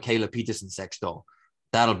like the Michaela Peterson sex doll.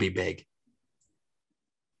 That'll be big.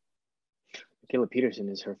 Michaela Peterson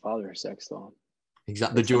is her father's sex doll.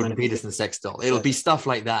 Exactly. The Jordan Peterson sex doll. It'll be stuff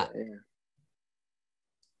like that.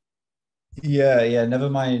 Yeah. Never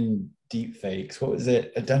mind deep fakes. What was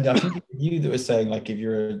it? I think you that was saying like if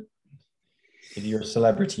you're a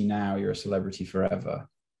celebrity now, you're a celebrity forever.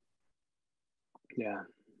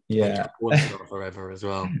 Yeah. Forever as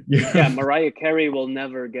well. Yeah, Mariah Carey will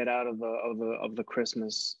never get out of the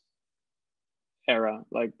Christmas era.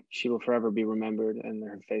 Like she will forever be remembered, and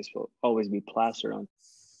her face will always be plastered onto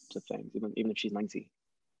things, even if she's 90,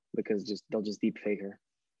 because they'll just deep fake her.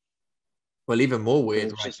 Well, even more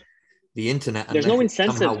weird, right? The internet. There's no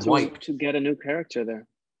incentive to get a new character there.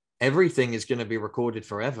 Everything is going to be recorded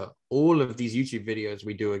forever. All of these YouTube videos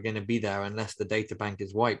we do are going to be there unless the data bank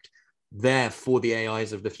is wiped. There for the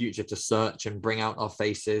AIs of the future to search and bring out our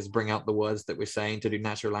faces, bring out the words that we're saying, to do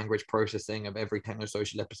natural language processing of every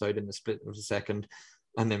technosocial episode in the split of a second,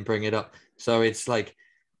 and then bring it up. So it's like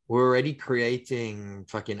we're already creating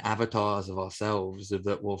fucking avatars of ourselves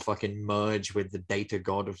that will fucking merge with the data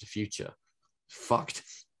god of the future. Fucked.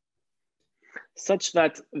 Such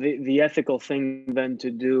that the ethical thing then to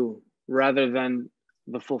do, rather than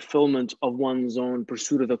the fulfillment of one's own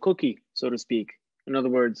pursuit of the cookie, so to speak. In other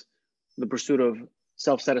words, the pursuit of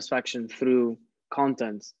self-satisfaction through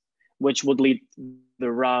content, which would lead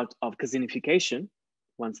the route of casinification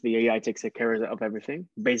once the AI takes care of everything.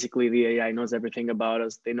 Basically, the AI knows everything about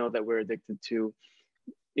us. They know that we're addicted to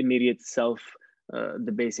immediate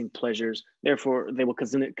debasing pleasures. Therefore, they will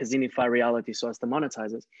casinify reality so as to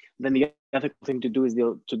monetize it. Then the ethical thing to do is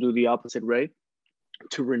to do the opposite, right?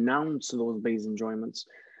 To renounce those base enjoyments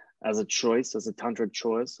as a choice, as a tantric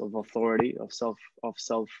choice of authority, of self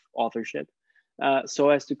authorship, so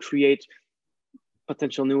as to create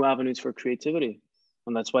potential new avenues for creativity.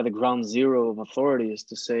 And that's why the ground zero of authority is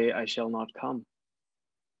to say, I shall not come.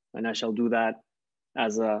 And I shall do that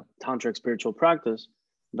as a tantric spiritual practice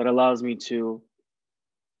that allows me to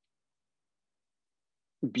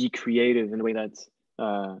be creative in a way that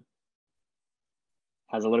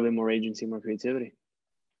has a little bit more agency, more creativity.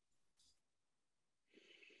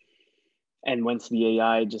 And once the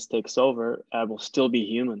AI just takes over, I will still be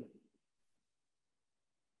human.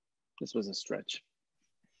 This was a stretch.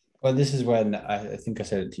 Well, this is when I think I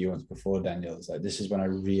said it to you once before, Daniel. It's like this is when I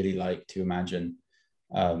really like to imagine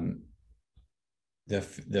the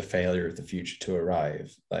failure of the future to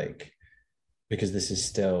arrive, like because this is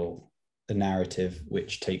still the narrative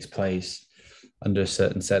which takes place under a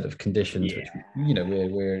certain set of conditions, which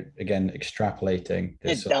we're again extrapolating.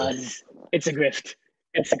 It does. It's a grift.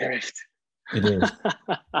 It's a grift. It is.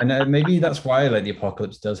 And maybe that's why like the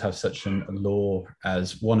apocalypse does have such an allure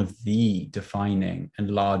as one of the defining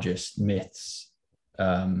and largest myths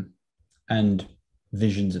and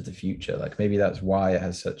visions of the future. Like maybe that's why it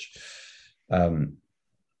has such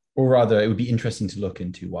or rather it would be interesting to look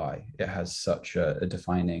into why it has such a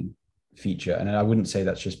defining feature. And I wouldn't say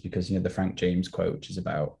that's just because the Frank James quote, which is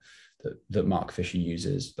about that Mark Fisher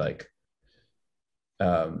uses, like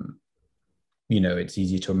it's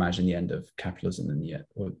easier to imagine the end of capitalism than the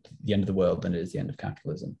end of the world than it is the end of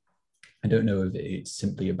capitalism. I don't know if it's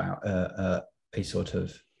simply about a sort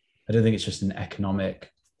of, I don't think it's just an economic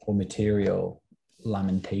or material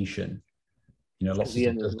lamentation. Lots of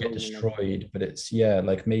stuff does get destroyed, but it's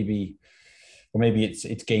like maybe or maybe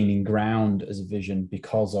it's gaining ground as a vision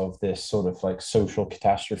because of this sort of like social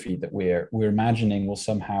catastrophe that we're imagining will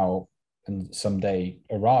somehow and someday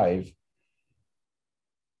arrive.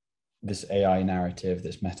 This AI narrative,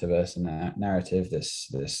 this metaverse narrative,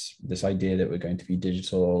 this idea that we're going to be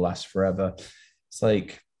digital or last forever. It's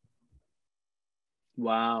like,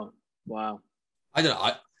 wow. I don't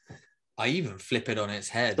know. I even flip it on its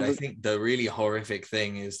head. I think the really horrific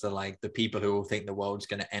thing is the people who will think the world's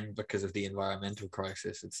going to end because of the environmental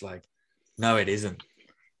crisis. It's like, no, it isn't.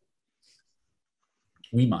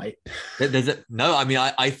 We might.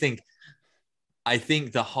 I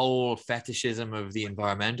think the whole fetishism of the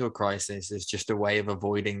environmental crisis is just a way of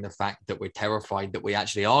avoiding the fact that we're terrified that we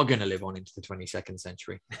actually are going to live on into the 22nd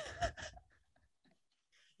century.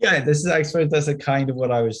 Yeah, this is, I suppose that's a kind of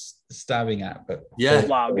what I was stabbing at, but yeah.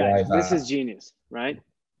 Wow, guys, this is genius, right?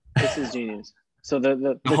 This is genius. So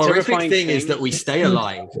the horrific thing is that we stay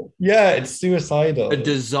alive. Yeah, it's suicidal. The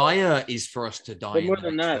desire is for us to die. But more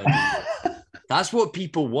than that. That's what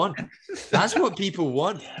people want. That's what people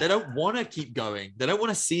want. They don't want to keep going. They don't want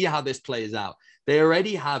to see how this plays out. They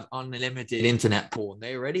already have unlimited internet porn.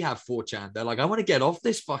 They already have 4chan. They're like, I want to get off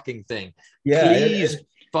this fucking thing. Yeah, please,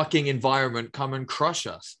 fucking environment, come and crush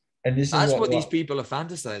us. And this that's is what these people are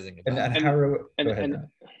fantasizing about.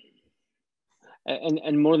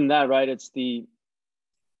 And more than that, right? It's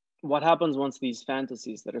what happens once these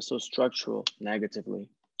fantasies that are so structural negatively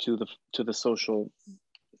to the social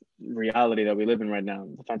reality that we live in right now,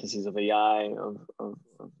 the fantasies of AI, of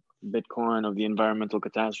Bitcoin, of the environmental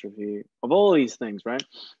catastrophe, of all these things, right?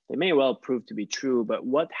 They may well prove to be true, but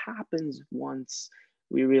what happens once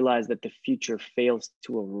we realize that the future fails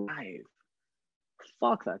to arrive?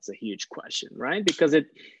 Fuck, that's a huge question, right? Because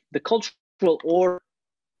the cultural order,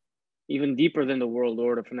 even deeper than the world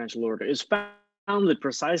order, financial order, is founded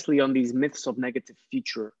precisely on these myths of negative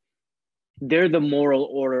future. They're the moral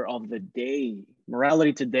order of the day.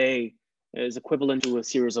 Morality today is equivalent to a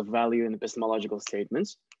series of value and epistemological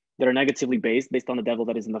statements that are negatively based on the devil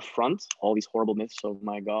that is in the front. All these horrible myths of,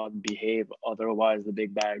 my God, behave, otherwise the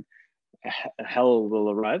big bag, hell will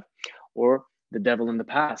arrive. Or the devil in the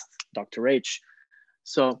past, Dr. H.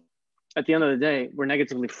 So at the end of the day, we're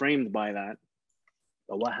negatively framed by that.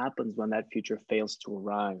 But what happens when that future fails to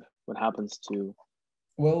arrive? What happens to,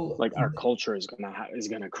 our culture is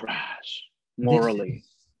gonna crash morally.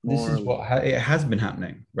 This is what it has been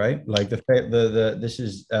happening, right? Like this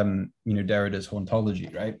is Derrida's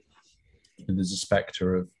hauntology, right? There's a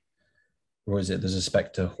specter of, or is it? There's a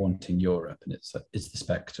specter haunting Europe, and it's the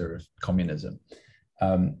specter of communism.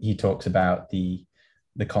 He talks about the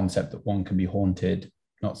concept that one can be haunted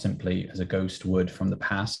not simply as a ghost would from the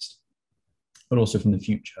past, but also from the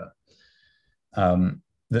future.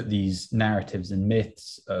 That these narratives and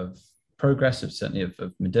myths of progress, certainly of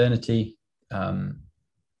modernity, when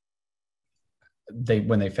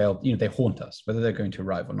they fail, they haunt us, whether they're going to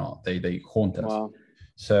arrive or not. They haunt us. Wow.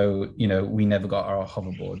 So we never got our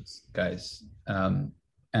hoverboards, guys. And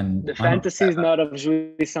the fantasy is not of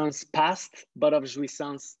jouissance past, but of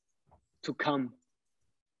jouissance to come.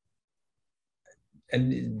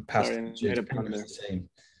 And past is the same.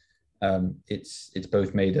 It's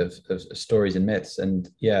both made of stories and myths, and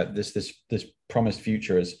this promised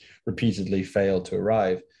future has repeatedly failed to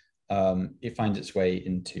arrive. It finds its way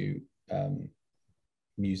into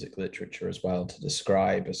music literature as well, to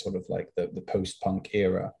describe a sort of like the post-punk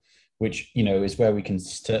era, which is where we can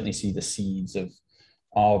certainly see the seeds of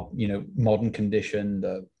our modern condition.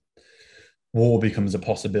 The war becomes a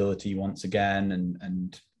possibility once again,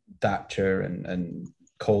 and Thatcher and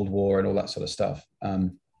Cold War and all that sort of stuff.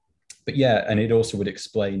 But and it also would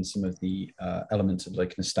explain some of the elements of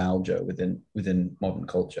like nostalgia within modern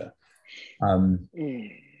culture.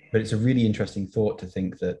 But it's a really interesting thought to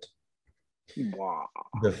think that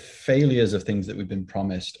the failures of things that we've been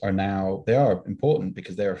promised they are important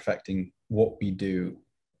because they're affecting what we do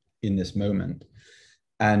in this moment.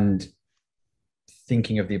 And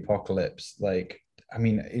thinking of the apocalypse,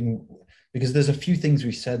 because there's a few things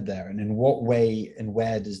we said there, and in what way and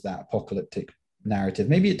where does that apocalyptic narrative,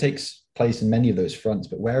 maybe it takes place in many of those fronts,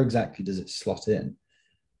 but where exactly does it slot in?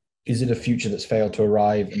 Is it a future that's failed to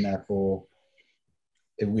arrive and therefore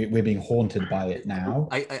we're being haunted by it now?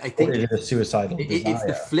 I think or is it a suicidal desire? It's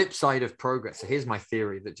the flip side of progress. So here's my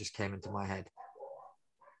theory that just came into my head.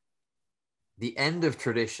 The end of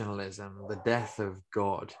traditionalism, the death of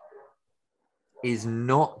God, is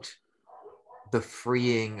not the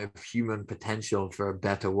freeing of human potential for a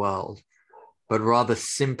better world, but rather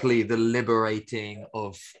simply the liberating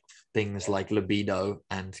of things like libido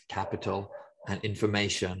and capital and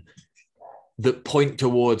information that point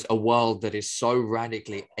towards a world that is so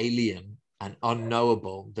radically alien and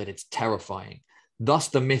unknowable that it's terrifying. Thus,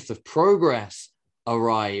 the myth of progress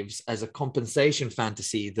arrives as a compensation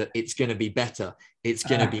fantasy that it's going to be better, it's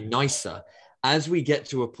going to be nicer. As we get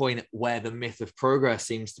to a point where the myth of progress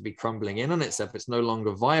seems to be crumbling in on itself, it's no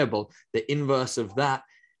longer viable. The inverse of that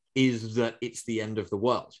is that it's the end of the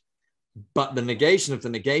world. But the negation of the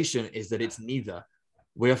negation is that it's neither.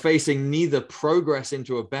 We are facing neither progress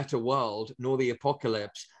into a better world nor the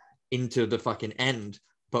apocalypse into the fucking end,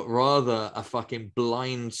 but rather a fucking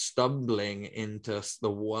blind stumbling into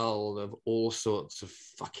the world of all sorts of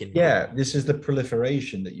fucking... Yeah, this is the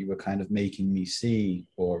proliferation that you were kind of making me see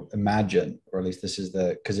or imagine, or at least this is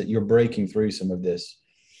the, because you're breaking through some of this.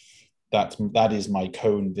 That is my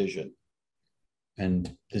cone vision.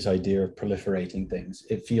 And this idea of proliferating things,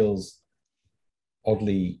 it feels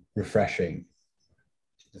oddly refreshing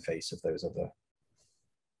in the face of those other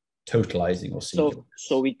totalizing or singular.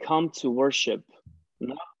 So we come to worship.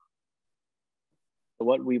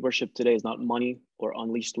 What we worship today is not money or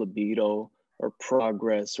unleashed libido or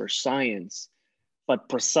progress or science, but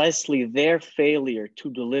precisely their failure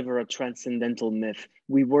to deliver a transcendental myth.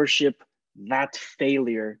 We worship that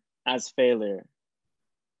failure as failure.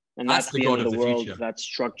 And that's the end of the world that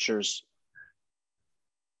structures.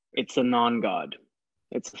 It's a non-God.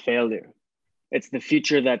 It's a failure. It's the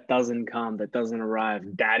future that doesn't come, that doesn't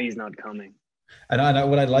arrive. Daddy's not coming. And I know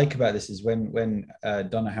what I like about this is when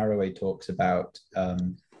Donna Haraway talks about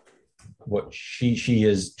what she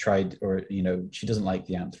has tried, or she doesn't like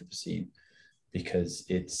the Anthropocene because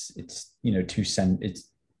it's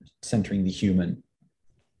it's centering the human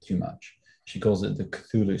too much. She calls it the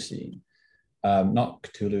Cthulucene, not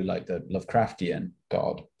Cthulhu like the Lovecraftian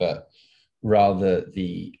god, but rather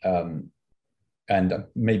the and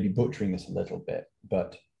maybe butchering this a little bit,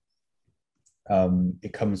 but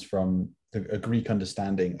it comes from a Greek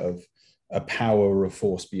understanding of a power or a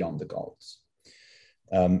force beyond the gods.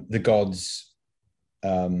 The gods,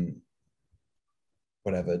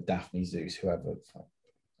 whatever, Daphne, Zeus, whoever,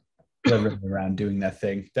 they're running around doing their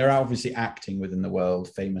thing. They're obviously acting within the world.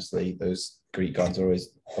 Famously, those Greek gods are always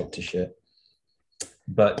up to shit.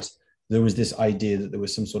 But there was this idea that there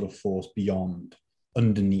was some sort of force beyond,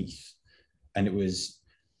 underneath, and it was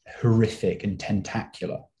horrific and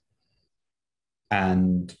tentacular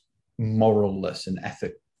and moralless and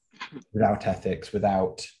without ethics,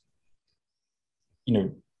 without, I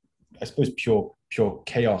suppose pure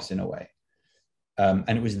chaos in a way. And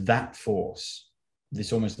it was that force,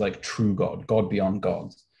 this almost like true God beyond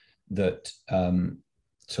gods, that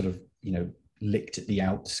sort of, licked at the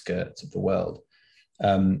outskirts of the world.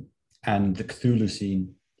 And the Cthulucene,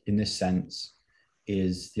 in this sense,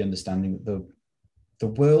 is the understanding that the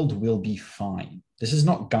world will be fine. This is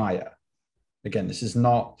not Gaia. Again, this is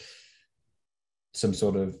not some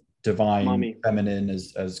sort of divine, feminine,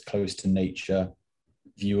 as close to nature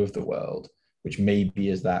view of the world, which maybe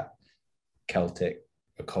is that Celtic,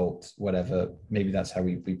 occult, whatever. Maybe that's how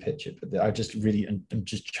we pitch it. But I just really am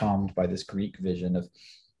just charmed by this Greek vision of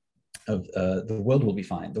the world will be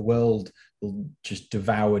fine. The world will just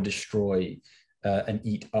devour, destroy, and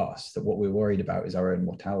eat us. That what we're worried about is our own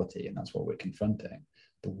mortality, and that's what we're confronting.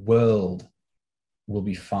 The world will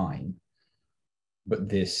be fine, but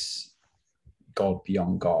this God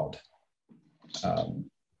beyond God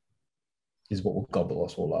is what will gobble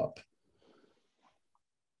us all up.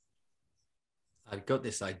 I got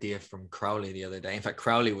this idea from Crowley the other day. In fact,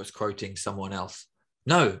 Crowley was quoting someone else.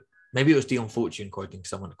 No, maybe it was Dion Fortune quoting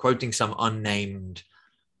some unnamed,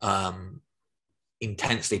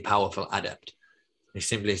 intensely powerful adept. He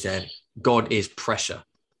simply said, God is pressure.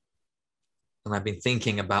 And I've been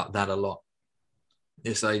thinking about that a lot.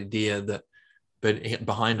 This idea that, but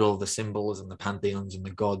behind all the symbols and the pantheons and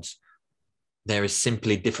the gods, there is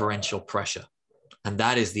simply differential pressure. And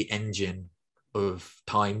that is the engine of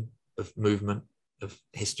time, of movement, of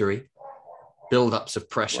history, build-ups of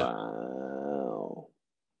pressure. Wow.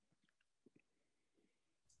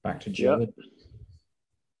 Back to geology.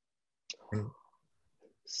 Yep.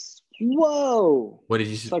 Whoa. What did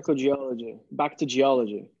you say? Psychogeology. Back to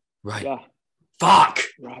geology. Right. Yeah. Fuck.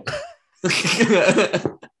 Right.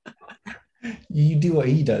 You do what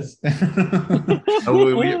he does.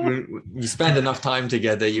 You spend enough time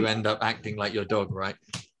together, you end up acting like your dog, right?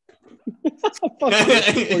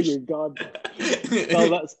 Oh your God.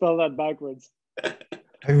 Spell that backwards.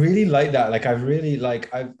 I really like that. Like I've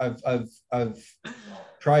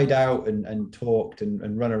tried out and talked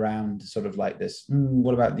and run around sort of like this.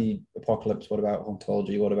 What about the apocalypse? What about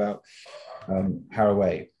ontology? What about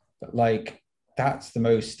Haraway? But like that's the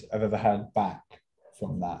most I've ever had back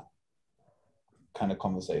from that kind of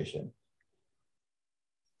conversation.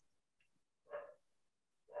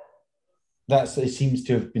 it seems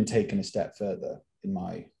to have been taken a step further, in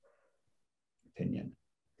my opinion.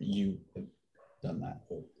 You have done that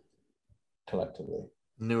collectively.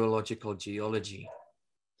 Neurological geology.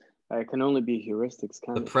 It can only be heuristics.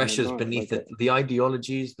 The pressures beneath it, the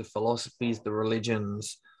ideologies, the philosophies, the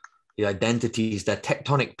religions, the identities, they're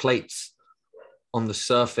tectonic plates on the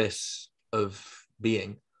surface of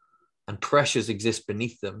being, and pressures exist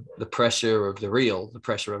beneath them. The pressure of the real, the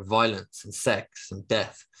pressure of violence and sex and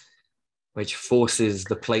death, which forces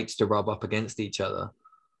the plates to rub up against each other.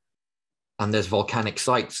 And there's volcanic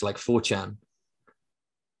sites like 4chan,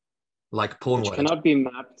 like Pornweb.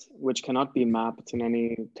 Which cannot be mapped in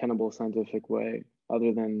any tenable scientific way,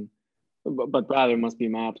 other than, but rather must be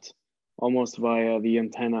mapped almost via the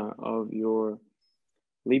antenna of your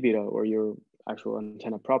libido or your actual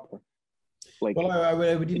antenna proper. Like, well, I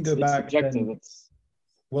would even go back. Subjective.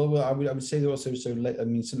 I would say that also. So, I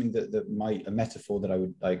mean, something that might, a metaphor that I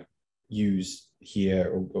would like use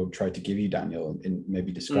here, or try to give you, Daniel, in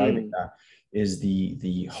maybe describing that, is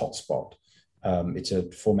the hotspot. It's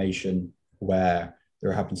a formation where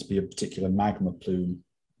there happens to be a particular magma plume,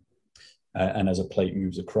 and as a plate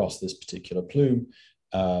moves across this particular plume,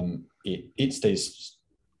 it stays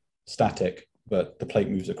static, but the plate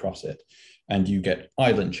moves across it, and you get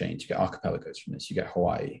island chains, you get archipelagos from this, you get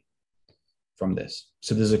Hawaii from this.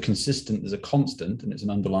 So there's a constant, and it's an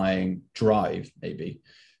underlying drive, maybe,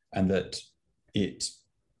 and that it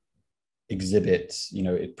exhibits,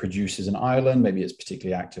 it produces an island. Maybe it's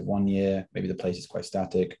particularly active one year, maybe the place is quite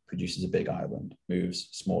static, produces a big island, moves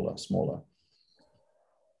smaller.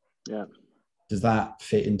 Yeah. Does that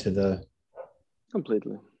fit into the...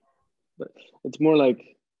 Completely. But it's more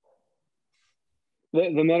like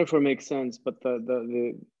the metaphor makes sense, but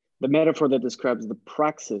the metaphor that describes the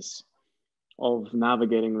praxis of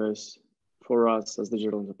navigating this for us as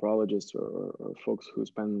digital anthropologists or folks who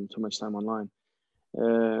spend too much time online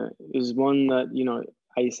is one that,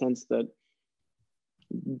 I sense that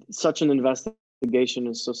such an investigation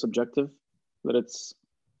is so subjective that it's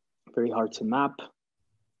very hard to map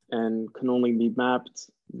and can only be mapped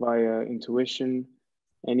via intuition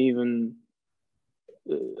and even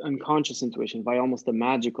unconscious intuition, by almost a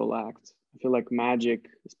magical act. I feel like magic,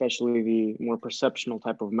 especially the more perceptional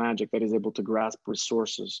type of magic that is able to grasp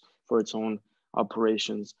resources for its own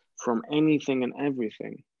operations from anything and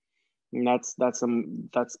everything. And that's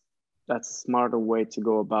a smarter way to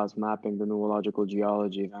go about mapping the neurological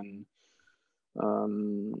geology than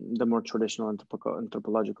the more traditional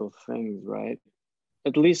anthropological things, right?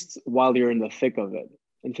 At least while you're in the thick of it.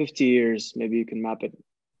 In 50 years, maybe you can map it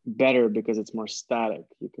better because it's more static.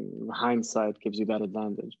 Hindsight gives you that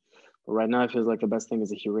advantage. But right now, it feels like the best thing is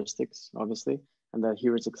the heuristics, obviously. And that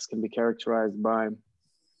heuristics can be characterized by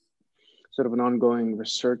sort of an ongoing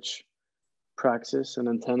research praxis and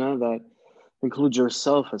antenna that includes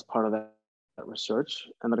yourself as part of that research.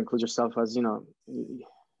 And that includes yourself as,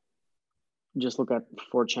 just look at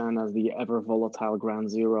 4chan as the ever volatile ground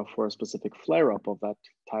zero for a specific flare up of that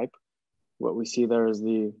type. What we see there is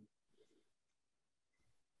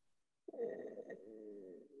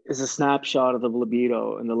a snapshot of the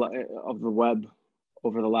libido and of the web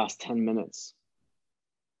over the last 10 minutes.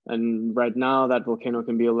 And right now that volcano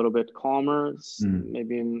can be a little bit calmer.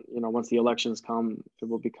 Maybe once the elections come, it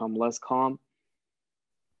will become less calm.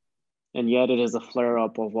 And yet it is a flare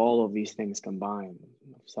up of all of these things combined: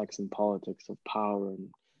 of sex and politics, of power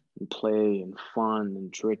and play and fun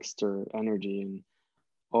and trickster energy, and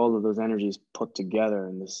all of those energies put together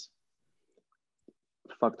in this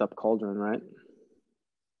fucked up cauldron, right?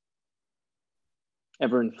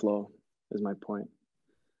 Ever in flow is my point.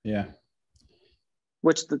 Yeah.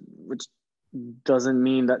 Which doesn't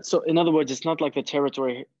mean that. So in other words, it's not like the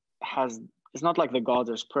territory it's not like the gods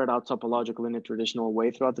are spread out topologically in a traditional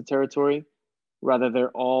way throughout the territory. Rather,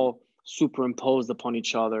 they're all superimposed upon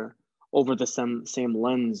each other over the same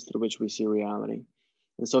lens through which we see reality.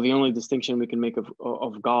 And so the only distinction we can make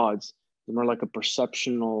of gods is more like a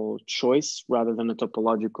perceptional choice rather than a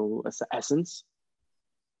topological essence.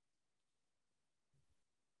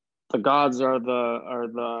 The gods are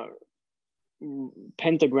the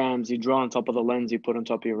pentagrams you draw on top of the lens you put on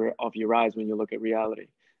top of your eyes when you look at reality.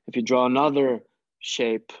 If you draw another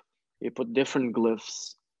shape, you put different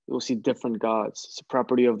glyphs, you will see different gods. It's a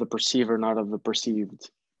property of the perceiver, not of the perceived.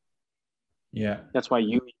 Yeah. That's why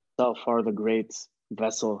you yourself are the great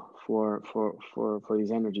vessel for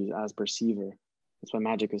these energies as perceiver. That's why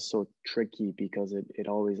magic is so tricky, because it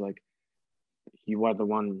always, like, you are the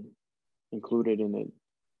one included in it.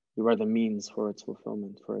 You are the means for its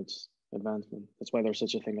fulfillment, for its advancement. That's why there's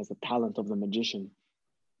such a thing as the talent of the magician.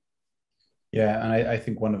 Yeah, and I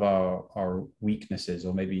think one of our weaknesses,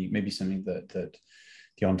 or maybe something that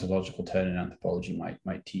the ontological turn in anthropology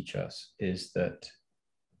might teach us, is that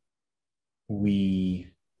we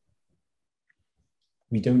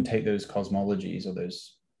don't take those cosmologies or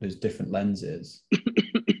those different lenses,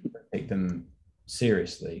 take them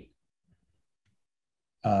seriously.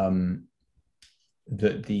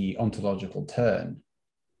 That the ontological turn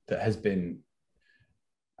that has been,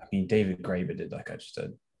 I mean, David Graeber did like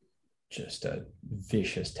just a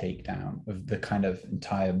vicious takedown of the kind of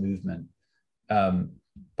entire movement,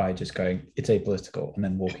 by just going, it's apolitical, and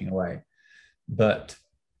then walking away. But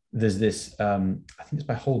there's this, I think it's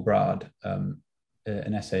by Holbrad,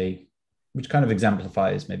 an essay which kind of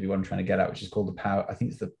exemplifies maybe what I'm trying to get at, which is called the power. I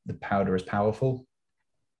think it's the powder is powerful,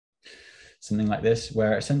 something like this,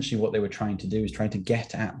 where essentially what they were trying to do is trying to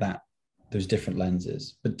get at those different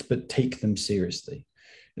lenses, but take them seriously,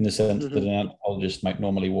 in the sense that an anthropologist might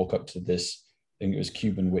normally walk up to this, I think it was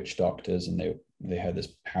Cuban witch doctors, and they had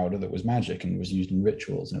this powder that was magic and was used in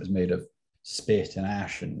rituals, and it was made of spit and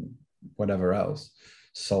ash and whatever else,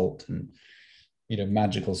 salt and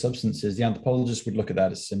magical substances. The anthropologist would look at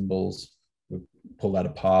that as symbols, would pull that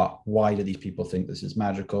apart. Why do these people think this is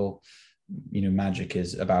magical? Magic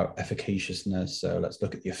is about efficaciousness, so let's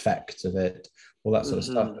look at the effects of it, all that sort of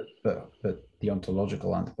stuff. But the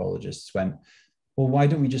ontological anthropologists went, well, why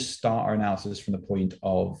don't we just start our analysis from the point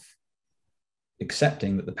of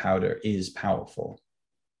accepting that the powder is powerful,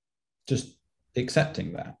 just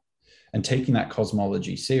accepting that and taking that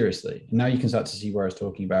cosmology seriously. And now you can start to see where I was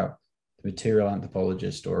talking about the material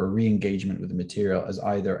anthropologist, or a re-engagement with the material as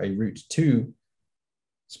either a route to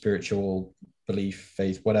spiritual belief,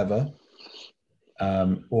 faith, whatever,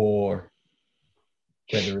 or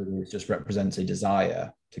whether it just represents a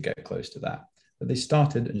desire to get close to that. But they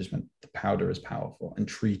started and just went, the powder is powerful, and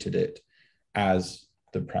treated it as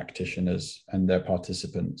the practitioners and their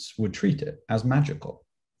participants would treat it, as magical.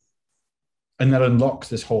 And that unlocks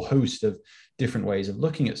this whole host of different ways of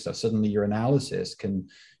looking at stuff. Suddenly your analysis can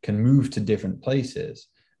move to different places,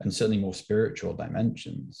 and certainly more spiritual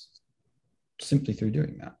dimensions, simply through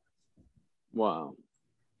doing that. Wow.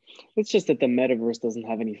 It's just that the metaverse doesn't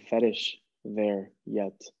have any fetish there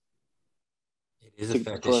yet. It is a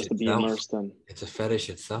fetish for us to be itself. immersed in. It's a fetish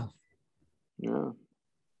itself. Yeah.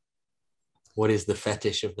 What is the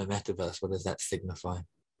fetish of the metaverse? What does that signify?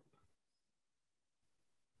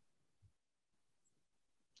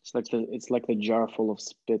 It's like the jar full of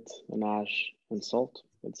spit and ash and salt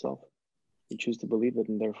itself. You choose to believe it,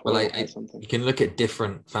 and therefore it has something. You can look at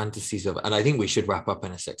different fantasies of, and I think we should wrap up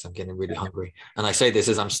in a sec. I'm getting really hungry, and I say this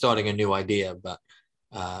as I'm starting a new idea, but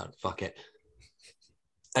fuck it.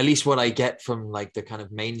 At least what I get from like the kind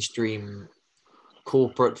of mainstream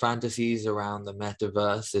corporate fantasies around the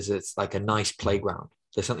metaverse is it's like a nice playground.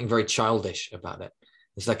 There's something very childish about it.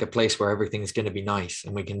 It's like a place where everything's going to be nice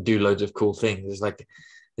and we can do loads of cool things. There's like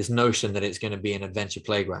this notion that it's going to be an adventure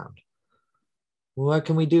playground. What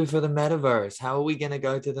can we do for the metaverse? How are we going to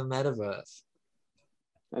go to the metaverse?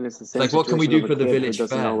 And it's the same. Like, what can we do for the village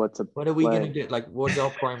fair? What are we going to do? Like, what's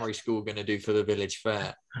our primary school going to do for the village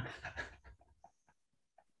fair?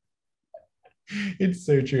 It's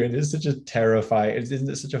so true, and it's such a terrifying. Isn't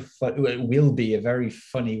it such a fun? It will be a very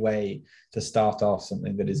funny way to start off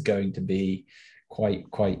something that is going to be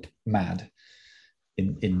quite mad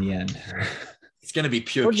in the end. It's going to be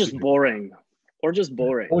pure, or just boring, or just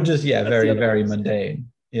very mundane.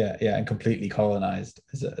 Yeah, and completely colonized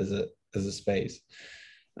as a space,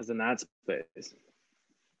 as an ad space.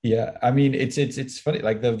 Yeah, I mean, it's funny.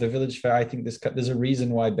 Like the village fair, I think there's a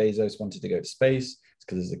reason why Bezos wanted to go to space. It's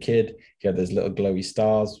because as a kid, he had those little glowy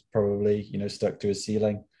stars, probably, stuck to his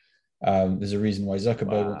ceiling. There's a reason why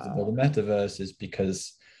Zuckerberg wants to build a metaverse, is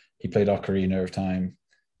because he played Ocarina of Time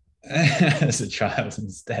as a child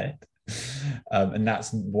instead. And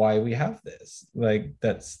that's why we have this. Like,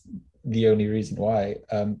 that's the only reason why.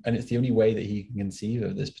 And it's the only way that he can conceive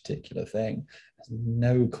of this particular thing. There's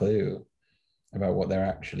no clue about what they're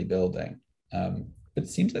actually building. But it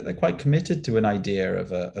seems like they're quite committed to an idea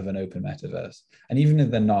of an open metaverse. And even if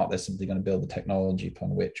they're not, they're simply going to build the technology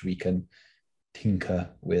upon which we can tinker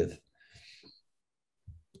with.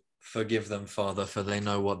 Forgive them, Father, for they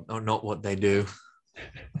know not what they do.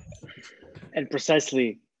 And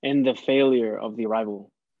precisely in the failure of the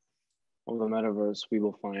arrival of the metaverse, we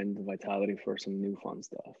will find the vitality for some new fun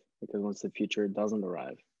stuff. Because once the future doesn't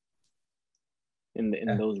arrive in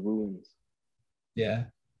those ruins. Yeah.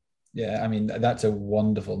 I mean, that's a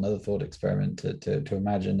wonderful another thought experiment to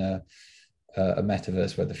imagine a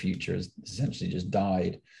metaverse where the future has essentially just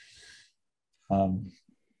died.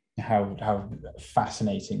 how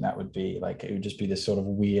fascinating that would be. Like it would just be this sort of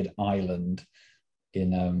weird island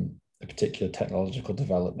in a particular technological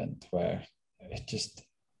development where it just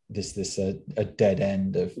this a dead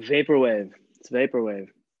end of vaporwave. It's vaporwave.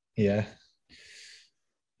 Yeah.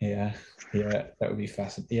 That would be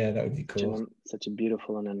fascinating. Yeah, that would be cool. Such a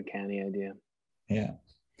beautiful and uncanny idea. Yeah.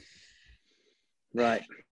 Right.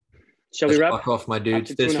 Shall we wrap? Fuck off, my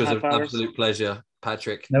dudes. This was an absolute pleasure,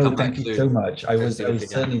 Patrick. No, thank you so much. I was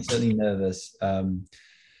certainly nervous.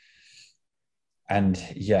 And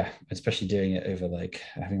yeah, especially doing it over like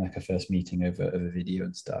having like a first meeting over video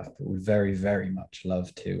and stuff. But would very, very much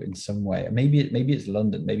love to in some way. Maybe it's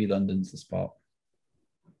London. Maybe London's the spot.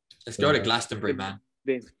 Let's go to Glastonbury, man.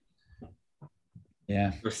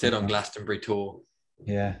 Yeah. We'll sit on Glastonbury tour.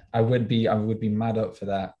 Yeah, I would be mad up for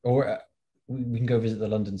that. Or we can go visit the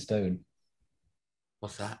London Stone.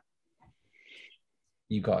 What's that?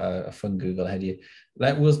 You got a fun Google ahead of you.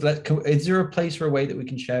 Is there a place or a way that we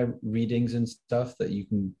can share readings and stuff that you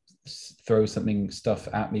can throw stuff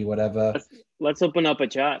at me, whatever? Let's open up a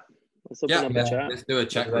chat. Let's do a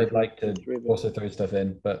chat. I'd like to also throw stuff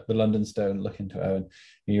in, but the London Stone, look into Owen.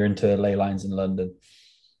 You're into ley lines in London.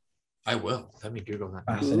 I will. Let me Google that.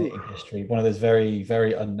 Fascinating history. One of those very,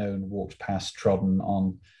 very unknown walked past, trodden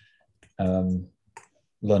on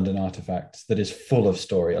London artifacts that is full of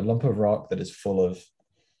story. A lump of rock that is full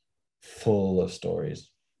of stories.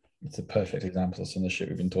 It's a perfect example of some of the shit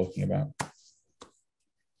we've been talking about.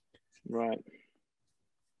 Right.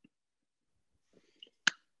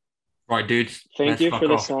 Right, dudes. Thank you for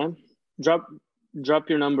this time. Drop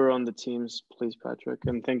your number on the Teams, please, Patrick.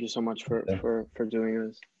 And thank you so much for doing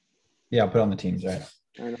this. Yeah, I'll put it on the Teams, right?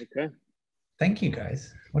 Okay. Thank you,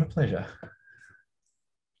 guys. What a pleasure.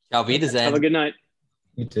 Auf Wiedersehen. Have a good night.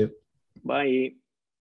 You too. Bye.